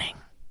beginning.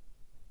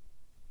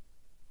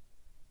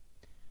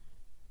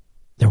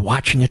 They're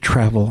watching it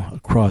travel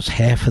across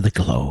half of the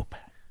globe.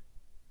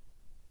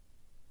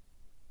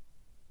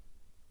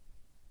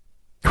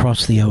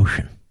 Across the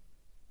ocean.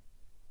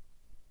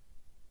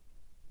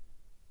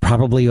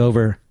 Probably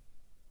over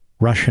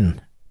Russian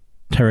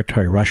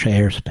territory, Russia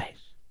airspace.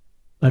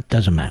 That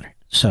doesn't matter.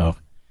 So,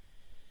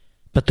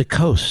 but the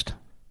coast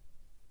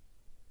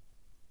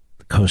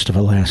of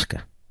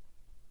Alaska,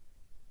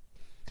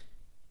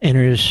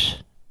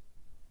 enters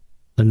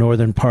the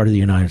northern part of the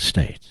United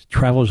States,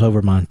 travels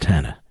over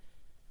Montana,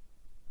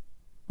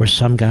 where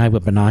some guy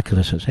with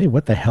binoculars says, hey,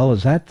 what the hell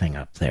is that thing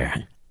up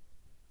there?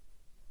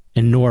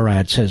 And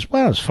NORAD says,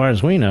 well, as far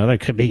as we know, there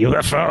could be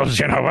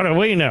UFOs, what do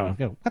we know? I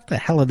go, what the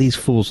hell are these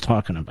fools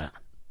talking about?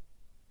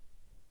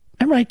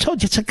 Remember, I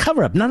told you it's a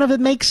cover-up. None of it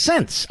makes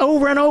sense.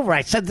 Over and over,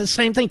 I said the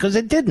same thing, because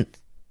it didn't.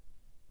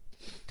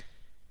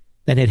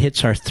 Then it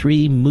hits our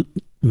 3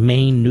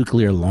 main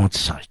nuclear launch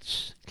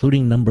sites,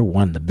 including number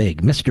 1, the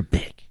big, Mr.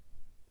 Big.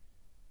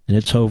 And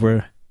it's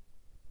over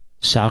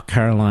South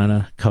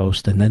Carolina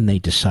coast, and then they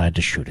decide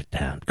to shoot it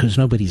down because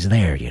nobody's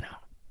there,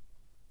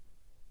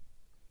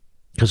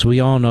 Because we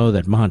all know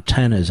that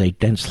Montana is a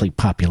densely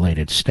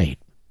populated state.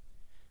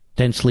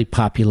 densely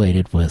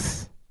populated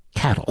with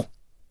cattle.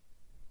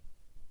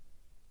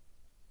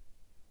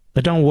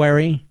 But don't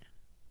worry.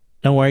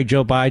 Don't worry,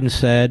 Joe Biden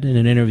said in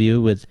an interview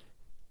with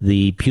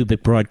the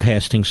Public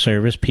Broadcasting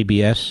Service,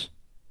 PBS,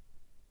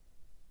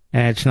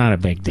 it's not a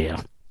big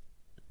deal.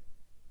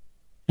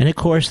 And, of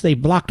course, they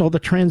blocked all the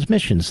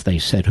transmissions, they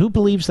said. Who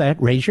believes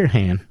that? Raise your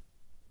hand.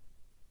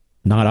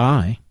 Not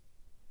I.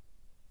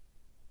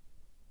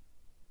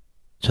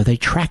 So they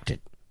tracked it.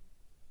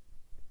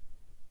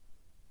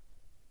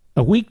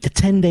 A week to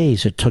 10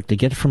 days it took to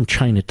get from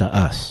China to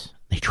us.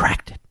 They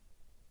tracked it.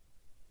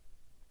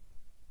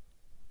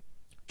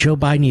 Joe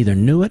Biden either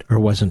knew it or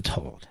wasn't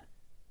told.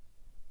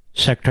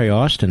 Secretary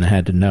Austin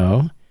had to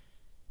know.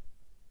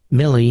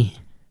 Milley,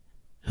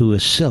 who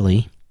is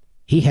silly,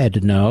 he had to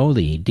know.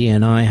 The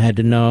DNI had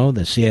to know.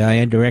 The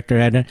CIA director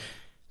had to know.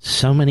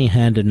 So many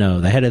had to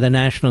know. The head of the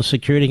National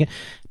Security.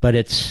 But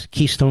it's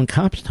Keystone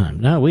Cops time.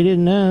 No, we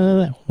didn't know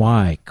that.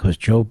 Why? Because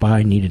Joe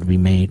Biden needed to be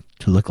made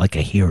to look like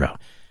a hero.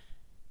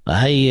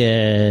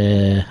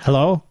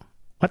 Hello?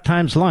 What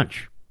time's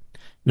lunch?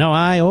 No,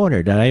 I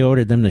ordered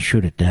them to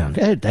shoot it down.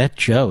 That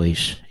Joe,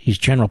 he's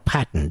General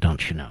Patton,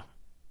 don't you know?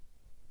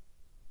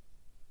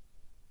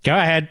 Go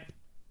ahead.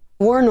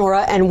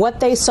 Nora, and what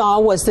they saw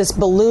was this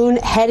balloon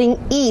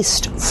heading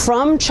east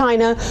from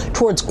China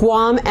towards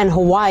Guam and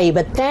Hawaii.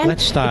 But then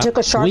Let's stop. It took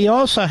a sharp... We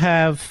also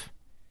have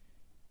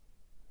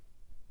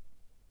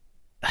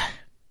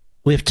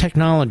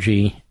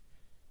technology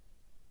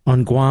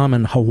on Guam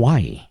and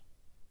Hawaii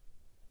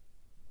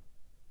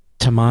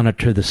to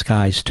monitor the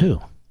skies,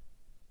 too.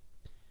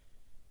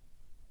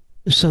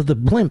 So the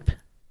blimp,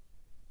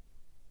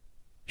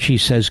 she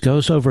says,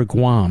 goes over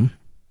Guam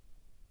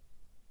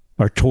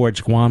or towards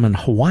Guam and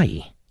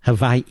Hawaii.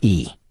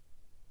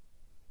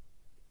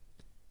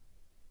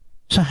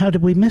 So how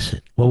did we miss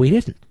it? Well, we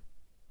didn't.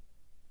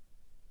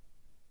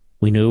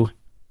 We knew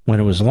when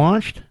it was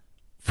launched,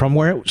 from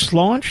where it was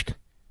launched.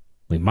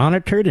 We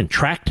monitored and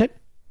tracked it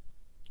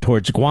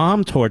towards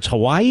Guam, towards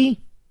Hawaii,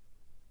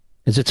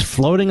 as it's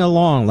floating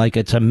along like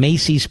it's a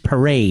Macy's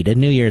parade, a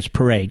New Year's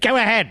parade. Go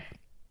ahead.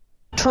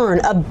 Turn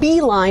a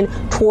beeline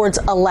towards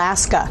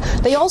Alaska.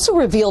 They also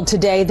revealed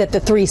today that the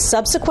 3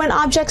 subsequent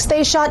objects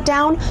they shot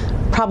down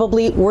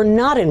probably were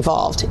not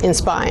involved in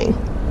spying.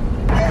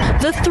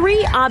 The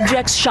 3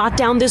 objects shot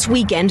down this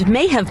weekend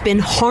may have been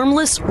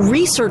harmless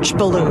research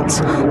balloons.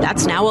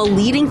 That's now a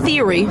leading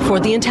theory for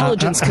the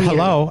intelligence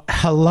community.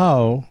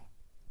 Hello.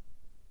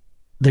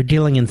 They're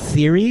dealing in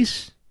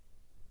theories?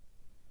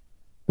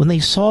 When they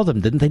saw them,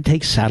 didn't they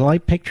take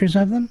satellite pictures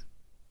of them?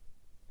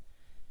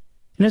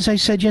 And as I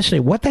said yesterday,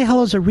 what the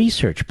hell is a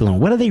research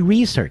balloon? What are they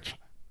researching?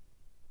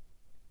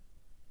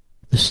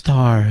 The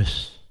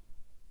stars.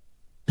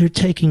 They're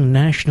taking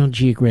National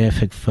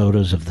Geographic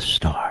photos of the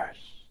stars.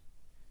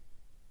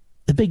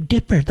 The Big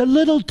Dipper, the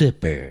Little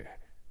Dipper.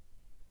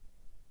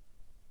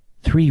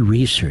 3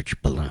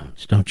 research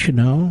balloons, don't you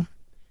know?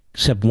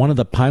 Except one of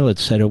the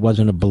pilots said it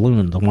wasn't a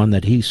balloon, the one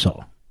that he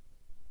saw.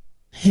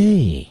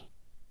 Hey,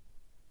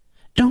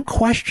 don't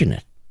question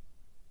it.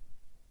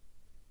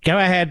 Go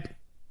ahead.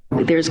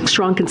 There's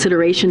strong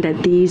consideration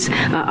that these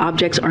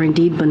objects are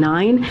indeed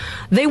benign.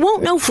 They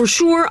won't know for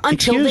sure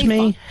until Excuse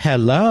me.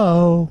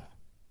 Hello.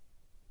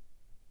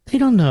 They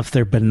don't know if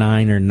they're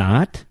benign or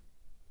not.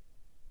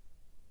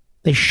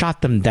 They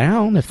shot them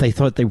down. If they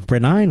thought they were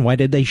benign, why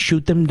did they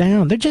shoot them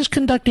down? They're just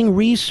conducting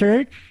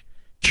research,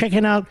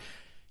 checking out,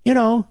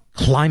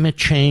 climate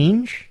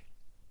change,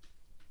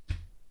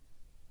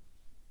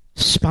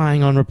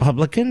 spying on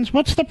Republicans.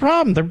 What's the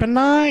problem? They're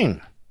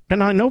benign.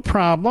 Benign, no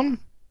problem.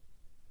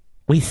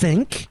 We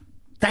think.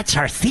 That's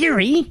our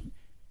theory.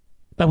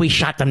 But we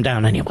shot them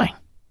down anyway.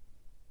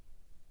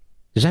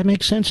 Does that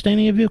make sense to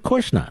any of you? Of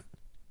course not.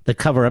 The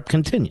cover-up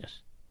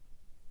continues.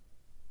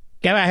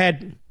 Go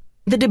ahead.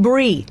 The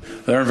debris.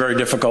 They're in very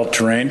difficult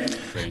terrain.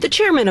 The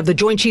chairman of the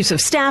Joint Chiefs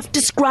of Staff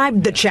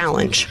described the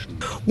challenge.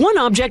 One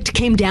object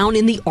came down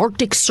in the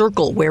Arctic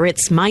Circle, where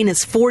it's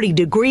minus 40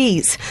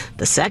 degrees.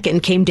 The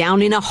second came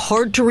down in a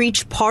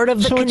hard-to-reach part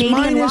of the Canadian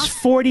it's minus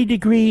 40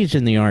 degrees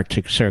in the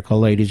Arctic Circle,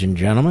 ladies and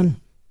gentlemen.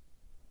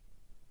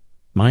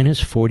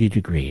 Minus 40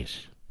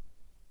 degrees.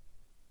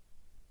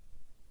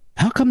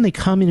 How come the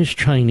communist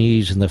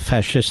Chinese and the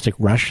fascistic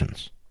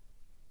Russians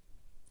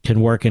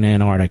can work in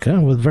Antarctica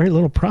with very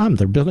little problem?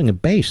 They're building a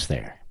base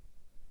there.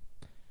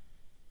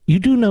 You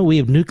do know we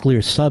have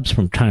nuclear subs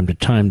from time to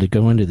time to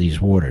go into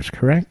these waters,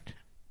 correct?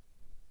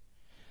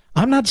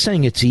 I'm not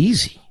saying it's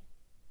easy.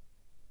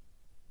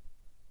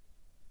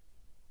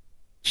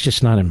 It's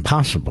just not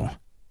impossible.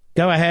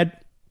 Go ahead.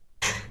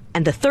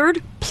 And the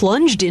third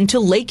plunged into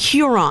Lake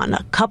Huron,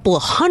 a couple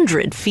of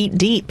 100 feet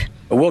deep.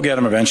 We'll get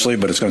them eventually,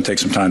 but it's going to take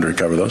some time to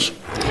recover those.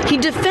 He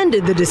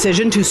defended the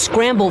decision to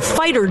scramble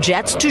fighter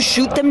jets to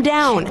shoot them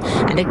down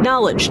and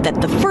acknowledged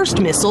that the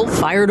first missile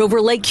fired over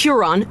Lake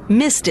Huron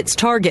missed its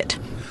target.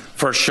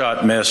 First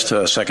shot missed,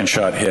 second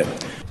shot hit.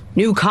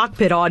 New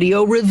cockpit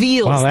audio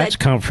reveals that's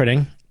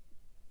comforting.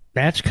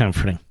 That's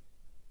comforting.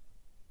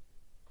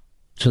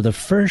 So the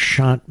first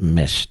shot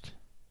missed.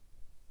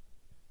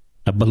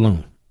 A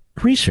balloon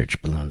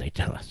research balloon, they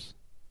tell us.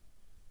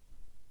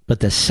 But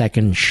the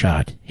second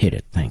shot hit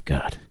it, thank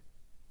God.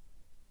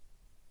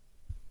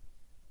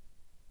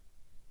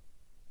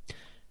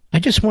 I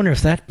just wonder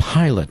if that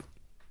pilot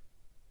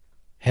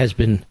has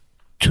been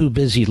too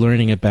busy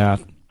learning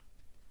about,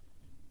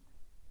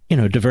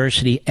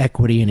 diversity,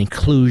 equity, and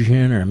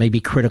inclusion, or maybe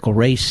critical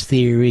race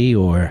theory,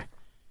 or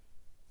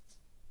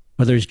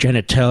whether his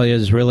genitalia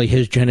is really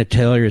his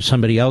genitalia or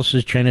somebody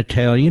else's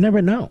genitalia. You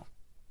never know.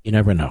 You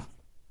never know.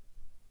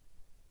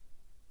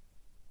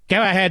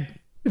 Go ahead.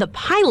 The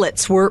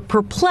pilots were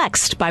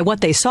perplexed by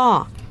what they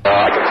saw.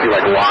 I can see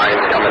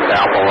lines coming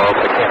down below,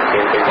 but I can't see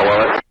anything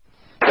below it.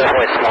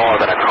 Definitely smaller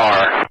than a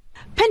car.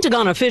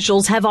 Pentagon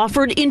officials have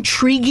offered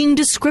intriguing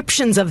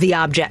descriptions of the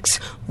objects.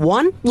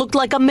 One looked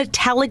like a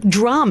metallic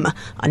drum.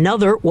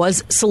 Another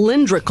was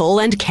cylindrical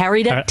and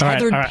carried a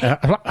tethered...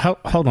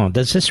 Hold on.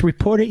 Does this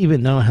reporter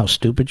even know how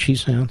stupid she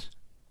sounds?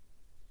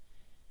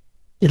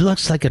 It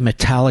looks like a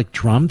metallic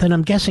drum. Then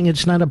I'm guessing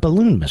it's not a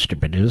balloon, Mr.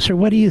 Producer.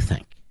 What do you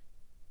think?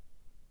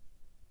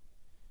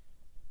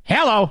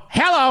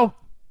 Hello.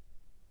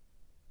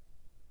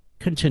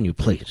 Continue,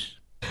 please.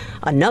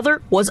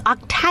 Another was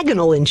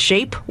octagonal in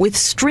shape with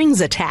strings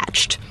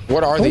attached.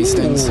 What are these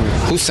things?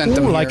 Who sent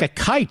them here? Like a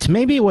kite.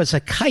 Maybe it was a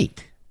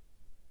kite.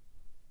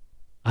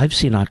 I've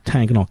seen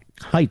octagonal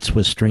kites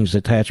with strings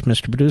attached,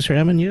 Mr. Producer,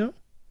 haven't you?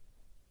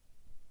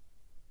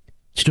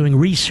 It's doing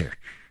research.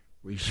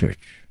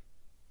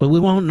 But we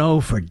won't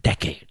know for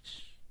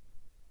decades.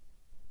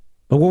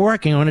 But we're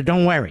working on it,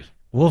 don't worry.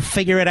 We'll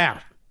figure it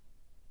out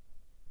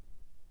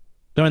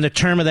during the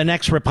term of the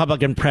next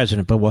Republican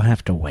president, but we'll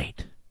have to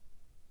wait.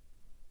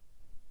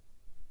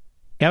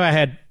 Go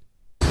ahead.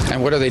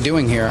 And what are they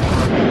doing here?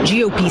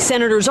 GOP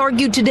senators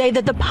argued today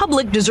that the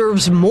public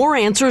deserves more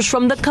answers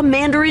from the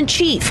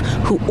commander-in-chief,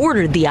 who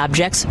ordered the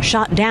objects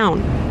shot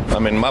down. I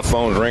mean, my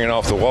phone's ringing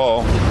off the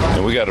wall,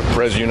 and we got a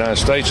president of the United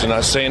States and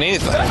not saying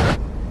anything.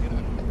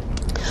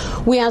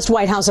 We asked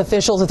White House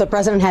officials if the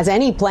president has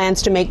any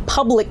plans to make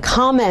public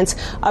comments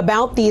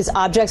about these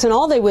objects, and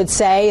all they would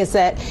say is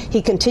that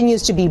he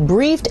continues to be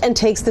briefed and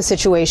takes the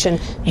situation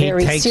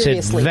very seriously. He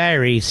takes it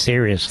very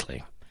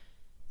seriously.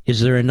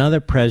 Is there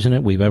another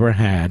president we've ever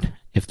had,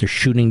 if they're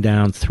shooting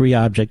down 3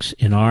 objects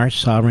in our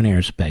sovereign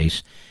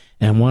airspace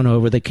and one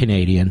over the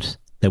Canadians,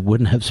 that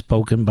wouldn't have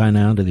spoken by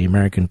now to the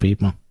American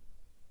people?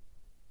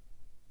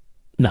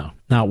 No,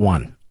 not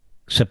one,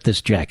 except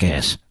this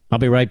jackass. I'll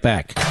be right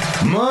back.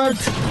 Mark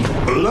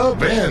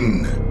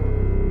Levin.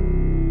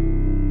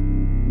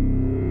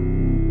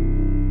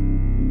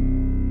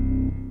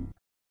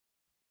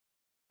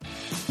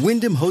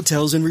 Wyndham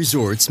Hotels and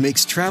Resorts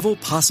makes travel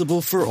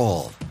possible for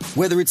all.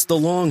 Whether it's the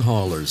long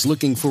haulers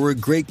looking for a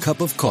great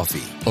cup of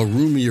coffee, a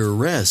roomier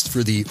rest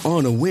for the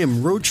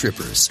on-a-whim road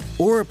trippers,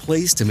 or a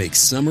place to make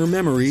summer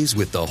memories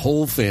with the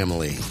whole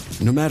family.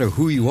 No matter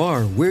who you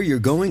are, where you're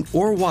going,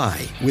 or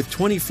why, with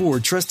 24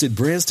 trusted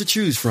brands to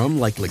choose from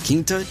like La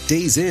Quinta,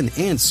 Days Inn,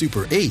 and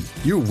Super 8,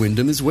 your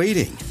Wyndham is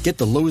waiting. Get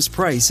the lowest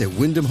price at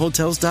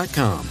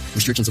WyndhamHotels.com.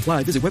 Restrictions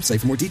apply. Visit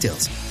website for more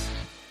details.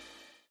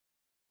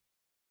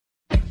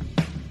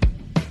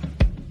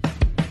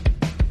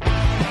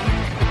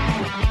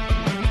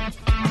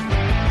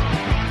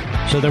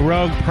 So the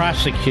rogue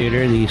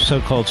prosecutor, the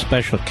so-called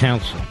special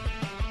counsel,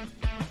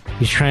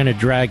 he's trying to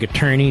drag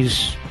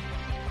attorneys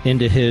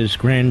into his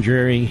grand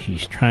jury.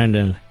 He's trying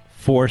to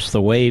force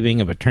the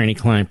waiving of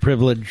attorney-client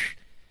privilege,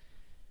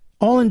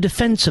 all in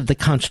defense of the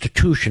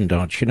Constitution,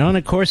 don't you know? And,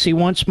 of course, he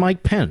wants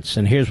Mike Pence.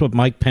 And here's what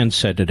Mike Pence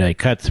said today.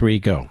 Cut 3,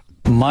 go.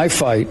 My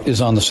fight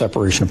is on the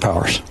separation of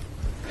powers.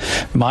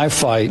 My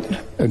fight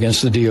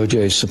against the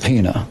DOJ's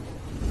subpoena,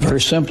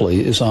 very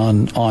simply, is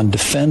on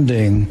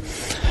defending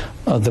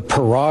the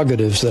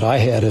prerogatives that I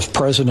had as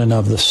president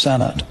of the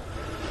Senate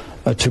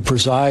to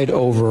preside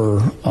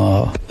over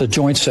the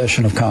joint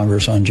session of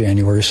Congress on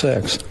January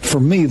 6th. For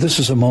me, this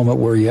is a moment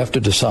where you have to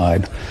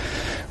decide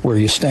where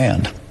you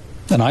stand.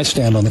 And I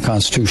stand on the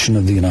Constitution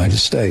of the United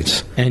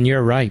States. And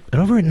you're right. But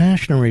over at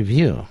National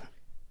Review,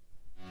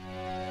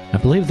 I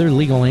believe their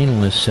legal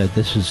analyst said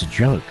this is a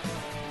joke.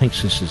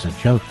 Thinks this is a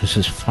joke. This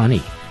is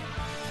funny.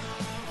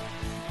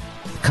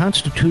 The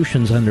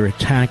Constitution's under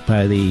attack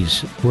by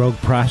these rogue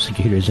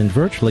prosecutors in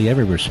virtually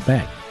every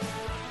respect.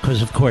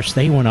 Because, of course,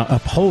 they want to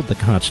uphold the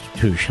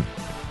Constitution.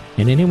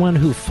 And anyone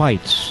who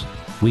fights,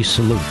 we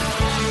salute.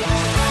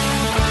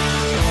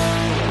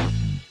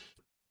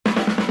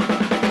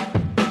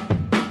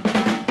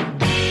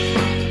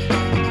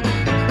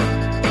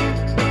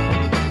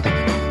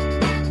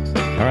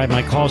 All right,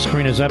 my call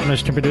screen is up,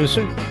 Mr.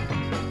 Producer.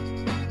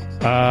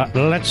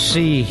 Let's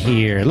see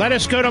here. Let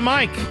us go to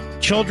Mike.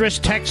 Childress,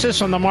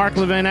 Texas, on the Mark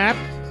Levin app.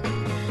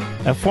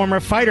 A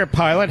former fighter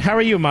pilot. How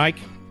are you, Mike?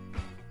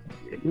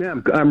 Yeah,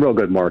 I'm real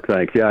good, Mark.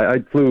 Thanks. Yeah, I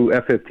flew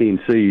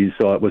F-15Cs,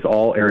 so it was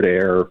all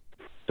air-to-air.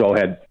 So I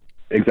had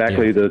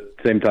exactly the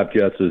same type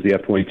jets as the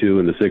F-22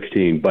 and the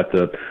 16. But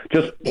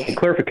just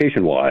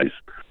clarification-wise,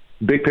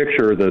 big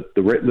picture,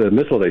 the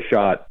missile they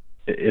shot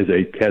has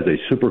a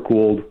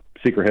super-cooled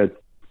seeker head.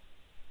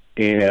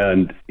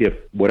 And if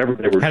whatever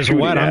they were has shooting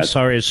what? at, I'm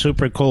sorry, is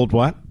super cold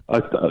what?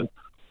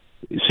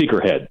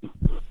 Seeker head.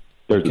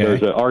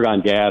 There's an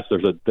argon gas.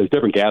 There's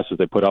different gases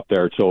they put up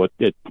there, so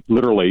it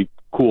literally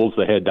cools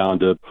the head down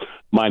to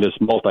minus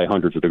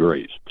multi-hundreds of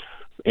degrees.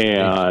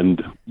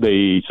 And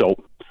so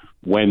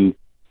when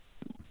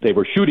they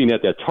were shooting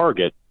at that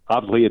target,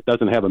 obviously it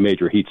doesn't have a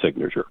major heat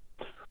signature.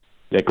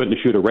 They couldn't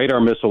shoot a radar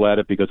missile at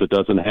it because it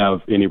doesn't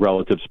have any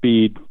relative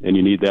speed, and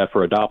you need that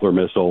for a Doppler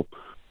missile.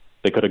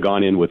 They could have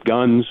gone in with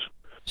guns.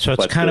 So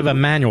it's kind of a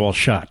manual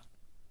shot.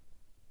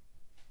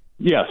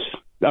 Yes.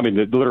 I mean,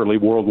 literally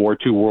World War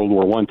II, World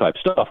War I type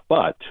stuff.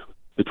 But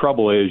the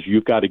trouble is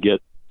you've got to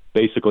get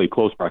basically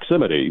close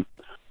proximity,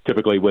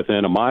 typically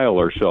within a mile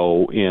or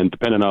so, and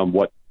depending on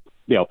what,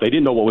 if they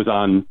didn't know what was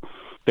on,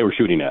 they were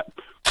shooting at.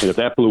 And if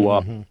that blew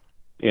up, and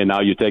now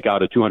you take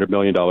out a $200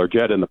 million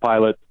jet and the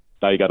pilot,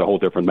 now you got a whole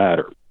different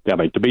matter. I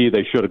mean, to me,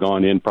 they should have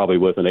gone in probably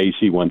with an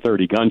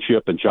AC-130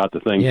 gunship and shot the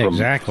thing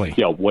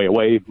from way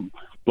away,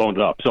 blown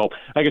it up. So,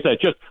 like I said,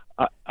 just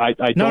I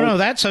don't... No,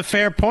 that's a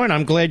fair point.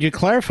 I'm glad you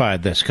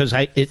clarified this because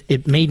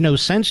it made no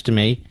sense to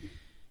me,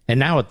 and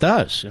now it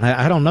does.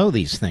 I don't know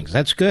these things.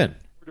 That's good.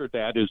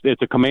 That is,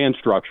 it's a command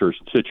structure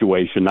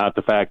situation, not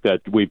the fact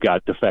that we've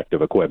got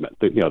defective equipment.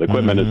 The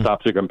equipment is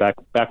top secret.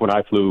 Back when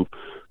I flew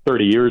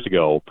 30 years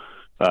ago,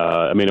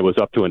 I mean, it was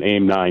up to an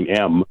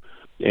AIM-9M.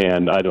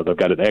 And I don't know, they've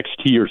got an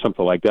XT or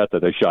something like that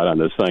they shot on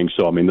this thing.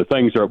 So, I mean, the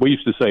things are, we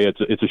used to say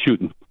it's a shoot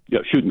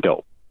and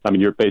kill. I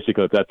mean, you're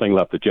basically, if that thing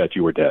left the jet,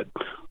 you were dead.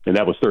 And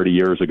that was 30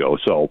 years ago.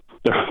 So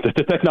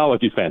the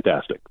technology is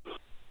fantastic.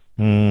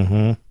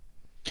 Mm-hmm.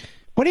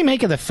 What do you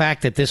make of the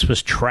fact that this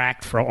was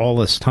tracked for all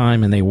this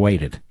time and they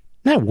waited?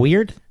 Isn't that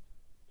weird?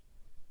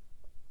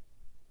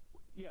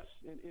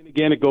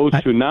 Again, it goes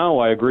to now,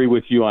 I agree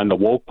with you on the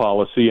woke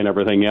policy and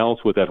everything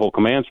else with that whole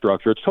command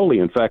structure. It's totally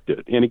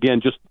infected. And again,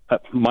 just a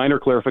minor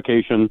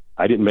clarification.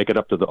 I didn't make it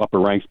up to the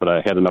upper ranks, but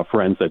I had enough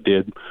friends that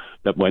did,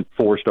 that went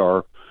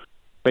 4-star.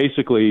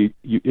 Basically,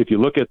 if you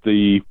look at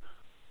the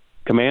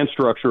command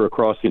structure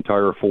across the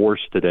entire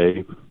force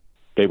today,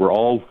 they were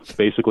all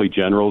basically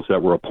generals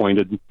that were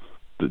appointed.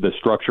 The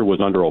structure was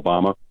under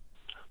Obama.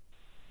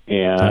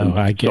 And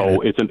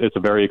it's a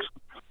very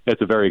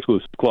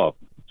exclusive club.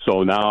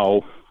 So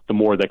now, the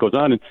more that goes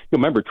on, and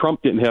remember,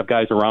 Trump didn't have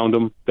guys around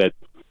him that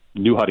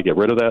knew how to get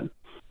rid of that,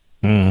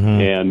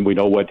 and we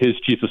know what his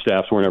chiefs of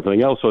staffs were and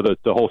everything else. So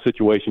the whole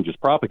situation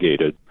just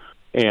propagated,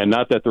 and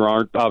not that there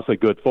aren't obviously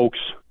good folks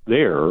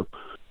there,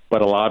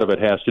 but a lot of it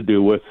has to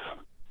do with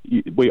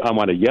I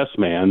want a yes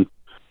man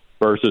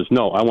versus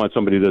no, I want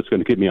somebody that's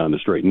going to keep me on the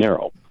straight and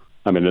narrow.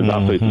 I mean, it's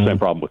obviously the same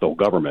problem with the whole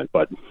government,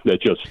 but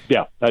it just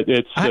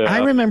it's.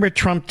 I remember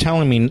Trump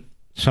telling me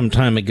some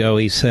time ago.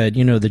 He said,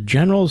 the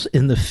generals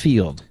in the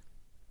field,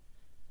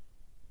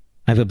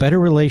 I have a better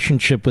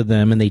relationship with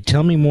them, and they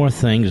tell me more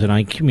things, and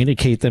I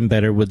communicate them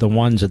better with the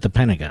ones at the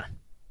Pentagon.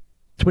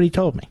 That's what he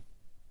told me.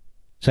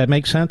 Does that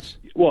make sense?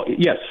 Well,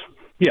 yes,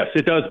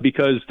 it does,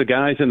 because the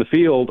guys in the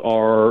field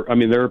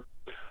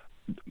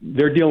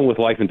they're dealing with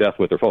life and death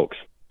with their folks.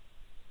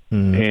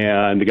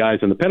 And the guys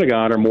in the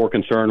Pentagon are more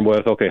concerned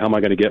with, okay, how am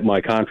I going to get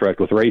my contract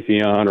with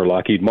Raytheon or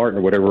Lockheed Martin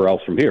or whatever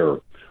else from here?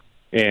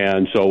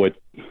 And so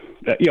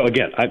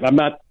again, I'm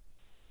not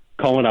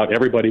calling out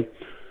everybody,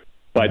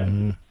 but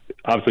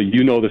obviously,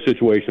 the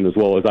situation as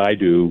well as I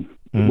do.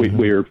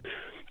 We're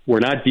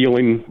not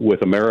dealing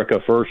with America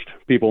first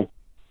people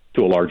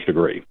to a large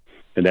degree,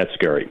 and that's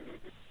scary.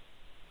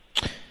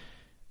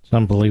 It's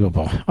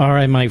unbelievable. All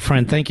right, my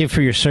friend, thank you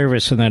for your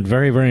service and that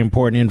very, very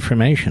important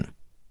information.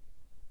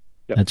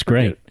 Yep, that's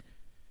great.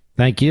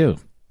 Thank you.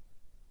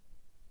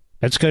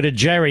 Let's go to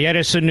Jerry,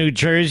 Edison, New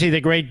Jersey,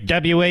 the great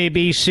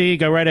WABC.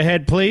 Go right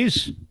ahead,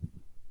 please.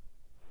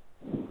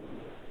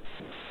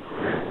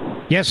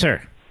 Yes,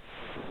 sir.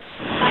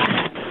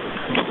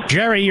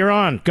 Jerry, you're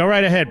on. Go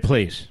right ahead,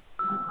 please.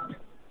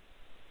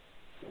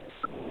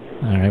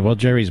 All right, well,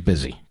 Jerry's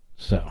busy,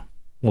 so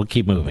we'll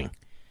keep moving.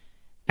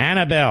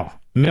 Annabelle,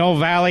 Mill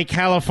Valley,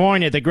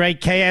 California, the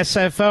great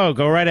KSFO.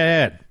 Go right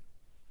ahead.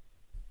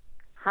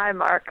 Hi,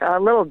 Mark. A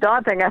little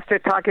daunting after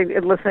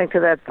listening to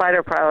that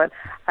fighter pilot.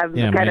 I'm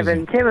kind of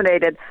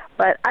intimidated,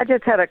 but I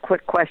just had a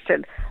quick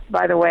question.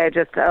 By the way, I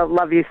just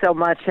love you so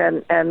much,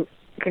 and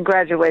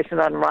congratulations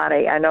on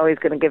Ronnie. I know he's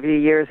going to give you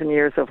years and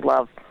years of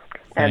love.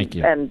 Thank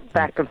you. And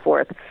back and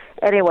forth.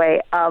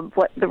 Anyway,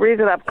 the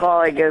reason I'm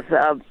calling is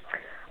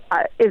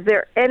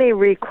there any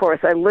recourse?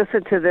 I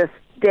listen to this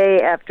day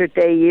after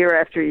day, year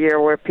after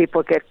year, where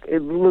people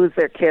lose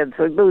their kids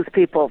or lose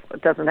people.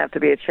 It doesn't have to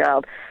be a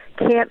child.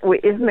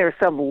 Isn't there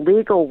some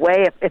legal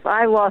way? If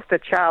I lost a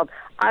child,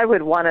 I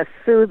would want to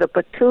sue the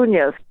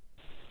Petunias,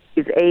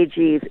 these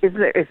AGs.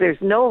 Is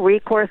there's no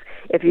recourse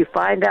if you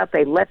find out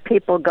they let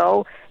people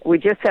go? We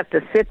just have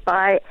to sit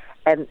by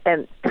and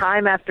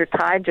time after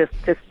time just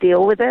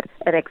deal with it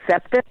and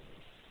accept it?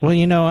 Well,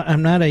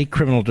 I'm not a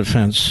criminal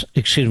defense,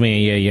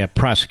 a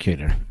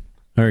prosecutor,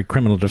 or a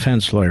criminal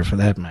defense lawyer for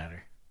that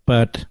matter.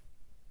 But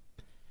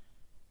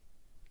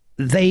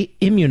they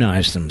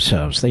immunize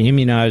themselves. They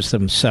immunize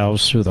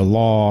themselves through the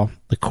law.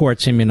 The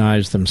courts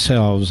immunize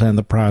themselves and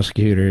the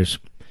prosecutors.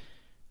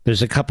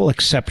 There's a couple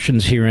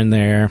exceptions here and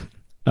there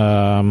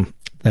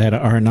that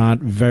are not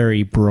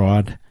very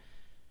broad,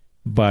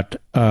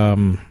 but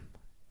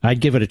I'd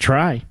give it a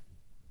try.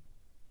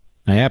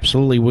 I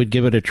absolutely would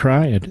give it a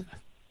try.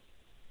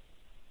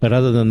 But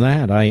other than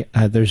that,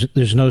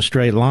 there's no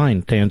straight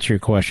line to answer your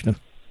question.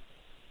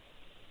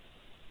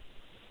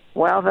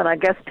 Well, then I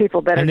guess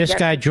people better. And this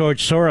guy,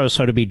 George Soros,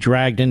 ought to be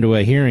dragged into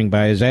a hearing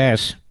by his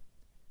ass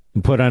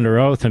and put under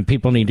oath, and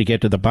people need to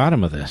get to the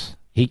bottom of this.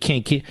 He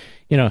can't keep,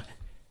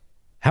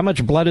 how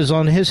much blood is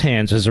on his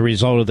hands as a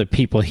result of the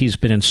people he's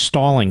been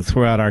installing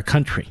throughout our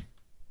country?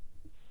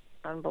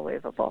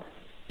 Unbelievable.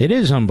 It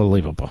is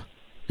unbelievable.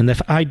 And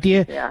the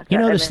idea,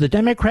 the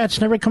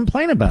Democrats never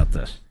complain about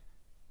this.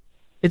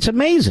 It's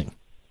amazing.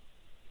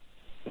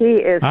 He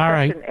is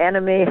an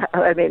enemy.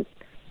 I mean,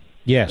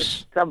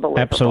 yes, it's unbelievable.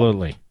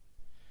 Absolutely.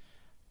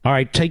 All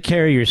right, take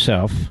care of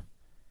yourself.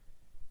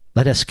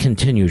 Let us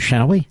continue,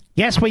 shall we?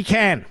 Yes, we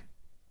can.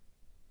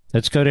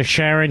 Let's go to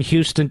Sharon,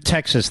 Houston,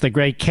 Texas, the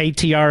great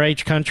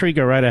KTRH country.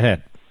 Go right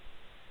ahead.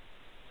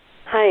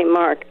 Hi,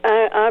 Mark.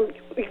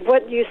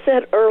 What you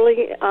said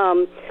early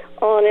on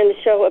in the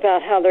show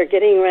about how they're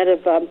getting rid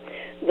of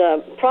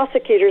the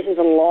prosecutors and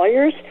the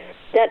lawyers,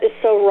 that is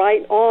so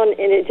right on,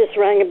 and it just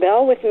rang a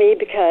bell with me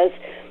because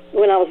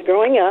when I was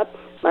growing up,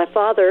 my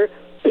father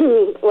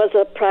was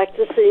a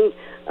practicing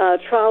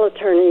trial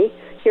attorney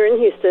here in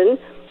Houston,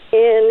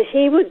 and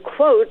he would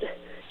quote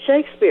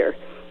Shakespeare.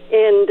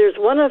 And there's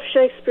one of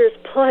Shakespeare's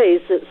plays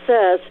that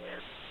says,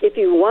 if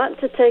you want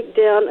to take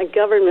down a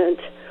government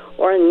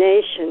or a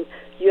nation,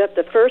 you have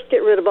to first get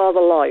rid of all the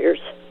lawyers.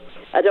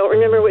 I don't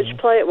remember which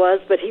play it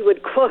was, but he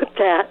would quote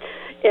that,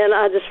 and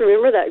I just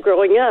remember that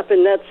growing up,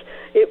 and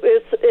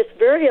it's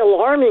very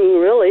alarming,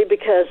 really,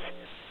 because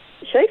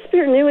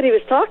Shakespeare knew what he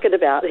was talking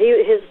about.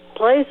 His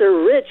plays are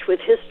rich with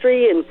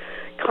history and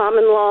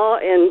common law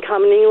and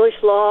common English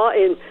law,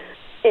 and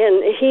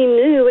he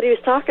knew what he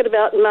was talking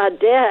about. And my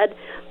dad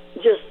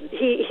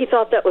he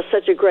thought that was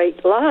such a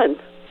great line,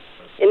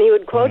 and he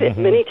would quote it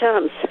many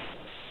times.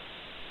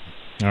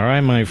 All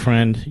right, my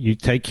friend, you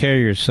take care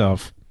of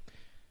yourself.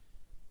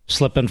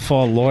 Slip and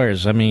fall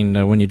lawyers. I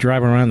mean, when you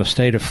drive around the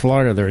state of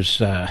Florida,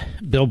 there's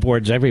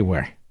billboards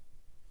everywhere.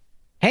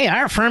 Hey,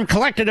 our firm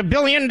collected $1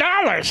 billion.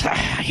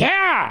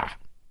 Yeah.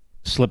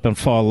 Slip and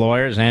fall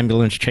lawyers,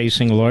 ambulance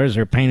chasing lawyers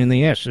are a pain in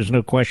the ass. There's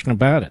no question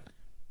about it.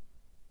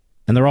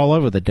 And they're all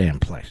over the damn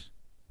place.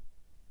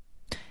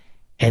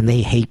 And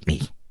they hate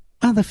me.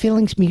 Well, the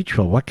feeling's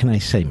mutual. What can I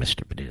say,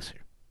 Mr. Producer?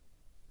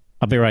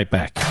 I'll be right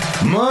back.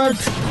 Mark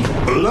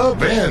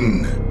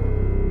Levin.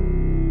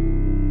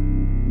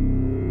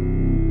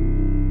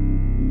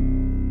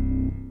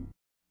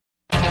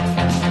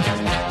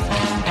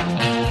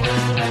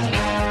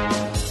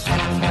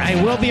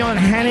 I will be on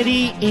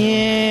Hannity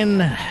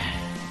in...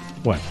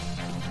 what?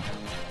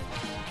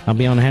 I'll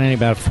be on Hannity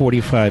about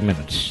 45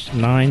 minutes.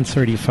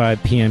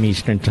 9:35 p.m.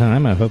 Eastern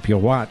Time. I hope you'll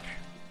watch.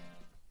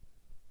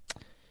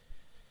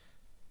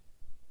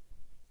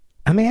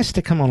 I'm asked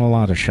to come on a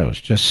lot of shows,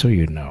 just so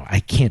you know. I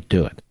can't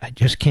do it. I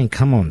just can't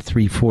come on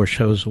 3-4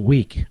 shows a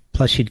week.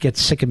 Plus, you'd get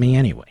sick of me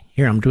anyway.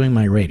 Here, I'm doing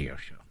my radio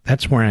show.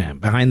 That's where I am,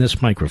 behind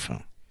this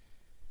microphone.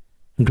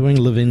 I'm doing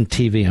Levin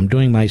TV. I'm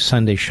doing my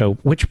Sunday show,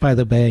 which, by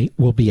the way,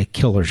 will be a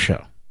killer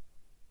show.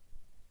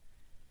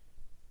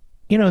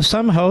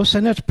 Some hosts,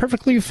 and that's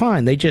perfectly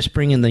fine, they just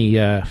bring in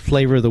the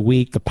flavor of the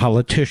week, the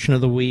politician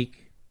of the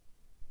week.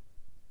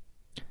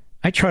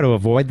 I try to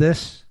avoid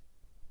this.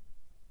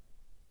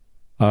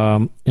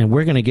 And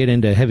we're going to get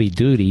into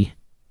heavy-duty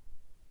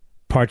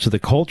parts of the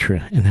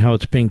culture and how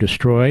it's being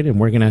destroyed. And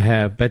we're going to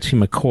have Betsy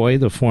McCoy,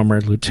 the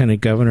former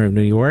lieutenant governor of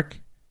New York,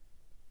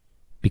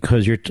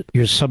 because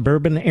your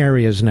suburban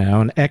areas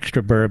now and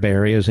extra-burb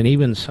areas and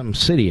even some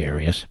city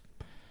areas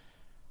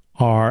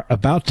are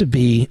about to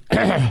be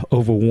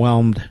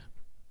overwhelmed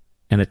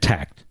and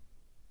attacked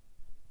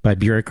by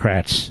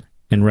bureaucrats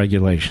and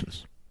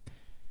regulations.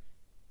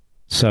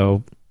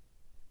 So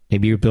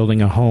maybe you're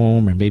building a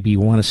home, or maybe you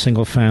want a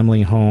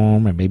single-family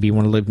home, or maybe you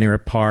want to live near a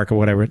park or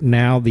whatever.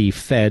 Now the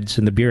feds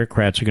and the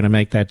bureaucrats are going to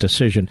make that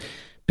decision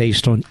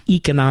based on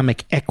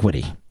economic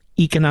equity.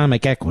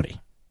 Economic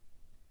equity.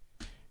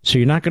 So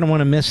you're not going to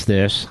want to miss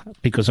this,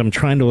 because I'm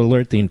trying to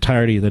alert the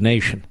entirety of the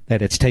nation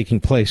that it's taking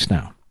place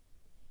now.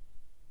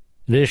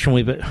 In addition,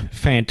 we have a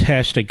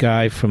fantastic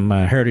guy from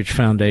Heritage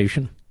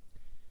Foundation,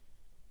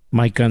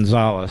 Mike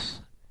Gonzalez.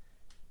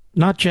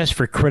 Not just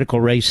for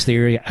critical race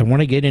theory. I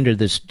want to get into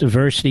this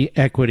diversity,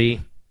 equity,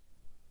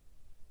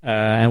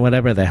 and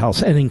whatever the hell,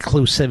 and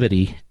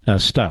inclusivity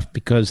stuff,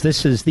 because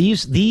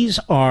these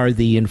are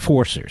the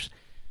enforcers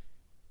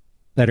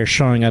that are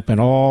showing up in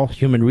all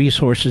human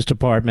resources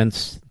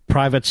departments,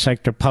 private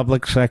sector,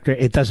 public sector.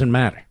 It doesn't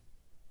matter.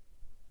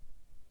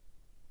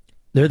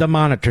 They're the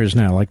monitors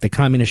now, like the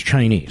communist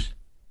Chinese.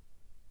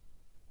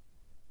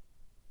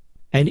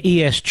 And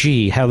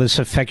ESG, how this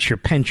affects your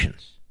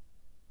pensions.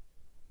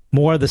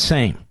 More of the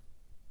same.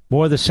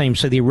 More of the same.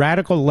 So the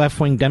radical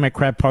left-wing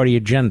Democrat Party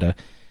agenda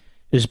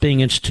is being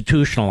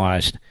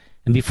institutionalized.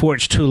 And before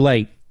it's too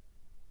late,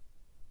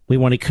 we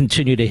want to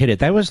continue to hit it.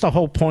 That was the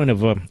whole point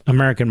of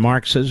American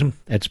Marxism.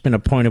 That's been a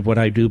point of what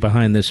I do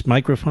behind this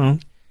microphone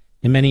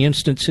in many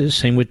instances.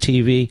 Same with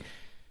TV.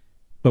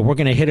 But we're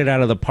going to hit it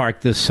out of the park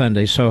this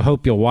Sunday, so I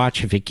hope you'll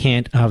watch. If you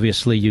can't,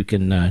 obviously you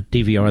can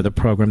DVR the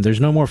program. There's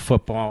no more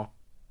football,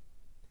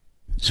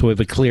 so we have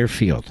a clear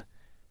field.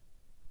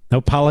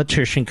 No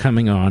politician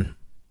coming on.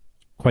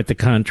 Quite the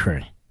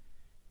contrary.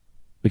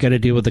 We got to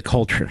deal with the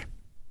culture.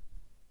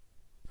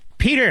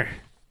 Peter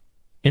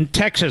in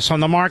Texas on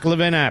the Mark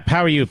Levin app.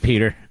 How are you,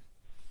 Peter?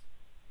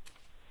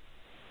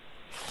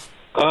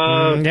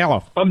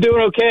 Hello. I'm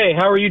doing okay.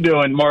 How are you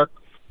doing, Mark?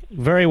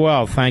 Very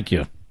well, thank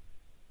you.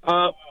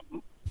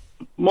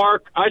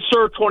 Mark, I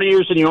served 20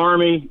 years in the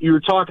Army. You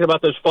were talking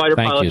about those fighter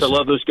pilots. I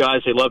love those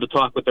guys. They love to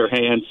talk with their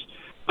hands.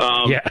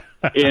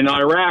 In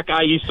Iraq,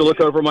 I used to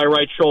look over my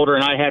right shoulder,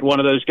 and I had one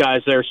of those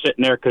guys there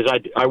sitting there because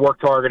I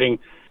worked targeting,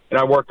 and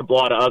I worked a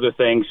lot of other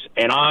things.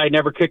 And I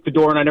never kicked the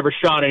door, and I never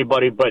shot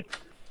anybody. But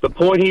the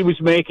point he was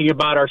making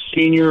about our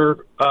senior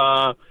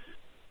 4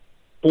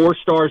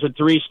 stars and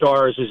 3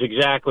 stars is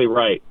exactly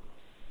right.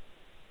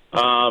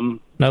 In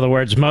other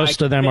words,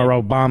 most of them are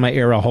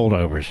Obama-era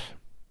holdovers.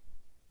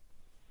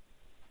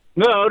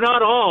 No,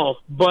 not all,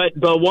 but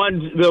the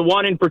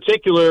one in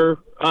particular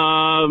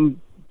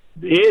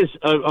is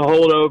a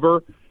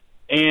holdover,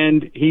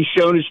 and he's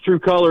shown his true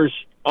colors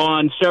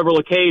on several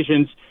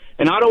occasions.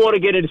 And I don't want to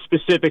get into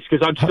specifics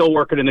because I'm still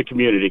working in the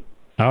community.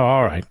 Oh,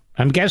 all right.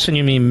 I'm guessing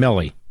you mean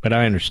Millie, but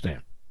I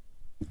understand.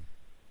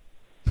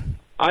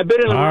 I've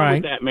been in the room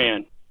with that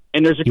man,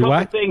 and there's a couple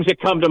of things that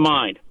come to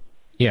mind.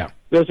 Yeah.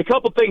 There's a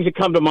couple things that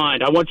come to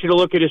mind. I want you to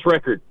look at his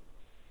record.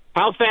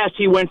 How fast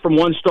he went from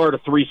 1 star to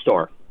 3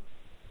 star.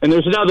 And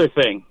there's another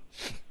thing.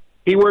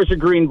 He wears a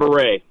green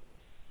beret.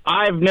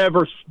 I've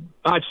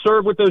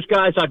served with those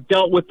guys. I've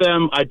dealt with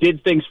them. I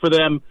did things for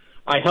them.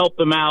 I helped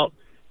them out.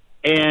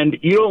 And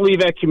you don't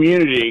leave that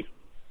community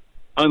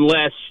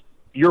unless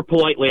you're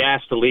politely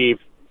asked to leave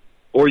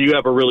or you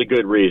have a really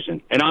good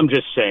reason. And I'm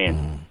just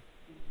saying.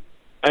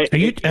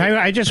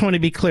 I just want to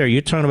be clear.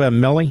 You're talking about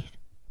Millie?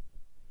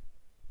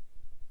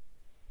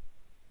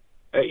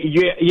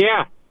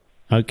 Yeah.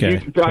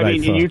 Okay.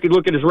 You could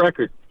look at his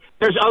record.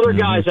 There's other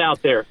guys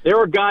out there. There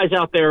are guys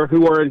out there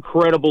who are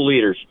incredible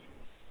leaders,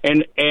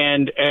 and I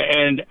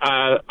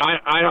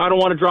don't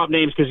want to drop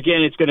names because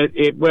again, it's gonna.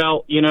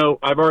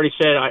 I've already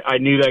said I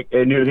knew that.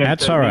 I knew him.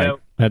 That's all right.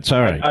 That's all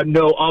right. I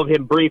know of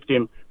him, briefed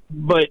him,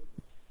 but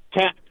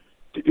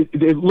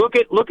look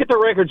at the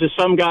records of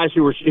some guys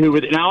who were.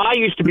 Now I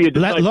used to be a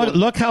disciple.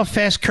 Look how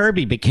fast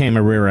Kirby became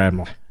a rear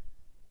admiral.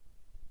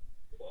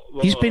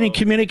 He's been in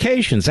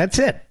communications. That's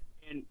it.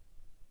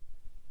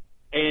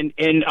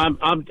 And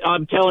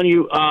I'm telling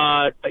you,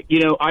 I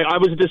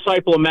was a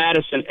disciple of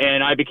Madison,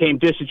 and I became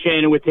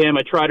disenchanted with him.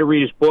 I tried to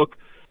read his book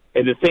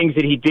and the things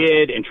that he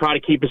did, and try to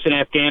keep us in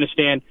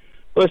Afghanistan.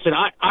 Listen,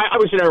 I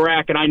was in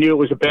Iraq, and I knew it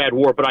was a bad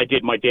war, but I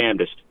did my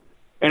damnedest.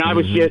 And I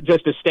was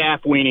just a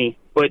staff weenie,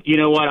 but you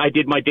know what? I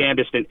did my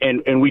damnedest,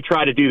 and we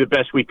tried to do the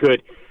best we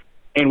could,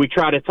 and we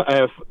tried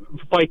to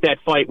fight that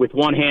fight with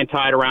one hand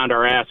tied around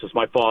our ass, as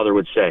my father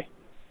would say.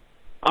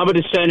 I'm a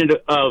descendant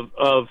of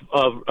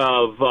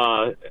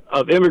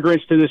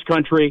immigrants to this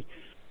country.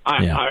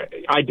 I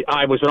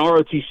was an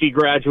ROTC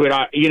graduate.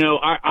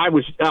 I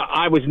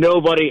was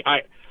nobody.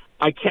 I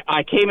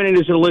came in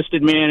as an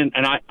enlisted man,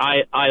 and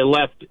I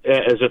left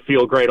as a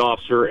field grade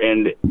officer.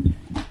 And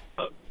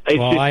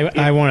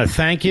I want to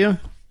thank you,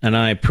 and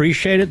I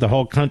appreciate it. The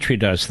whole country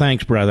does.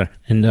 Thanks, brother.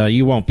 And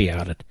you won't be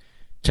outed.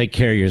 Take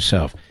care of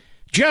yourself.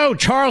 Joe,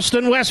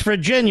 Charleston, West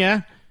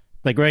Virginia.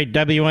 The great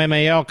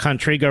WMAL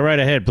country. Go right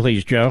ahead,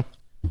 please, Joe.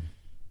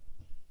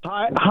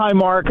 Hi,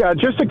 Mark.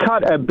 Just to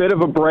cut a bit of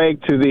a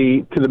break to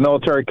the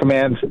military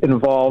commands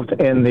involved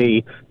in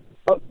the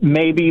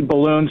maybe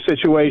balloon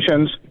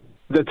situations.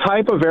 The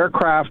type of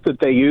aircraft that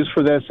they use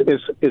for this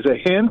is a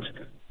hint.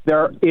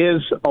 There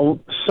is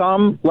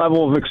some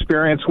level of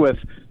experience with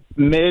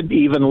mid,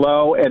 even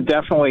low, and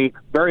definitely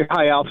very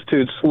high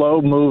altitude,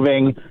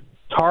 slow-moving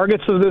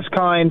targets of this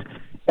kind.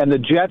 And the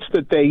jets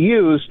that they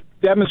use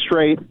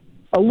demonstrate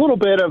a little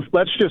bit of,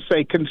 let's just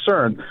say,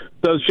 concern.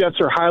 Those jets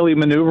are highly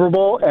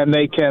maneuverable, and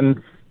they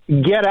can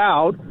get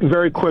out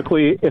very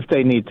quickly if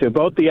they need to,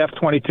 both the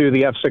F-22,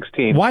 the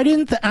F-16. Why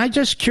didn't I'm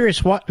just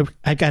curious,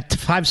 I got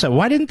 5 seconds.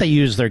 Why didn't they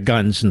use their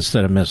guns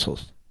instead of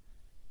missiles?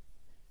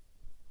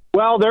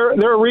 Well, there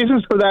are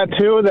reasons for that,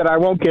 too, that I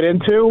won't get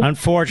into.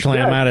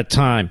 Unfortunately, I'm out of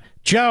time.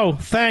 Joe,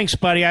 thanks,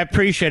 buddy. I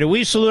appreciate it.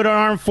 We salute our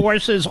armed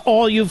forces,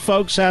 all you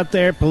folks out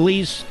there,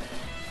 police.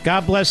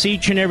 God bless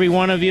each and every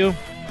one of you.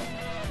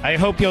 I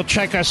hope you'll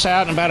check us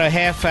out in about a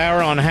half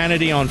hour on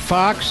Hannity on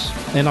Fox,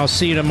 and I'll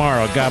see you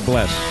tomorrow. God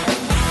bless.